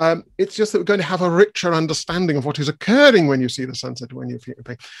 It's just that we're going to have a richer understanding of what is occurring when you see the sunset, when you feel the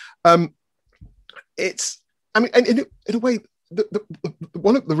pain. And in a way,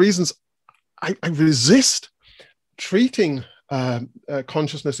 one of the reasons I resist treating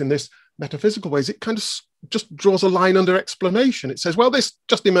consciousness in this metaphysical ways, it kind of just draws a line under explanation. It says, well, this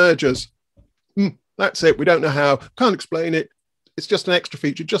just emerges. That's it. We don't know how. Can't explain it. It's just an extra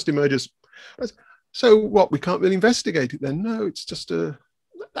feature. It just emerges. So what? We can't really investigate it then? No, it's just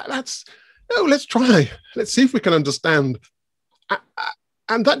let's try. Let's see if we can understand.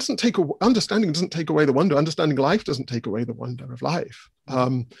 And that understanding doesn't take away the wonder. Understanding life doesn't take away the wonder of life.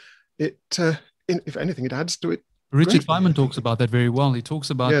 If anything, it adds to it. Richard Feynman talks about that very well. He talks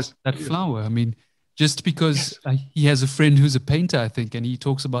about that flower. I mean, just because he has a friend who's a painter, I think, and he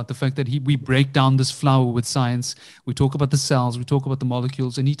talks about the fact that we break down this flower with science. We talk about the cells, we talk about the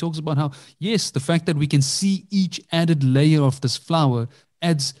molecules, and he talks about how, yes, the fact that we can see each added layer of this flower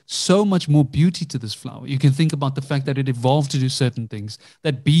adds so much more beauty to this flower. You can think about the fact that it evolved to do certain things,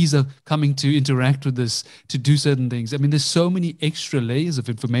 that bees are coming to interact with this to do certain things. I mean, there's so many extra layers of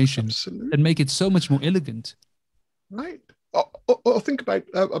information that make it so much more elegant. Right. Or think about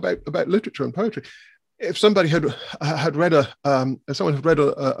literature and poetry. If somebody had read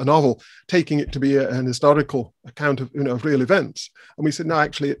a novel, taking it to be an historical account of of real events, and we said, no,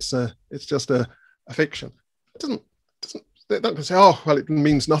 actually, it's just a fiction. They're not going to say, oh, well, it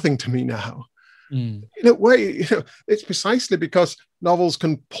means nothing to me now. In a way, it's precisely because novels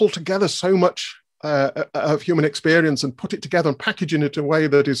can pull together so much of human experience and put it together and package it in a way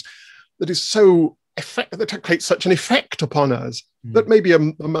that is so that creates such an effect upon us that maybe a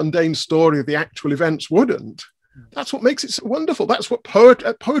mundane story of the actual events wouldn't. That's what makes it so wonderful. That's what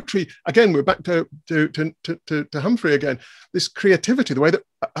poetry. Again, we're back to Humphrey again. This creativity, the way that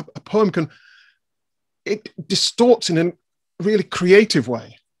a poem it distorts in a really creative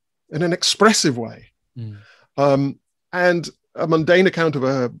way, in an expressive way, and a mundane account of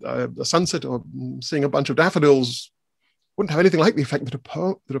a sunset or seeing a bunch of daffodils wouldn't have anything like the effect that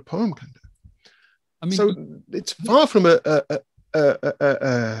a poem can do. I mean, so it's far from an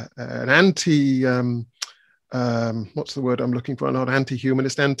anti, what's the word I'm looking for? Not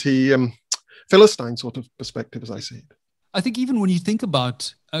anti-humanist, anti-Philistine sort of perspective, as I see it. I think even when you think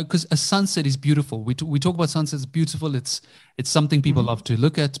about, because a sunset is beautiful. We talk about sunsets, beautiful. It's something people love to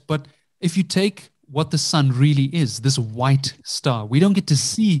look at. But if you take what the sun really is, this white star, we don't get to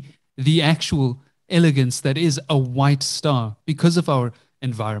see the actual elegance that is a white star because of our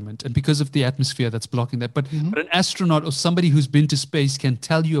environment and because of the atmosphere that's blocking that. But an astronaut or somebody who's been to space can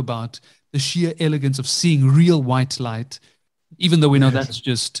tell you about the sheer elegance of seeing real white light, even though we know that's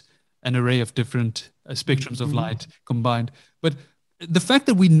just an array of different spectrums of light combined. But the fact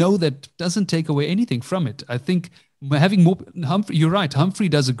that we know that doesn't take away anything from it. I think having more, Humphrey, you're right, Humphrey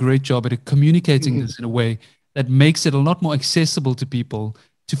does a great job at communicating this in a way that makes it a lot more accessible to people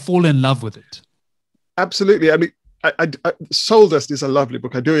to fall in love with it. Absolutely. I mean, Soul Dust is a lovely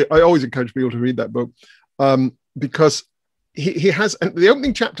book. I always encourage people to read that book because he has, and the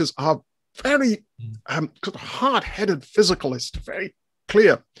opening chapters are very hard-headed physicalist, very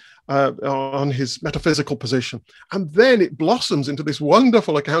clear on his metaphysical position. And then it blossoms into this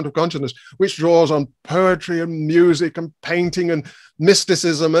wonderful account of consciousness, which draws on poetry and music and painting and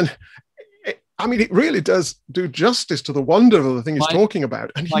mysticism. And I mean, it really does do justice to the wonder of the thing he's talking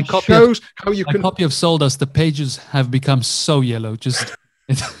about. And he shows how you can... My copy of Soul Dust, the pages have become so yellow. Just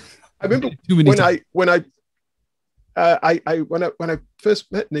I remember when I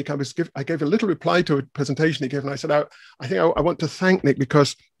first met Nick, I gave a little reply to a presentation he gave, and I said, I think I want to thank Nick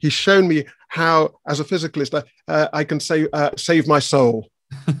because he's shown me how, as a physicalist, I can save my soul.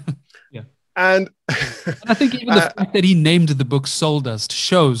 And I think even the fact that he named the book Soul Dust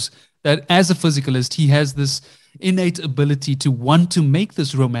shows that as a physicalist, he has this innate ability to want to make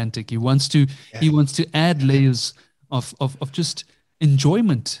this romantic. He wants to add layers of just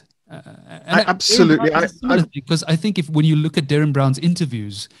enjoyment. Absolutely, because I think when you look at Derren Brown's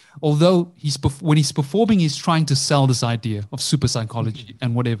interviews, although when he's performing, he's trying to sell this idea of super psychology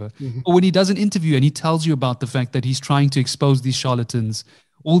and whatever. But when he does an interview and he tells you about the fact that he's trying to expose these charlatans,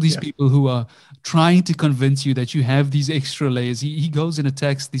 all these people who are trying to convince you that you have these extra layers, he goes and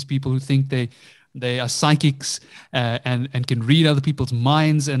attacks these people who think they are psychics and can read other people's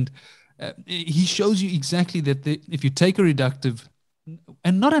minds, and he shows you exactly that if you take a reductive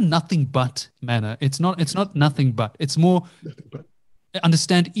and not a nothing but manner, it's not nothing but, it's more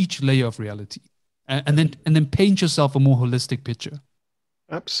understand each layer of reality and then paint yourself a more holistic picture.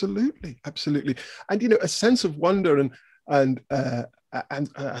 Absolutely. And a sense of wonder and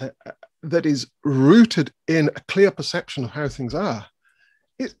that is rooted in a clear perception of how things are.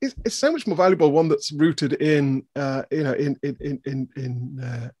 It's so much more valuable one that's rooted in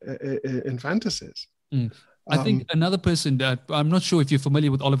fantasies. I think another person that I'm not sure if you're familiar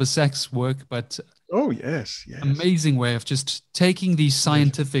with Oliver Sacks' work, but yes, amazing way of just taking these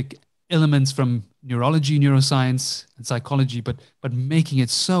scientific elements from neurology, neuroscience, and psychology, but making it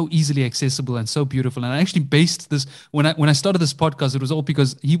so easily accessible and so beautiful. And I actually based this when I started this podcast. It was all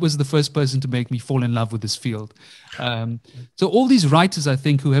because he was the first person to make me fall in love with this field. So all these writers, I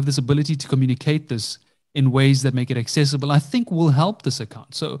think, who have this ability to communicate this in ways that make it accessible, I think will help this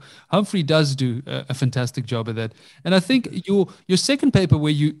account. So Humphrey does do a fantastic job of that. And I think your second paper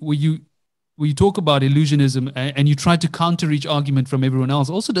where you talk about illusionism and you try to counter each argument from everyone else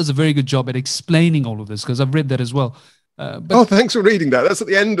also does a very good job at explaining all of this, because I've read that as well. Thanks for reading that. That's at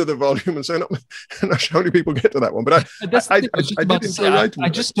the end of the volume, and so not sure how many people get to that one. But I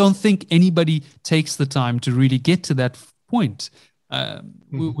just don't think anybody takes the time to really get to that point,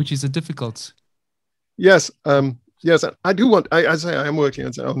 which is a difficult. Yes, I do want. I say I am working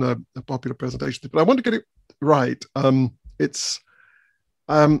on a popular presentation, but I want to get it right.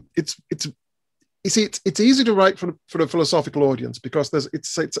 You see, it's easy to write for a philosophical audience because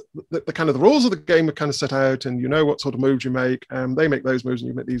it's the kind of the rules of the game are kind of set out, and you know what sort of moves you make, and they make those moves and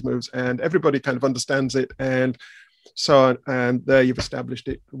you make these moves, and everybody kind of understands it, and so on, and there you've established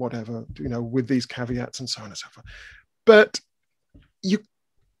it, whatever, with these caveats and so on and so forth. But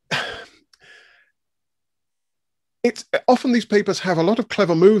it's often these papers have a lot of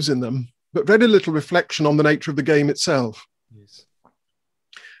clever moves in them, but very little reflection on the nature of the game itself. Yes.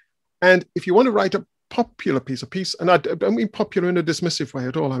 And if you want to write a popular piece, and I don't mean popular in a dismissive way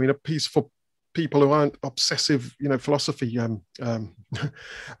at all, I mean a piece for people who aren't obsessive, philosophy,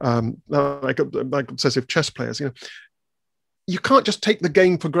 like obsessive chess players, you can't just take the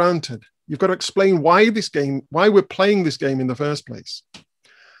game for granted. You've got to explain why we're playing this game in the first place.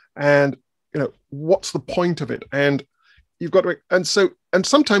 And what's the point of it? And you've got to, and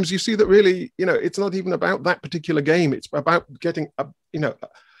sometimes you see that really, it's not even about that particular game. It's about getting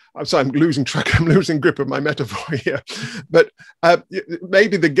I'm sorry, I'm losing track. I'm losing grip of my metaphor here. But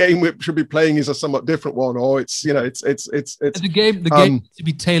maybe the game we should be playing is a somewhat different one, or it's the game. The game needs to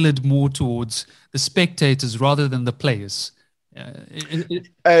be tailored more towards the spectators rather than the players.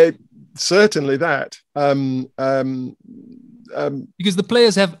 Certainly that. Because the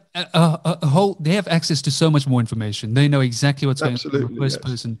players have they have access to so much more information. They know exactly what's going on from a first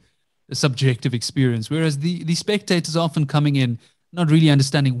person, a subjective experience. Whereas the spectators are often coming in not really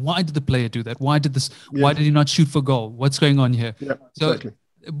understanding, why did the player do that? Why did he not shoot for goal? What's going on here? Yeah, exactly.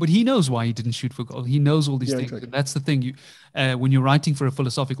 But he knows why he didn't shoot for goal. He knows all these things. Exactly. And that's the thing. When you're writing for a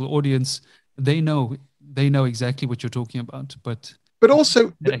philosophical audience, they know exactly what you're talking about. But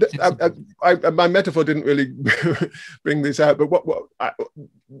also, my metaphor didn't really bring this out. But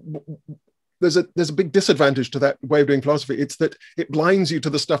there's a big disadvantage to that way of doing philosophy. It's that it blinds you to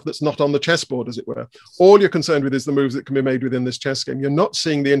the stuff that's not on the chessboard, as it were. All you're concerned with is the moves that can be made within this chess game. You're not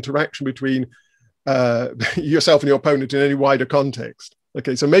seeing the interaction between yourself and your opponent in any wider context.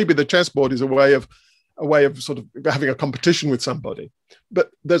 Okay, so maybe the chessboard is a way of sort of having a competition with somebody,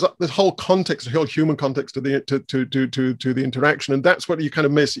 but there's whole context, a whole human context to the interaction, and that's what you kind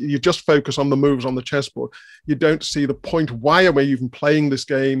of miss. You just focus on the moves on the chessboard. You don't see the point. Why are we even playing this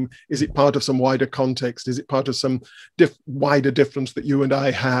game? Is it part of some wider context? Is it part of some wider difference that you and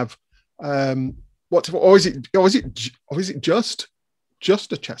I have? Or is it just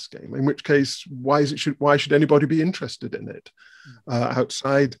a chess game? In which case, why should anybody be interested in it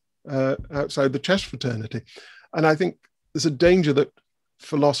outside the chess fraternity? And I think there's a danger that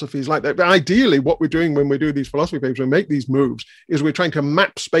philosophy is like that. But ideally, what we're doing when we do these philosophy papers, we make these moves, is we're trying to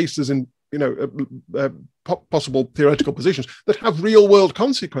map spaces in possible theoretical positions that have real world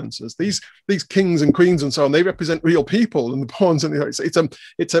consequences. These kings and queens and so on, they represent real people, and the pawns, and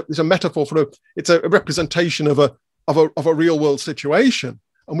it's a metaphor for it's a representation of a real world situation,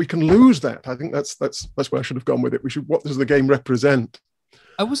 and we can lose that. I think that's where I should have gone with it. What does the game represent?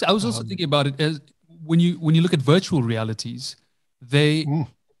 I was also thinking about it as when you look at virtual realities,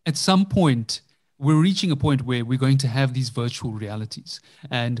 at some point we're reaching a point where we're going to have these virtual realities,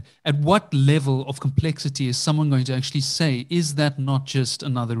 and at what level of complexity is someone going to actually say, is that not just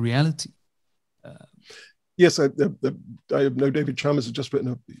another reality? Yes, I know David Chalmers has just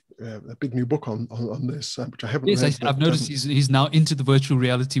written a big new book on this, which I haven't read. Yes, I've noticed he's now into the virtual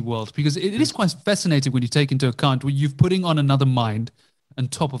reality world, because it is quite fascinating when you take into account when you're putting on another mind on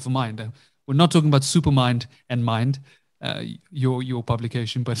top of a mind. We're not talking about Supermind and Mind, your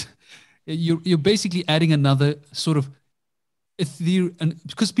publication, but you're basically adding another sort of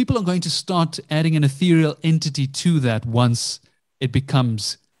because people are going to start adding an ethereal entity to that once it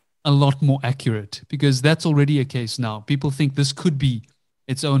becomes a lot more accurate, because that's already a case now. People think this could be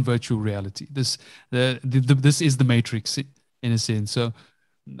its own virtual reality. This is the Matrix in a sense. So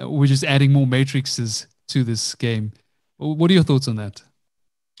we're just adding more matrices to this game. What are your thoughts on that?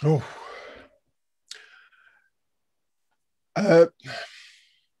 Oh, I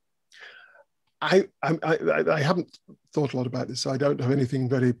haven't thought a lot about this, so I don't have anything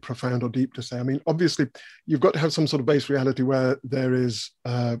very profound or deep to say. I mean, obviously, you've got to have some sort of base reality where there is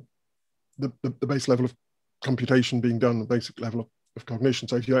the base level of computation being done, the basic level of cognition.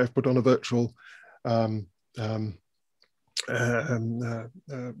 So if you have put on a virtual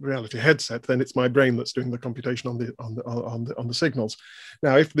reality headset, then it's my brain that's doing the computation on the signals.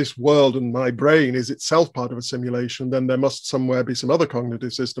 Now, if this world and my brain is itself part of a simulation, then there must somewhere be some other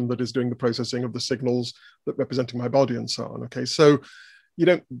cognitive system that is doing the processing of the signals that representing my body and so on. Okay, so you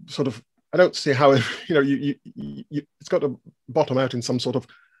don't I don't see how it's got to bottom out in some sort of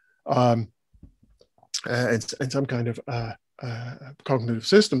in some kind of cognitive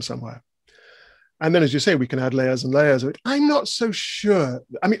system somewhere. And then, as you say, we can add layers and layers of it. I'm not so sure.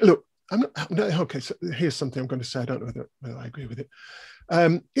 I mean, look, okay, so here's something I'm going to say. I don't know whether I agree with it.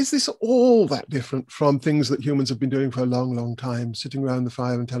 Is this all that different from things that humans have been doing for a long, long time, sitting around the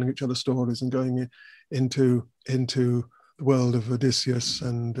fire and telling each other stories and going into the world of Odysseus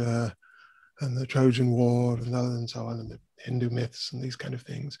and the Trojan War and so on, and the Hindu myths and these kind of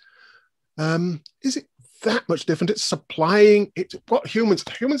things? Is it that much different? It's supplying it. What humans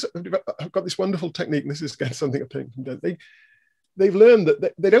have got this wonderful technique. And this is again something I've taken from Dent. They've learned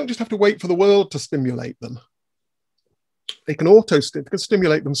that they don't just have to wait for the world to stimulate them. They can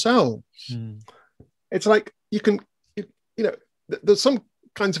stimulate themselves. It's like there's some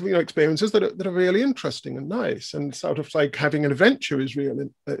kinds of experiences that are really interesting and nice, and sort of like having an adventure is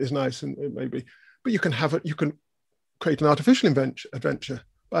nice, and it may be, but you can create an artificial adventure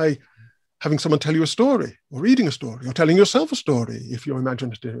by having someone tell you a story, or reading a story, or telling yourself a story if you're an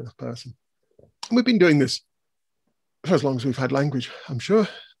imaginative person. And we've been doing this for as long as we've had language, I'm sure.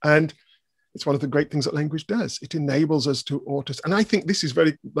 And it's one of the great things that language does. It enables us to auto. And I think this is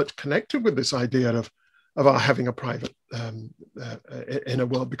very much connected with this idea of our having a private inner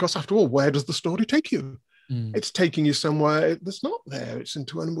world, because after all, where does the story take you? It's taking you somewhere that's not there. It's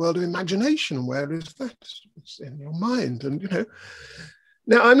into a world of imagination. Where is that? It's in your mind. And, you know,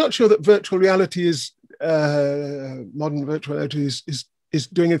 now I'm not sure that virtual reality is, modern virtual reality is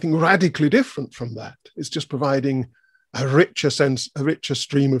doing anything radically different from that. It's just providing a richer sense, a richer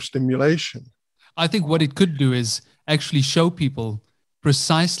stream of stimulation. I think what it could do is actually show people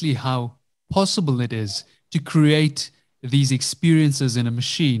precisely how possible it is to create these experiences in a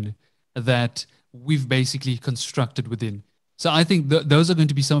machine that we've basically constructed within. So I think those are going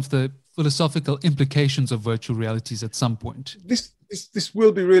to be some of the philosophical implications of virtual realities at some point. This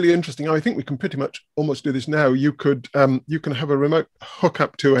will be really interesting. I think we can pretty much almost do this now. You can have a remote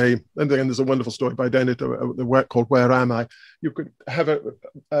hookup to and then there's a wonderful story by Dennett, the work called "Where Am I?" You could have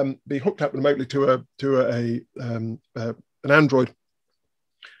be hooked up remotely to an Android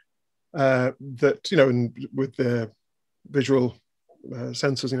that, you know, with their visual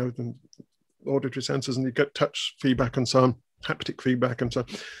sensors, you know, the auditory sensors, and you get touch feedback and so on, haptic feedback and so on.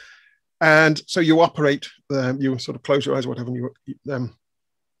 And so you operate, you sort of close your eyes, whatever, and you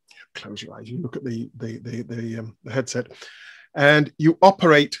close your eyes, you look at the headset, and you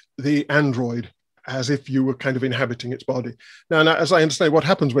operate the Android as if you were kind of inhabiting its body. Now as I understand, what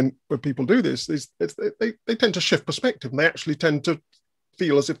happens when people do this is they tend to shift perspective, and they actually tend to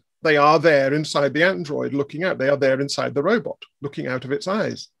feel as if they are there inside the Android looking out. They are there inside the robot, looking out of its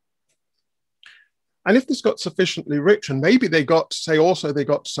eyes. And if this got sufficiently rich, and maybe they got, say, also they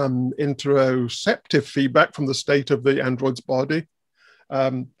got some interoceptive feedback from the state of the android's body,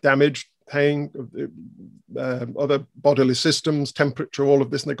 damage, pain, other bodily systems, temperature, all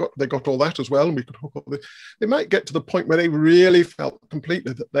of this, and they got all that as well, and we could hook all this. They might get to the point where they really felt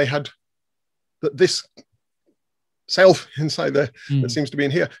completely that they had, that this self inside there that seems to be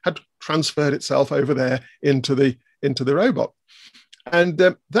in here had transferred itself over there into the robot, and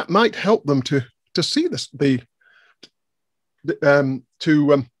that might help them to see this, to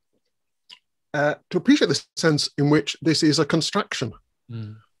appreciate the sense in which this is a construction.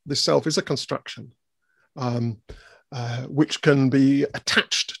 This self is a construction, which can be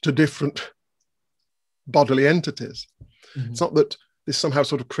attached to different bodily entities. It's not that this somehow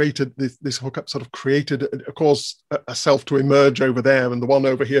sort of created, this hookup sort of created, caused a self to emerge over there and the one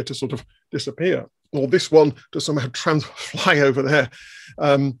over here to sort of disappear, or this one to somehow fly over there.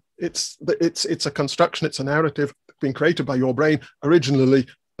 It's a construction, it's a narrative being created by your brain, originally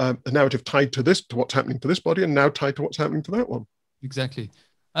a narrative tied to what's happening to this body, and now tied to what's happening to that one. Exactly.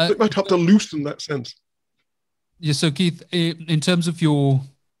 So it might help to loosen that sense. Yeah, so Keith, in terms of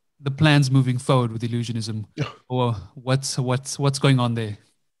the plans moving forward with illusionism, or what's going on there?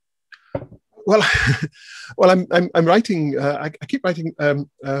 Well, I'm writing. I keep writing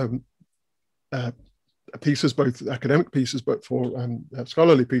pieces, both academic pieces, but for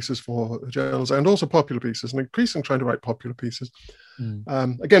scholarly pieces for journals, and also popular pieces, and increasingly trying to write popular pieces.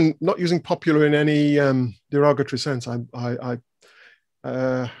 Again, not using popular in any derogatory sense.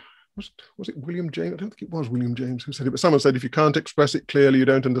 Was it William James? I don't think it was William James who said it, but someone said, if you can't express it clearly, you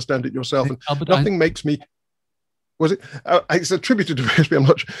don't understand it yourself. And nothing makes me, was it? It's attributed to Shakespeare, I'm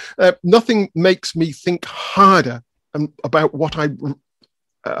not sure. Nothing makes me think harder about what I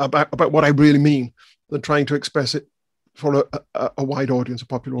really mean than trying to express it for a wide audience, a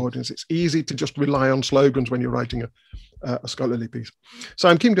popular audience. It's easy to just rely on slogans when you're writing a scholarly piece. So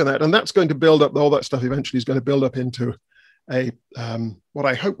I'm keen to that, and that's going to build up, all that stuff eventually is going to build up into what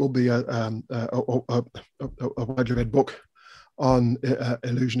I hope will be a widely read book on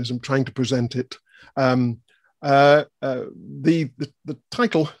illusionism, trying to present it. The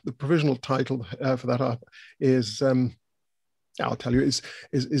title, the provisional title for that art is, I'll tell you, is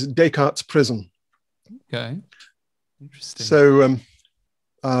Descartes' Prison. Okay, interesting. So,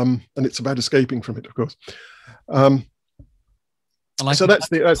 and it's about escaping from it, of course. So that's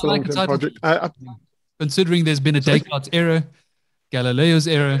the long-term project. Considering there's been a Descartes era, Galileo's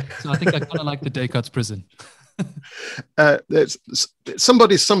era, so I think I kind of like the Descartes' Prison.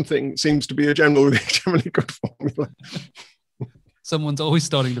 Something seems to be a generally good formula. Someone's always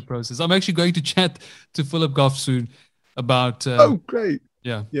starting the process. I'm actually going to chat to Philip Goff soon about. Oh, great!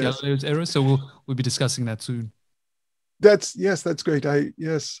 Yeah, yes. Galileo's era. So we'll be discussing that soon. That's great. I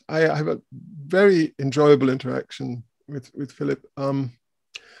have a very enjoyable interaction with Philip, and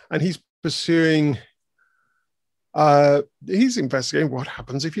he's pursuing. He's investigating what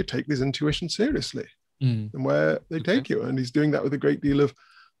happens if you take this intuition seriously, and where they take you, and he's doing that with a great deal of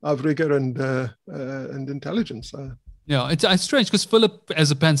rigor and intelligence. Yeah, it's strange because Philip,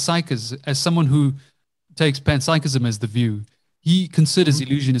 as a panpsychist, as someone who takes panpsychism as the view, he considers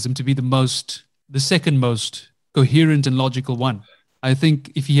illusionism to be the second most coherent and logical one. I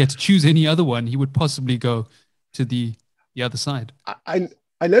think if he had to choose any other one, he would possibly go to the other side. I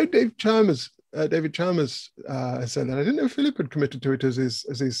know David Chalmers said that. I didn't know Philip had committed to it as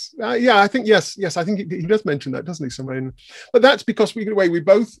his. Yeah, I think yes. I think he does mention that, doesn't he, somewhere? But that's because we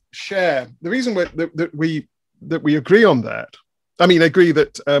both share the reason that we agree on that. I mean, I agree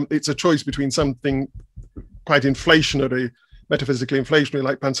that it's a choice between something quite inflationary, metaphysically inflationary,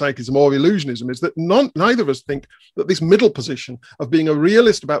 like panpsychism or illusionism, is that neither of us think that this middle position of being a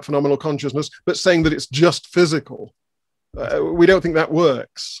realist about phenomenal consciousness, but saying that it's just physical, we don't think that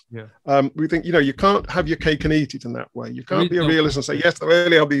works. Yeah. We think, you can't have your cake and eat it in that way. You can't be a realist and say, yes, they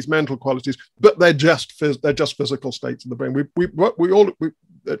really have these mental qualities, but they're just physical states of the brain. We all,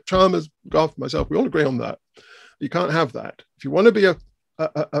 Chalmers, Goff, myself, we all agree on that. You can't have that. If you want to be a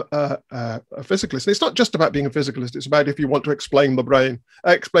physicalist, it's not just about being a physicalist. It's about if you want to explain the brain,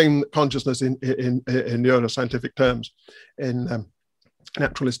 explain consciousness in neuroscientific terms, in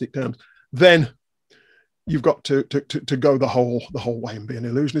naturalistic terms, then you've got to go the whole way and be an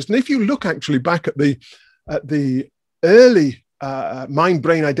illusionist. And if you look actually back at the early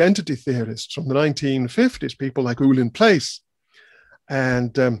mind-brain identity theorists from the 1950s, people like Ulin Place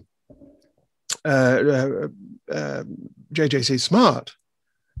and JJC Smart,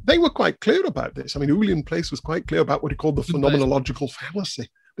 they were quite clear about this. I mean, Ulin Place was quite clear about what he called the phenomenological fallacy,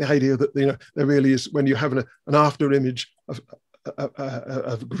 the idea that there really is, when you have an after image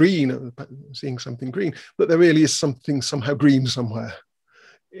of green, seeing something green, that there really is something somehow green somewhere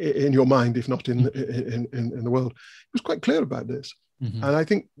in your mind, if not in the world. He was quite clear about this. And I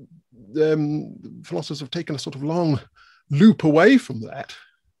think philosophers have taken a sort of long loop away from that.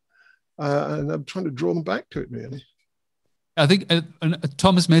 And I'm trying to draw them back to it, really. I think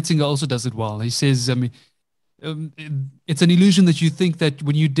Thomas Metzinger also does it well. He says, I mean, it's an illusion that you think that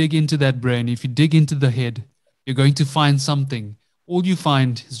when you dig into that brain, if you dig into the head, you're going to find something. All you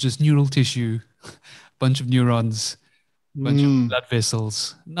find is just neural tissue, a bunch of neurons, a bunch of blood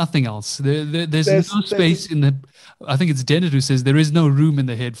vessels, nothing else. There's no space in the... I think it's Dennett who says there is no room in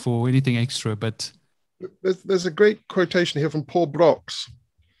the head for anything extra, but... There's a great quotation here from Paul Brox,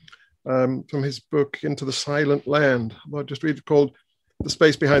 from his book Into the Silent Land. I'll just read it, called The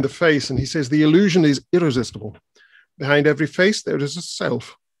Space Behind the Face. And he says, the illusion is irresistible. Behind every face, there is a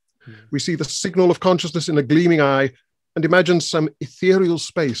self. We see the signal of consciousness in a gleaming eye and imagine some ethereal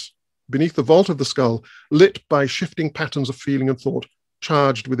space beneath the vault of the skull, lit by shifting patterns of feeling and thought,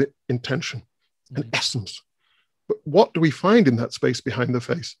 charged with intention and essence. But what do we find in that space behind the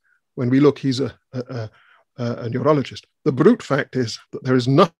face? When we look, he's a neurologist. The brute fact is that there is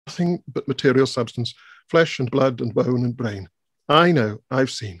nothing but material substance, flesh and blood and bone and brain. I know, I've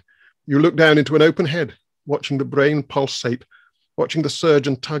seen. You look down into an open head, watching the brain pulsate, watching the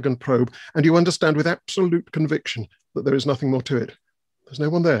surgeon tug and probe, and you understand with absolute conviction that there is nothing more to it. There's no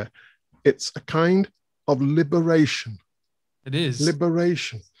one there. It's a kind of liberation. It is.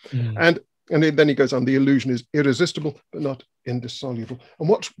 Liberation. And then he goes on, the illusion is irresistible, but not indissoluble. And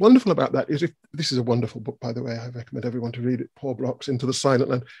what's wonderful about that is, if this is a wonderful book, by the way, I recommend everyone to read it, Paul Brock's Into the Silent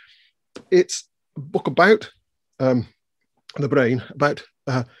Land. It's a book about the brain, about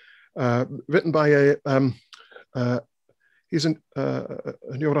written by he's a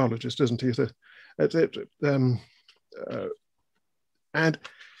neurologist, isn't he? And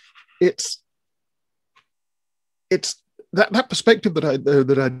it's that perspective that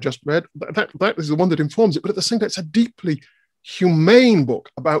I just read, that is the one that informs it. But at the same time, it's a deeply humane book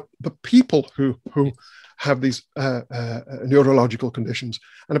about the people who have these neurological conditions,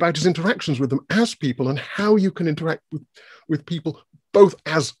 and about his interactions with them as people, and how you can interact with people both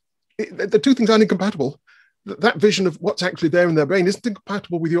as... The two things aren't incompatible. That vision of what's actually there in their brain isn't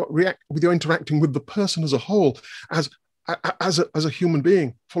incompatible with your interacting with the person as a whole, as a human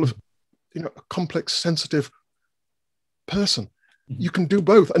being, full of a complex, sensitive person. You can do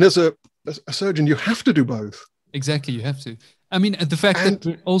both, and as a surgeon, you have to do both. Exactly, you have to. I mean, the fact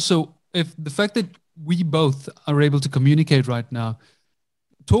that we both are able to communicate right now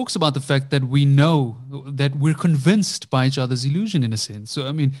talks about the fact that we know that we're convinced by each other's illusion, in a sense. So,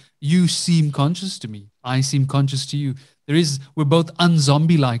 I mean, you seem conscious to me. I seem conscious to you. We're both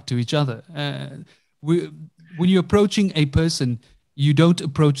unzombie-like to each other. When you're approaching a person, you don't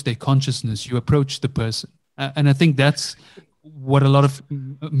approach their consciousness, you approach the person. And I think that's what a lot of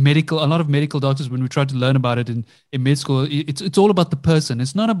medical doctors, when we try to learn about it in med school, it's all about the person.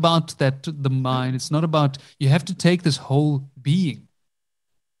 It's not about the mind. It's not about, you have to take this whole being.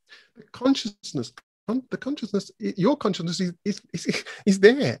 Consciousness the consciousness, your consciousness is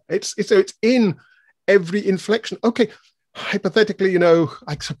there. It's in every inflection. Okay, hypothetically,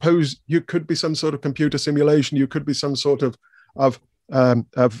 I suppose you could be some sort of computer simulation. You could be some sort of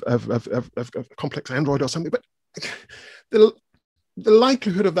complex android or something. But the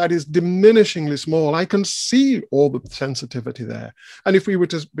likelihood of that is diminishingly small. I can see all the sensitivity there. And if we were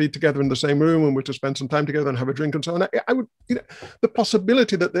to be together in the same room and were to spend some time together and have a drink and so on, I would, the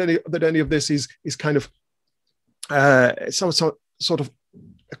possibility that any of this is kind of sort of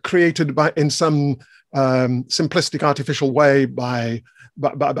created in some simplistic artificial way by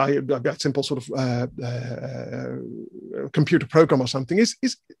a simple sort of computer program or something is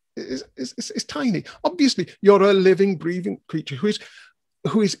tiny. Obviously, you're a living, breathing creature who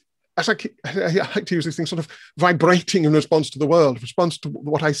is, as I like to use this thing, sort of vibrating in response to the world, response to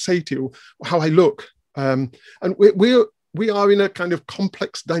what I say to you, how I look, and we are in a kind of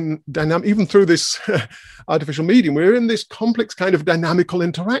complex dynamic, even through this artificial medium, we're in this complex kind of dynamical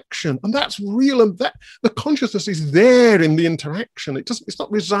interaction. And that's real. And that the consciousness is there in the interaction. It's not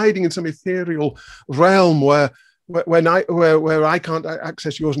residing in some ethereal realm where I can't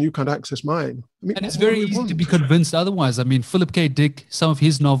access yours and you can't access mine. I mean, and it's very easy to be convinced otherwise. I mean, Philip K. Dick, some of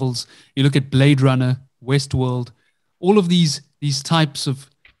his novels, you look at Blade Runner, Westworld, all of these types of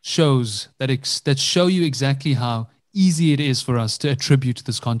shows that show you exactly how easy it is for us to attribute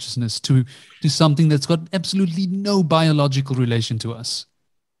this consciousness to something that's got absolutely no biological relation to us.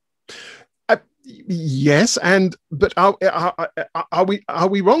 Yes, but are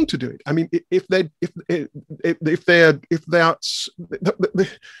we wrong to do it? I mean, if they are,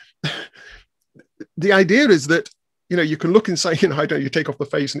 the idea is that you can look inside, you take off the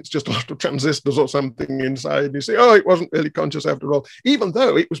face and it's just a lot of transistors or something inside, and you say, oh, it wasn't really conscious after all, even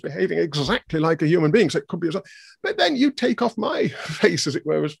though it was behaving exactly like a human being, so it could be. But then you take off my face, as it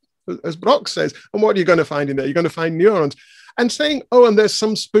were, as Brock says, and what are you going to find in there? You're going to find neurons. And saying, oh, and there's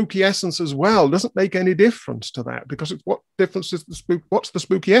some spooky essence as well, doesn't make any difference to that, because what difference is what's the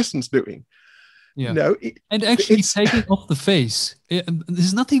spooky essence doing? Yeah. No, and actually taking off the face,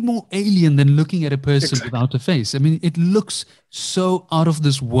 there's nothing more alien than looking at a person without a face. I mean, it looks so out of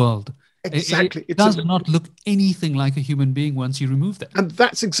this world. Exactly. It does not look anything like a human being once you remove that. And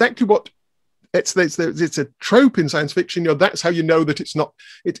that's exactly what it's a trope in science fiction. That's how you know that it's not.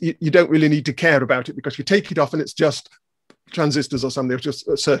 You don't really need to care about it, because you take it off and it's just transistors or something, or just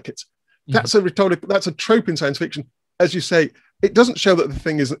circuits. Mm-hmm. That's a trope in science fiction. As you say, it doesn't show that the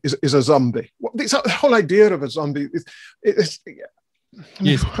thing is a zombie. The whole idea of a zombie is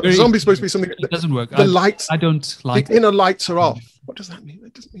yes, a zombie's supposed to be something that doesn't work. I don't like the inner lights are off. What does that mean?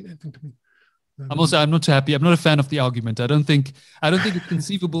 It doesn't mean anything to me. I'm not too happy. I'm not a fan of the argument. I don't think it's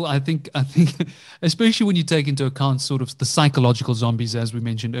conceivable. I think especially when you take into account sort of the psychological zombies, as we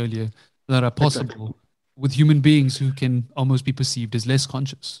mentioned earlier, that are possible with human beings who can almost be perceived as less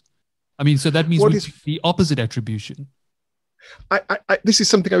conscious. I mean, so that means the opposite attribution. This is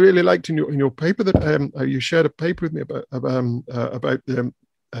something I really liked in your paper, that you shared a paper with me about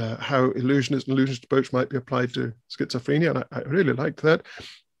how illusionist and illusionist approach might be applied to schizophrenia, and I really liked that.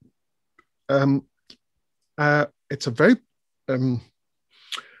 It's a very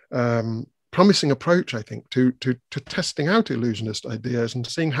promising approach, I think, to testing out illusionist ideas and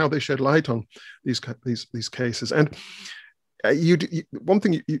seeing how they shed light on these cases. And one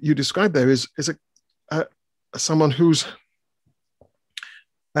thing you described there is someone who's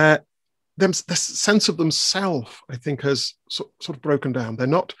the sense of themselves, I think, has sort of broken down. They're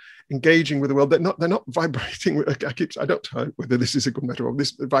not engaging with the world. They're not vibrating. I don't know whether this is a good metaphor.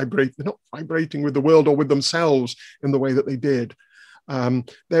 They're not vibrating with the world or with themselves in the way that they did.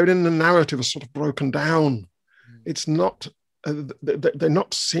 They're in a narrative of sort of broken down. It's not. They're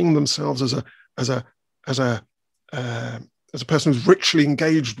not seeing themselves as a person who's richly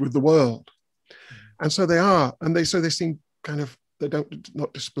engaged with the world, and so they are. And they seem kind of. They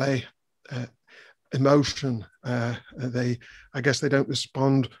not display emotion. I guess they don't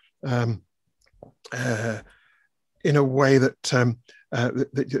respond in a way that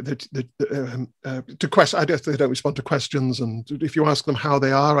to question. I guess they don't respond to questions. And if you ask them how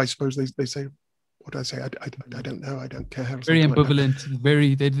they are, I suppose they say, "What do I say? I don't know. I don't care." Very ambivalent.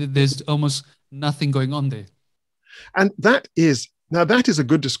 There's almost nothing going on there. And that is a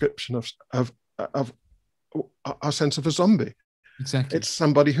good description of our sense of a zombie. Exactly. It's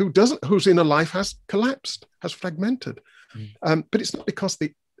somebody whose inner life has collapsed, has fragmented. But it's not because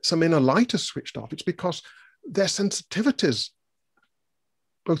some inner light has switched off. It's because their sensitivities,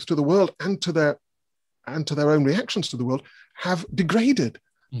 both to the world and to their own reactions to the world, have degraded,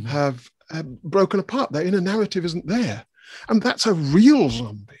 have broken apart. Their inner narrative isn't there. And that's a real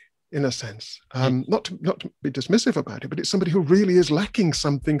zombie. in a sense. Not to be dismissive about it, but it's somebody who really is lacking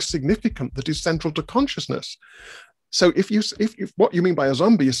something significant that is central to consciousness. So if what you mean by a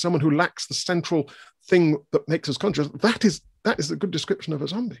zombie is someone who lacks the central thing that makes us conscious, that is a good description of a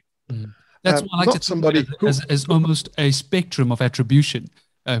zombie. That's what I like to somebody as almost a spectrum of attribution.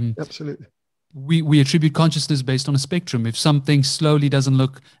 Absolutely. We attribute consciousness based on a spectrum. If something slowly doesn't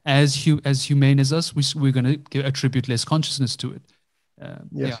look as humane as us, we're going to attribute less consciousness to it.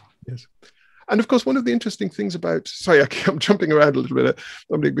 Yes. And of course, one of the interesting things about, sorry, I'm jumping around a little bit,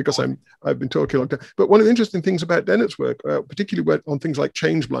 probably because I've been talking a long time, but one of the interesting things about Dennett's work, particularly on things like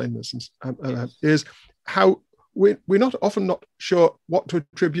change blindness, is how we're often not sure what to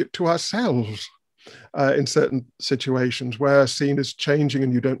attribute to ourselves in certain situations where a scene is changing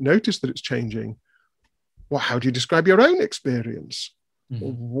and you don't notice that it's changing. Well, how do you describe your own experience?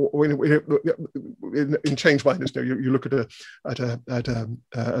 In change blindness, you look at a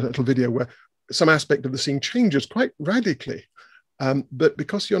little video where some aspect of the scene changes quite radically, but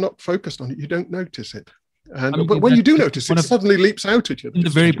because you're not focused on it, you don't notice it. But when you do notice it, it suddenly leaps out at you. In the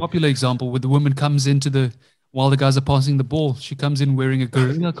very popular example where the woman comes into while the guys are passing the ball, she comes in wearing a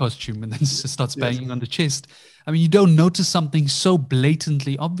gorilla costume and then starts banging on the chest. I mean, you don't notice something so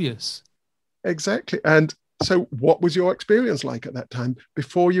blatantly obvious. Exactly. And so what was your experience like at that time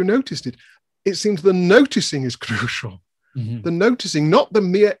before you noticed it? It seems the noticing is crucial. The noticing, not the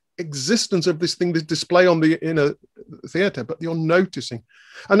mere existence of this thing, this display in a theatre, but you're noticing.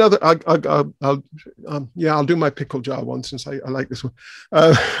 Another, I'll do my pickle jar one since I like this one.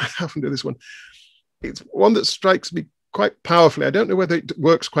 I often do this one. It's one that strikes me quite powerfully. I don't know whether it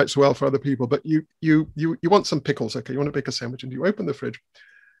works quite so well for other people, but you want some pickles, okay? You want to make a sandwich, and you open the fridge,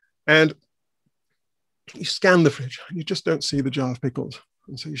 and you scan the fridge, and you just don't see the jar of pickles.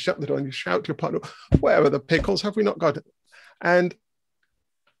 And so you shut the door and you shout to your partner, "Where are the pickles? Have we not got it?" And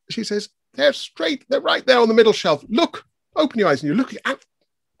she says, "They're right there on the middle shelf. Look, open your eyes." And you look at,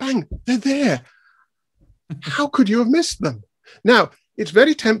 bang, they're there. How could you have missed them? Now, it's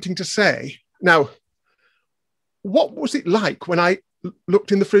very tempting to say, now, what was it like when I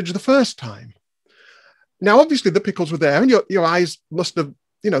looked in the fridge the first time? Now, obviously, the pickles were there, and your eyes must have,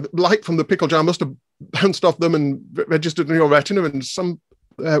 the light from the pickle jar must have bounced off them and registered in your retina and some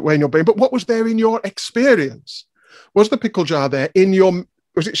way in your brain. But what was there in your experience? Was the pickle jar there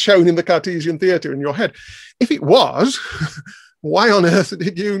was it shown in the Cartesian theatre in your head? If it was, why on earth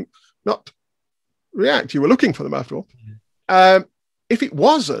did you not react? You were looking for them after all. If it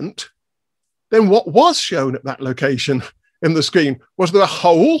wasn't, then what was shown at that location in the screen? Was there a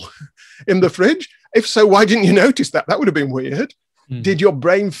hole in the fridge? If so, why didn't you notice that? That would have been weird. Did your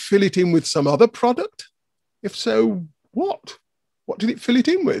brain fill it in with some other product? If so, what? What did it fill it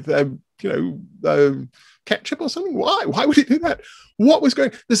in with? Ketchup or something? Why? Why would it do that? What was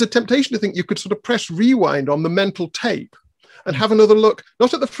going? There's a temptation to think you could sort of press rewind on the mental tape and have another look,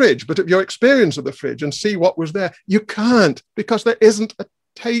 not at the fridge, but at your experience of the fridge and see what was there. You can't, because there isn't a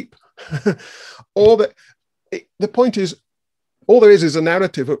tape. The point is, all there is a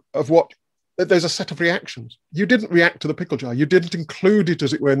narrative of what, there's a set of reactions. You didn't react to the pickle jar. You didn't include it,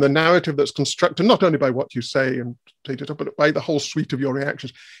 as it were, in the narrative that's constructed, not only by what you say and take it up, but by the whole suite of your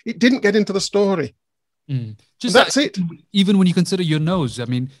reactions. It didn't get into the story. That's it. Even when you consider your nose, I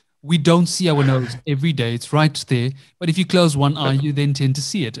mean, we don't see our nose every day. It's right there. But if you close one eye, you then tend to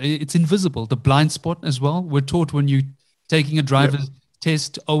see it. It's invisible. The blind spot as well. We're taught when you're taking a driver's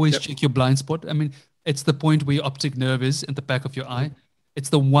test, always check your blind spot. I mean, it's the point where your optic nerve is at the back of your eye. It's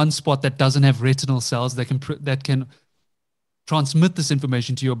the one spot that doesn't have retinal cells that can transmit this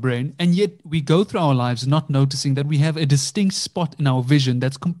information to your brain. And yet we go through our lives not noticing that we have a distinct spot in our vision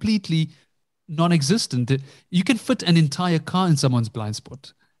that's completely non-existent. You can fit an entire car in someone's blind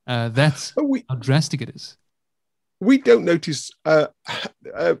spot. That's how drastic it is. We don't notice.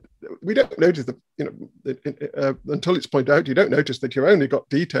 We don't notice that. Until it's pointed out, you don't notice that you've only got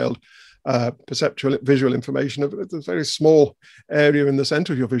detailed perceptual, visual information of a very small area in the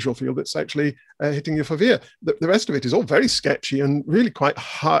center of your visual field that's actually hitting your fovea. The rest of it is all very sketchy and really quite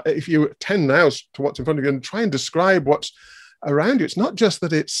hard. If you attend now to what's in front of you and try and describe what's around you, it's not just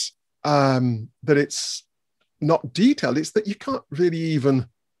that it's not detailed. It's that you can't really even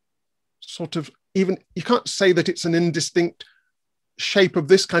you can't say that it's an indistinct shape of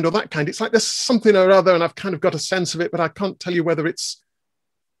this kind or that kind. It's like there's something or other, and I've kind of got a sense of it, but I can't tell you whether it's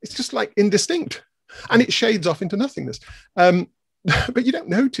just like indistinct, and it shades off into nothingness. But you don't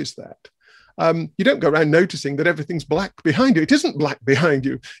notice that. You don't go around noticing that everything's black behind you. It isn't black behind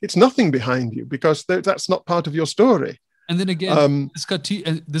you. It's nothing behind you, because that's not part of your story. And then again,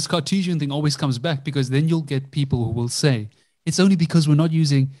 this Cartesian thing always comes back, because then you'll get people who will say, it's only because we're not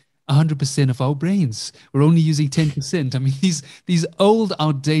using 100% of our brains. We're only using 10%. I mean, these old,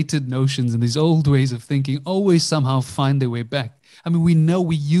 outdated notions and these old ways of thinking always somehow find their way back. I mean, we know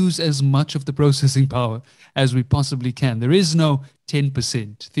we use as much of the processing power as we possibly can. There is no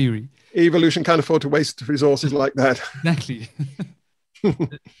 10% theory. Evolution can't afford to waste resources like that. Exactly.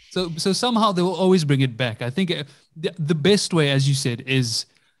 So somehow they will always bring it back. I think the best way, as you said, is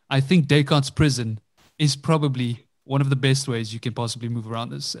I think Descartes' prison is probably one of the best ways you can possibly move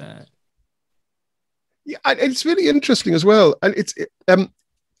around this. Yeah, it's really interesting as well, and it's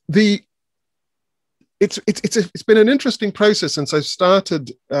been an interesting process since I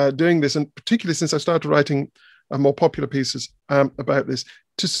started doing this, and particularly since I started writing more popular pieces about this,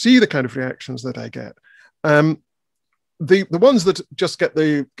 to see the kind of reactions that I get. The ones that just get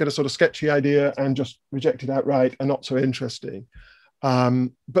a sort of sketchy idea and just reject it outright are not so interesting.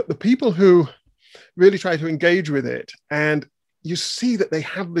 But the people who really try to engage with it, and you see that they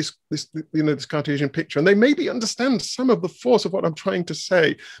have this Cartesian picture, and they maybe understand some of the force of what I'm trying to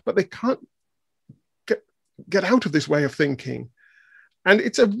say, but they can't get out of this way of thinking. And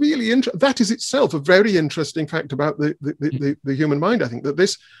it's a really that is itself a very interesting fact about the human mind. I think that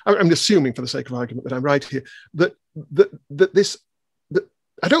this, I'm assuming for the sake of argument that I'm right here, that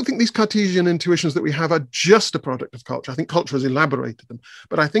I don't think these Cartesian intuitions that we have are just a product of culture. I think culture has elaborated them,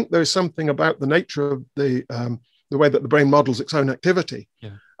 but I think there is something about the nature of the way that the brain models its own activity.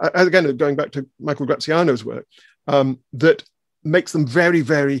 Yeah. Again, going back to Michael Graziano's work, that makes them very,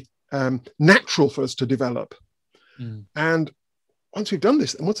 very natural for us to develop. Mm. And once we've done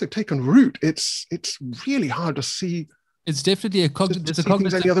this, and once they've taken root, it's really hard to see. It's definitely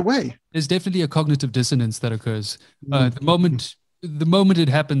any other way. There's definitely a cognitive dissonance that occurs the moment it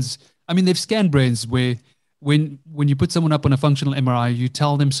happens. I mean, they've scanned brains where when you put someone up on a functional MRI, you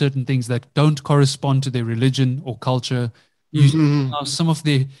tell them certain things that don't correspond to their religion or culture. Some of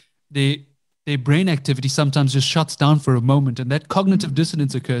their brain activity sometimes just shuts down for a moment, and that cognitive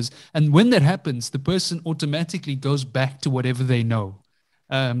dissonance occurs. And when that happens, the person automatically goes back to whatever they know,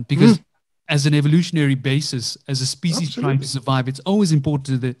 because as an evolutionary basis, as a species trying to survive, it's always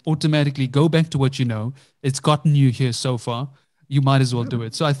important to automatically go back to what you know. It's gotten you here so far. You might as well do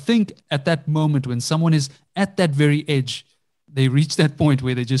it. So I think at that moment, when someone is at that very edge, they reach that point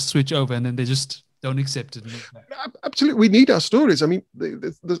where they just switch over, and then they just don't accept it. Absolutely. We need our stories. I mean,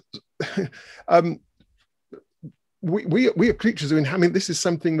 we are creatures who, I mean, this is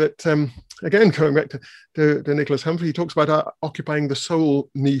something that, again, going back to Nicholas Humphrey, he talks about occupying the soul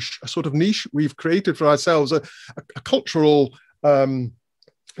niche, a sort of niche we've created for ourselves, a cultural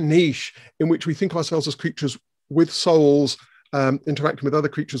niche in which we think of ourselves as creatures with souls, interacting with other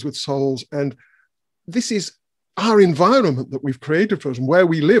creatures with souls. And this is our environment that we've created for us, and where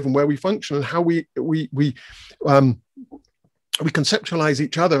we live and where we function, and how we conceptualize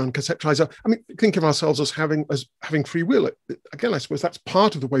each other and conceptualize. I mean, think of ourselves as having free will. Again, I suppose that's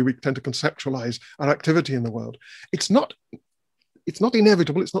part of the way we tend to conceptualize our activity in the world. It's not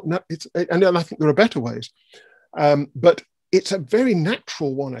inevitable. And I think there are better ways, but it's a very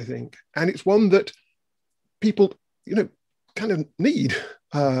natural one, I think, and it's one that people, kind of need.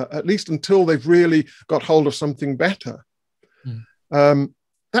 At least until they've really got hold of something better.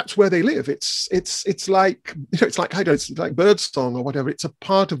 That's where they live. It's like it's like birdsong or whatever. It's a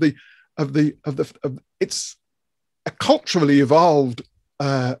part of it's a culturally evolved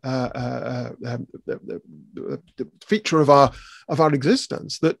feature of our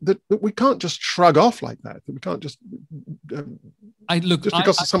existence that we can't just shrug off like that. That we can't just. I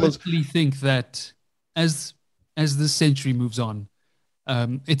personally think that as this century moves on,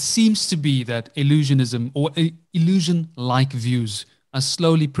 it seems to be that illusionism or illusion-like views are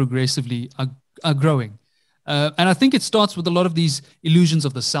slowly, progressively are growing. And I think it starts with a lot of these illusions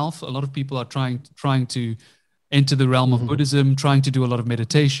of the self. A lot of people are trying to enter the realm of Buddhism, trying to do a lot of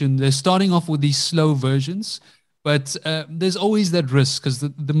meditation. They're starting off with these slow versions, but there's always that risk, because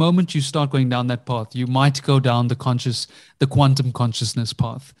the moment you start going down that path, you might go down the quantum consciousness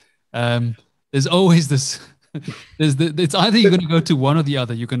path. There's always this... it's either you're going to go to one or the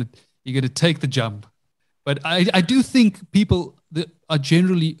other. You're going to take the jump. But I do think people that are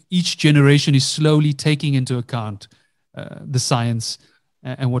generally, each generation is slowly taking into account the science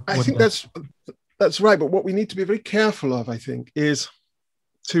and what. I think that's right. But what we need to be very careful of, I think, is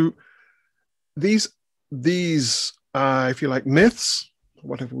to these if you like, myths,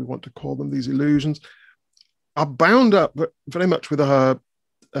 whatever we want to call them, these illusions, are bound up very much with our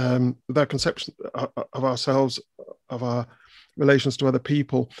conception of ourselves, of our relations to other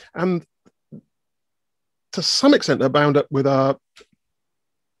people, and to some extent they're bound up with our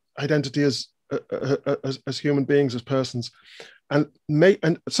identity as as human beings, as persons, and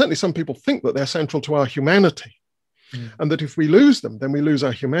certainly some people think that they're central to our humanity, and that if we lose them, then we lose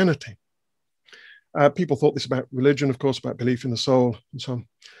our humanity. People thought this about religion, of course, about belief in the soul and so on.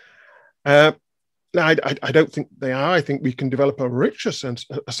 No, I don't think they are. I think we can develop a richer sense,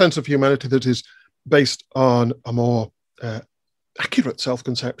 a sense of humanity that is based on a more accurate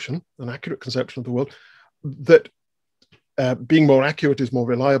self-conception, an accurate conception of the world, that being more accurate is more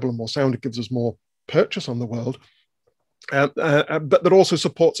reliable and more sound. It gives us more purchase on the world, but that also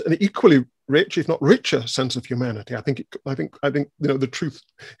supports an equally rich, if not richer, sense of humanity. I think the truth,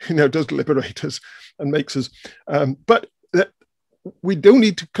 does liberate us and makes us. But we don't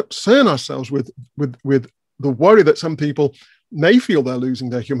need to concern ourselves with the worry that some people may feel they're losing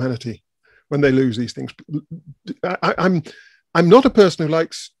their humanity when they lose these things. I'm not a person who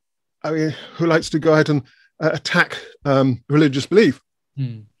likes to go out and attack religious belief,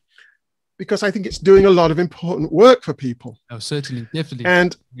 because I think it's doing a lot of important work for people. Oh, certainly, definitely.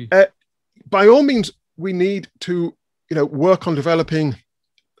 And by all means, we need to work on developing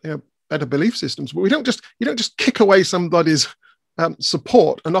better belief systems. But you don't just kick away somebody's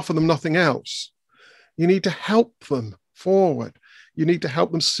support and offer them nothing else. You need to help them forward. You need to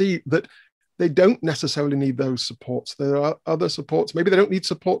help them see that they don't necessarily need those supports. There are other supports. Maybe they don't need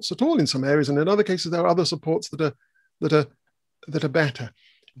supports at all in some areas, and in other cases there are other supports that are better.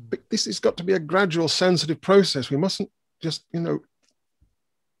 But this has got to be a gradual, sensitive process. We mustn't just we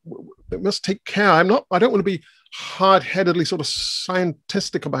must take care. I don't want to be hard-headedly sort of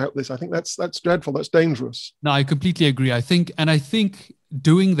scientistic about this. I think that's dreadful. That's dangerous. No, I completely agree. I think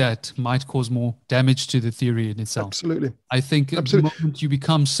doing that might cause more damage to the theory in itself. Absolutely. I think at the moment you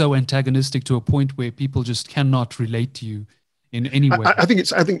become so antagonistic to a point where people just cannot relate to you in any way. I think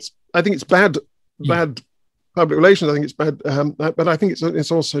it's bad public relations. I think it's bad, but I think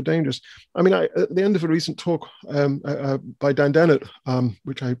it's also dangerous. I mean, at the end of a recent talk by Dan Dennett,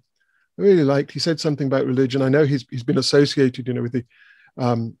 which I really liked, he said something about religion. I know he's been associated, with the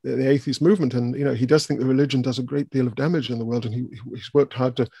atheist movement, and he does think that religion does a great deal of damage in the world, and he's worked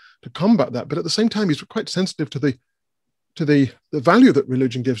hard to combat that. But at the same time, he's quite sensitive to the value that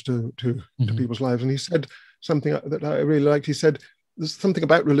religion gives to people's lives. And he said something that I really liked. He said there's something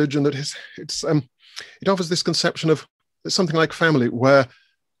about religion that it offers this conception of something like family, where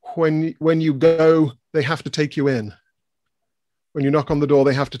when you go, they have to take you in. When you knock on the door,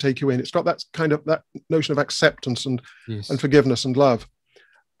 they have to take you in. It's got that notion of acceptance and forgiveness and love.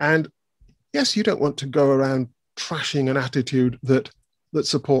 And yes, you don't want to go around trashing an attitude that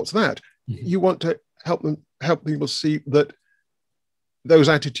supports that. Mm-hmm. You want to help people see that those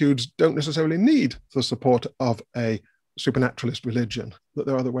attitudes don't necessarily need the support of a supernaturalist religion, that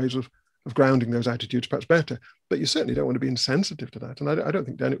there are other ways of grounding those attitudes perhaps better. But you certainly don't want to be insensitive to that. And I don't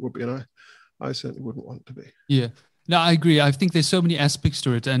think Dennett would be, and I certainly wouldn't want to be. Yeah. No, I agree. I think there's so many aspects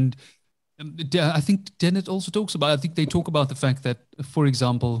to it. And I think Dennett also talks about, I think they talk about the fact that, for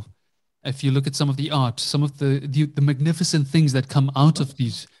example, if you look at some of the art, some of the magnificent things that come out of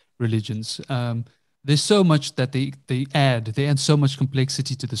these religions, there's so much that they add so much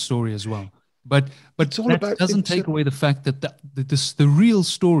complexity to the story as well. But that doesn't take away the fact that the real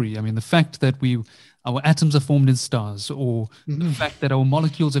story, I mean, the fact that our atoms are formed in stars, or the fact that our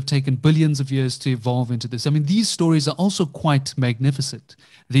molecules have taken billions of years to evolve into this. I mean, these stories are also quite magnificent.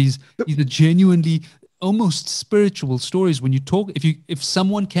 These are genuinely almost spiritual stories. When you talk, if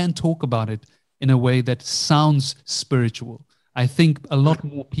someone can talk about it in a way that sounds spiritual, I think a lot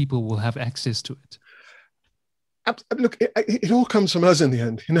more people will have access to it. Look, it all comes from us in the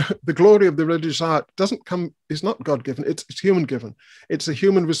end. The glory of the religious art is not God-given, it's human-given. It's a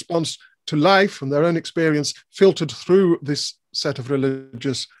human response to life and their own experience filtered through this set of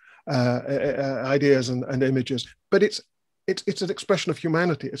religious ideas and images. But it's an expression of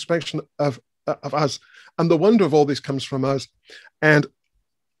humanity, expression of us. And the wonder of all this comes from us. And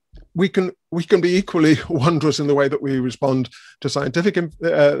we can be equally wondrous in the way that we respond to scientific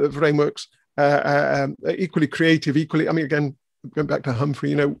frameworks, equally creative, equally, I mean, again, going back to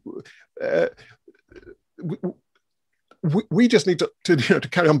Humphrey, we just need to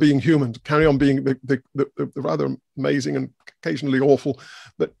carry on being human, to carry on being the rather amazing and occasionally awful,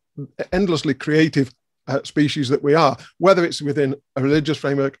 but endlessly creative species that we are, whether it's within a religious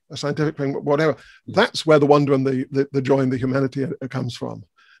framework, a scientific framework, whatever. Yes. That's where the wonder and the joy and the humanity comes from,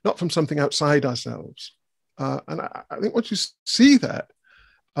 not from something outside ourselves. And I think once you see that,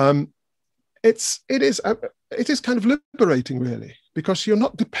 it is kind of liberating, really, because you're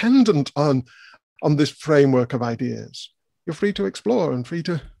not dependent on this framework of ideas. You're free to explore and free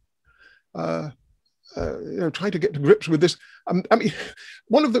to try to get to grips with this. I mean,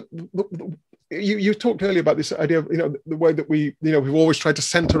 one of the you talked earlier about this idea of, the way that we've always tried to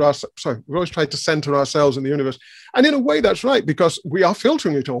center ourselves in the universe. And in a way that's right, because we are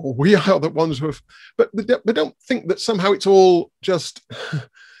filtering it all. We are the ones who have, but don't think that somehow it's all just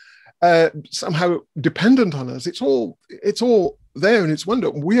somehow dependent on us. It's all there in its wonder.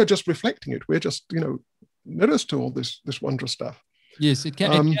 We are just reflecting it. We're just, mirrors to all this wondrous stuff. Yes, it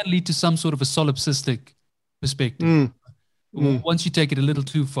can lead to some sort of a solipsistic perspective. Once you take it a little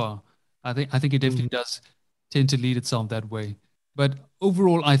too far, I think it definitely does tend to lead itself that way. But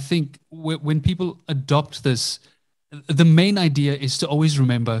overall, I think when people adopt this, the main idea is to always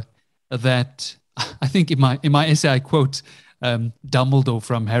remember that, I think in my essay, I quote Dumbledore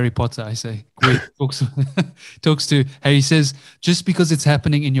from Harry Potter. I say, talks to Harry, says, just because it's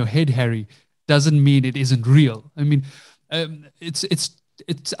happening in your head, Harry, doesn't mean it isn't real. I mean, it's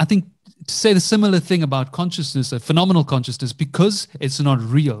I think to say the similar thing about consciousness, a phenomenal consciousness, because it's not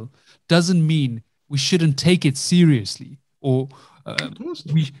real, doesn't mean we shouldn't take it seriously, or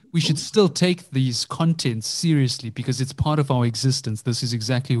we should still take these contents seriously because it's part of our existence. This is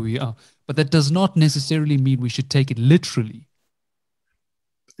exactly who we are. But that does not necessarily mean we should take it literally.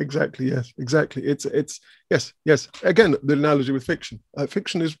 Exactly. Yes. Exactly. It's yes. Again, the analogy with fiction.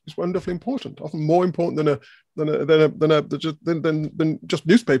 Fiction is wonderfully important. Often more important than just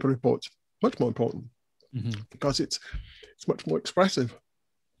newspaper reports. Much more important, because it's much more expressive.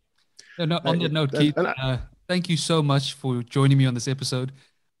 On that note, Keith, thank you so much for joining me on this episode.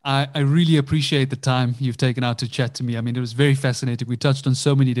 I really appreciate the time you've taken out to chat to me. I mean, it was very fascinating. We touched on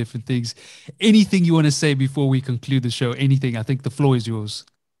so many different things. Anything you want to say before we conclude the show? Anything? I think the floor is yours.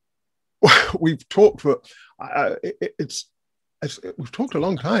 We've talked for we've talked a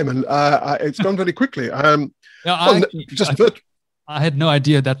long time, and it's gone very quickly. I had no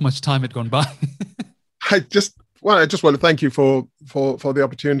idea that much time had gone by. I just want to thank you for the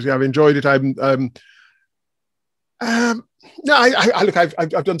opportunity. I've enjoyed it. Look,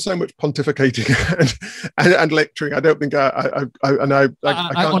 I've done so much pontificating and lecturing. I don't think I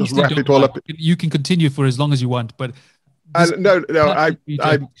can't just wrap it all up. You can continue for as long as you want, but I think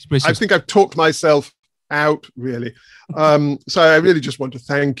I've talked myself out, really. So I really just want to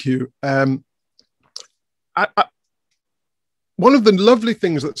thank you. One of the lovely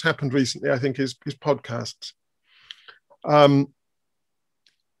things that's happened recently, I think, is podcasts,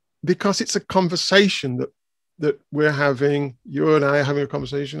 because it's a conversation that we're having. You and I are having a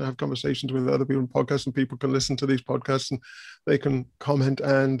conversation. I have conversations with other people in podcasts, and people can listen to these podcasts and they can comment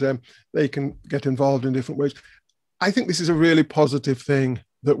and they can get involved in different ways. I think this is a really positive thing,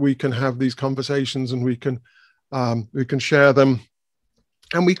 that we can have these conversations and we can share them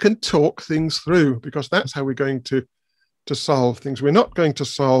and we can talk things through, because that's how we're going to solve things. We're not going to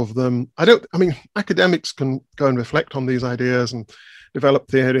solve them. Academics can go and reflect on these ideas and develop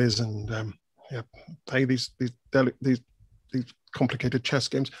theories and play these complicated chess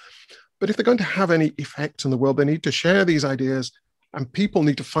games. But if they're going to have any effect in the world, they need to share these ideas, and people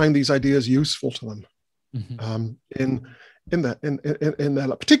need to find these ideas useful to them. In their,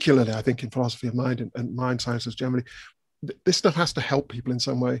 particularly, I think, in philosophy of mind and mind sciences generally, this stuff has to help people in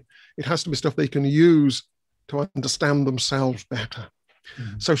some way. It has to be stuff they can use to understand themselves better.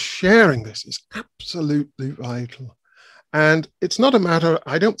 So sharing this is absolutely vital. And it's not a matter,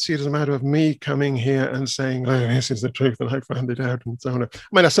 I don't see it as a matter of me coming here and saying, oh, this is the truth and I found it out and so on. I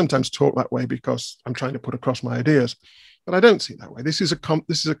mean, I sometimes talk that way because I'm trying to put across my ideas, but I don't see it that way. This is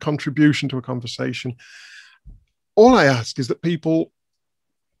a contribution to a conversation. All I ask is that people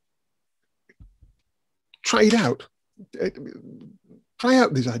try it out. Try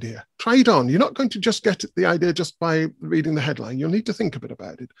out this idea. Try it on. You're not going to just get the idea just by reading the headline. You'll need to think a bit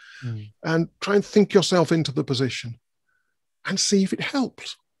about it and try and think yourself into the position and see if it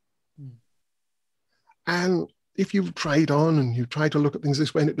helps. And if you try it on and you try to look at things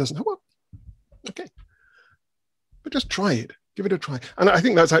this way and it doesn't help, well, okay. But just try it. Give it a try. And I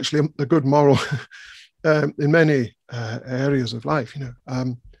think that's actually a good moral in many areas of life.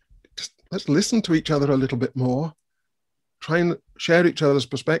 Just let's listen to each other a little bit more. Try and share each other's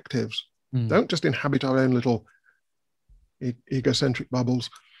perspectives. Don't just inhabit our own little egocentric bubbles.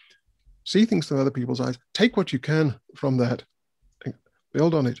 See things through other people's eyes. Take what you can from that.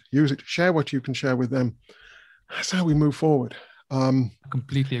 Build on it. Use it. Share what you can share with them. That's how we move forward. I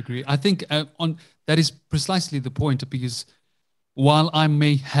completely agree. I think that is precisely the point, because while I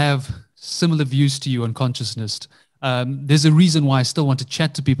may have similar views to you on consciousness, there's a reason why I still want to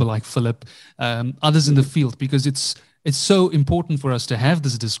chat to people like Philip, others in the field, because it's so important for us to have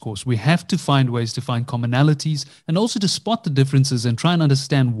this discourse. We have to find ways to find commonalities and also to spot the differences and try and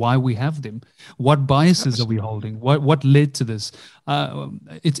understand why we have them. What biases are we holding? What led to this?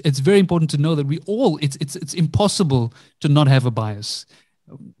 It's very important to know that it's impossible to not have a bias.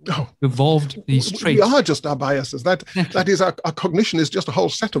 Oh, Evolved these traits. We are just our biases. That is our cognition is just a whole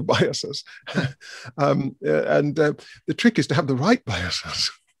set of biases. The trick is to have the right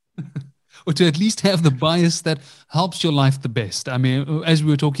biases. Or to at least have the bias that helps your life the best. I mean, as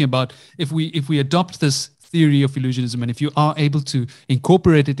we were talking about, if we adopt this theory of illusionism, and if you are able to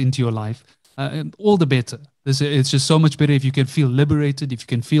incorporate it into your life, all the better. It's just so much better if you can feel liberated, if you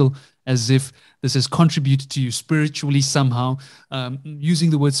can feel as if this has contributed to you spiritually somehow, using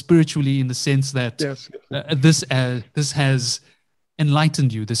the word spiritually in the sense that yes. This has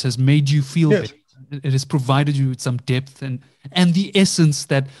enlightened you, this has made you feel better. It has provided you with some depth and the essence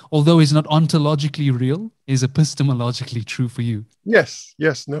that, although is not ontologically real, is epistemologically true for you. Yes,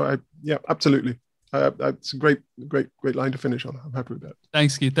 no, absolutely. It's a great line to finish on. I'm happy with that.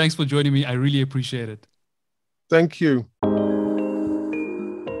 Thanks, Keith. Thanks for joining me. I really appreciate it. Thank you.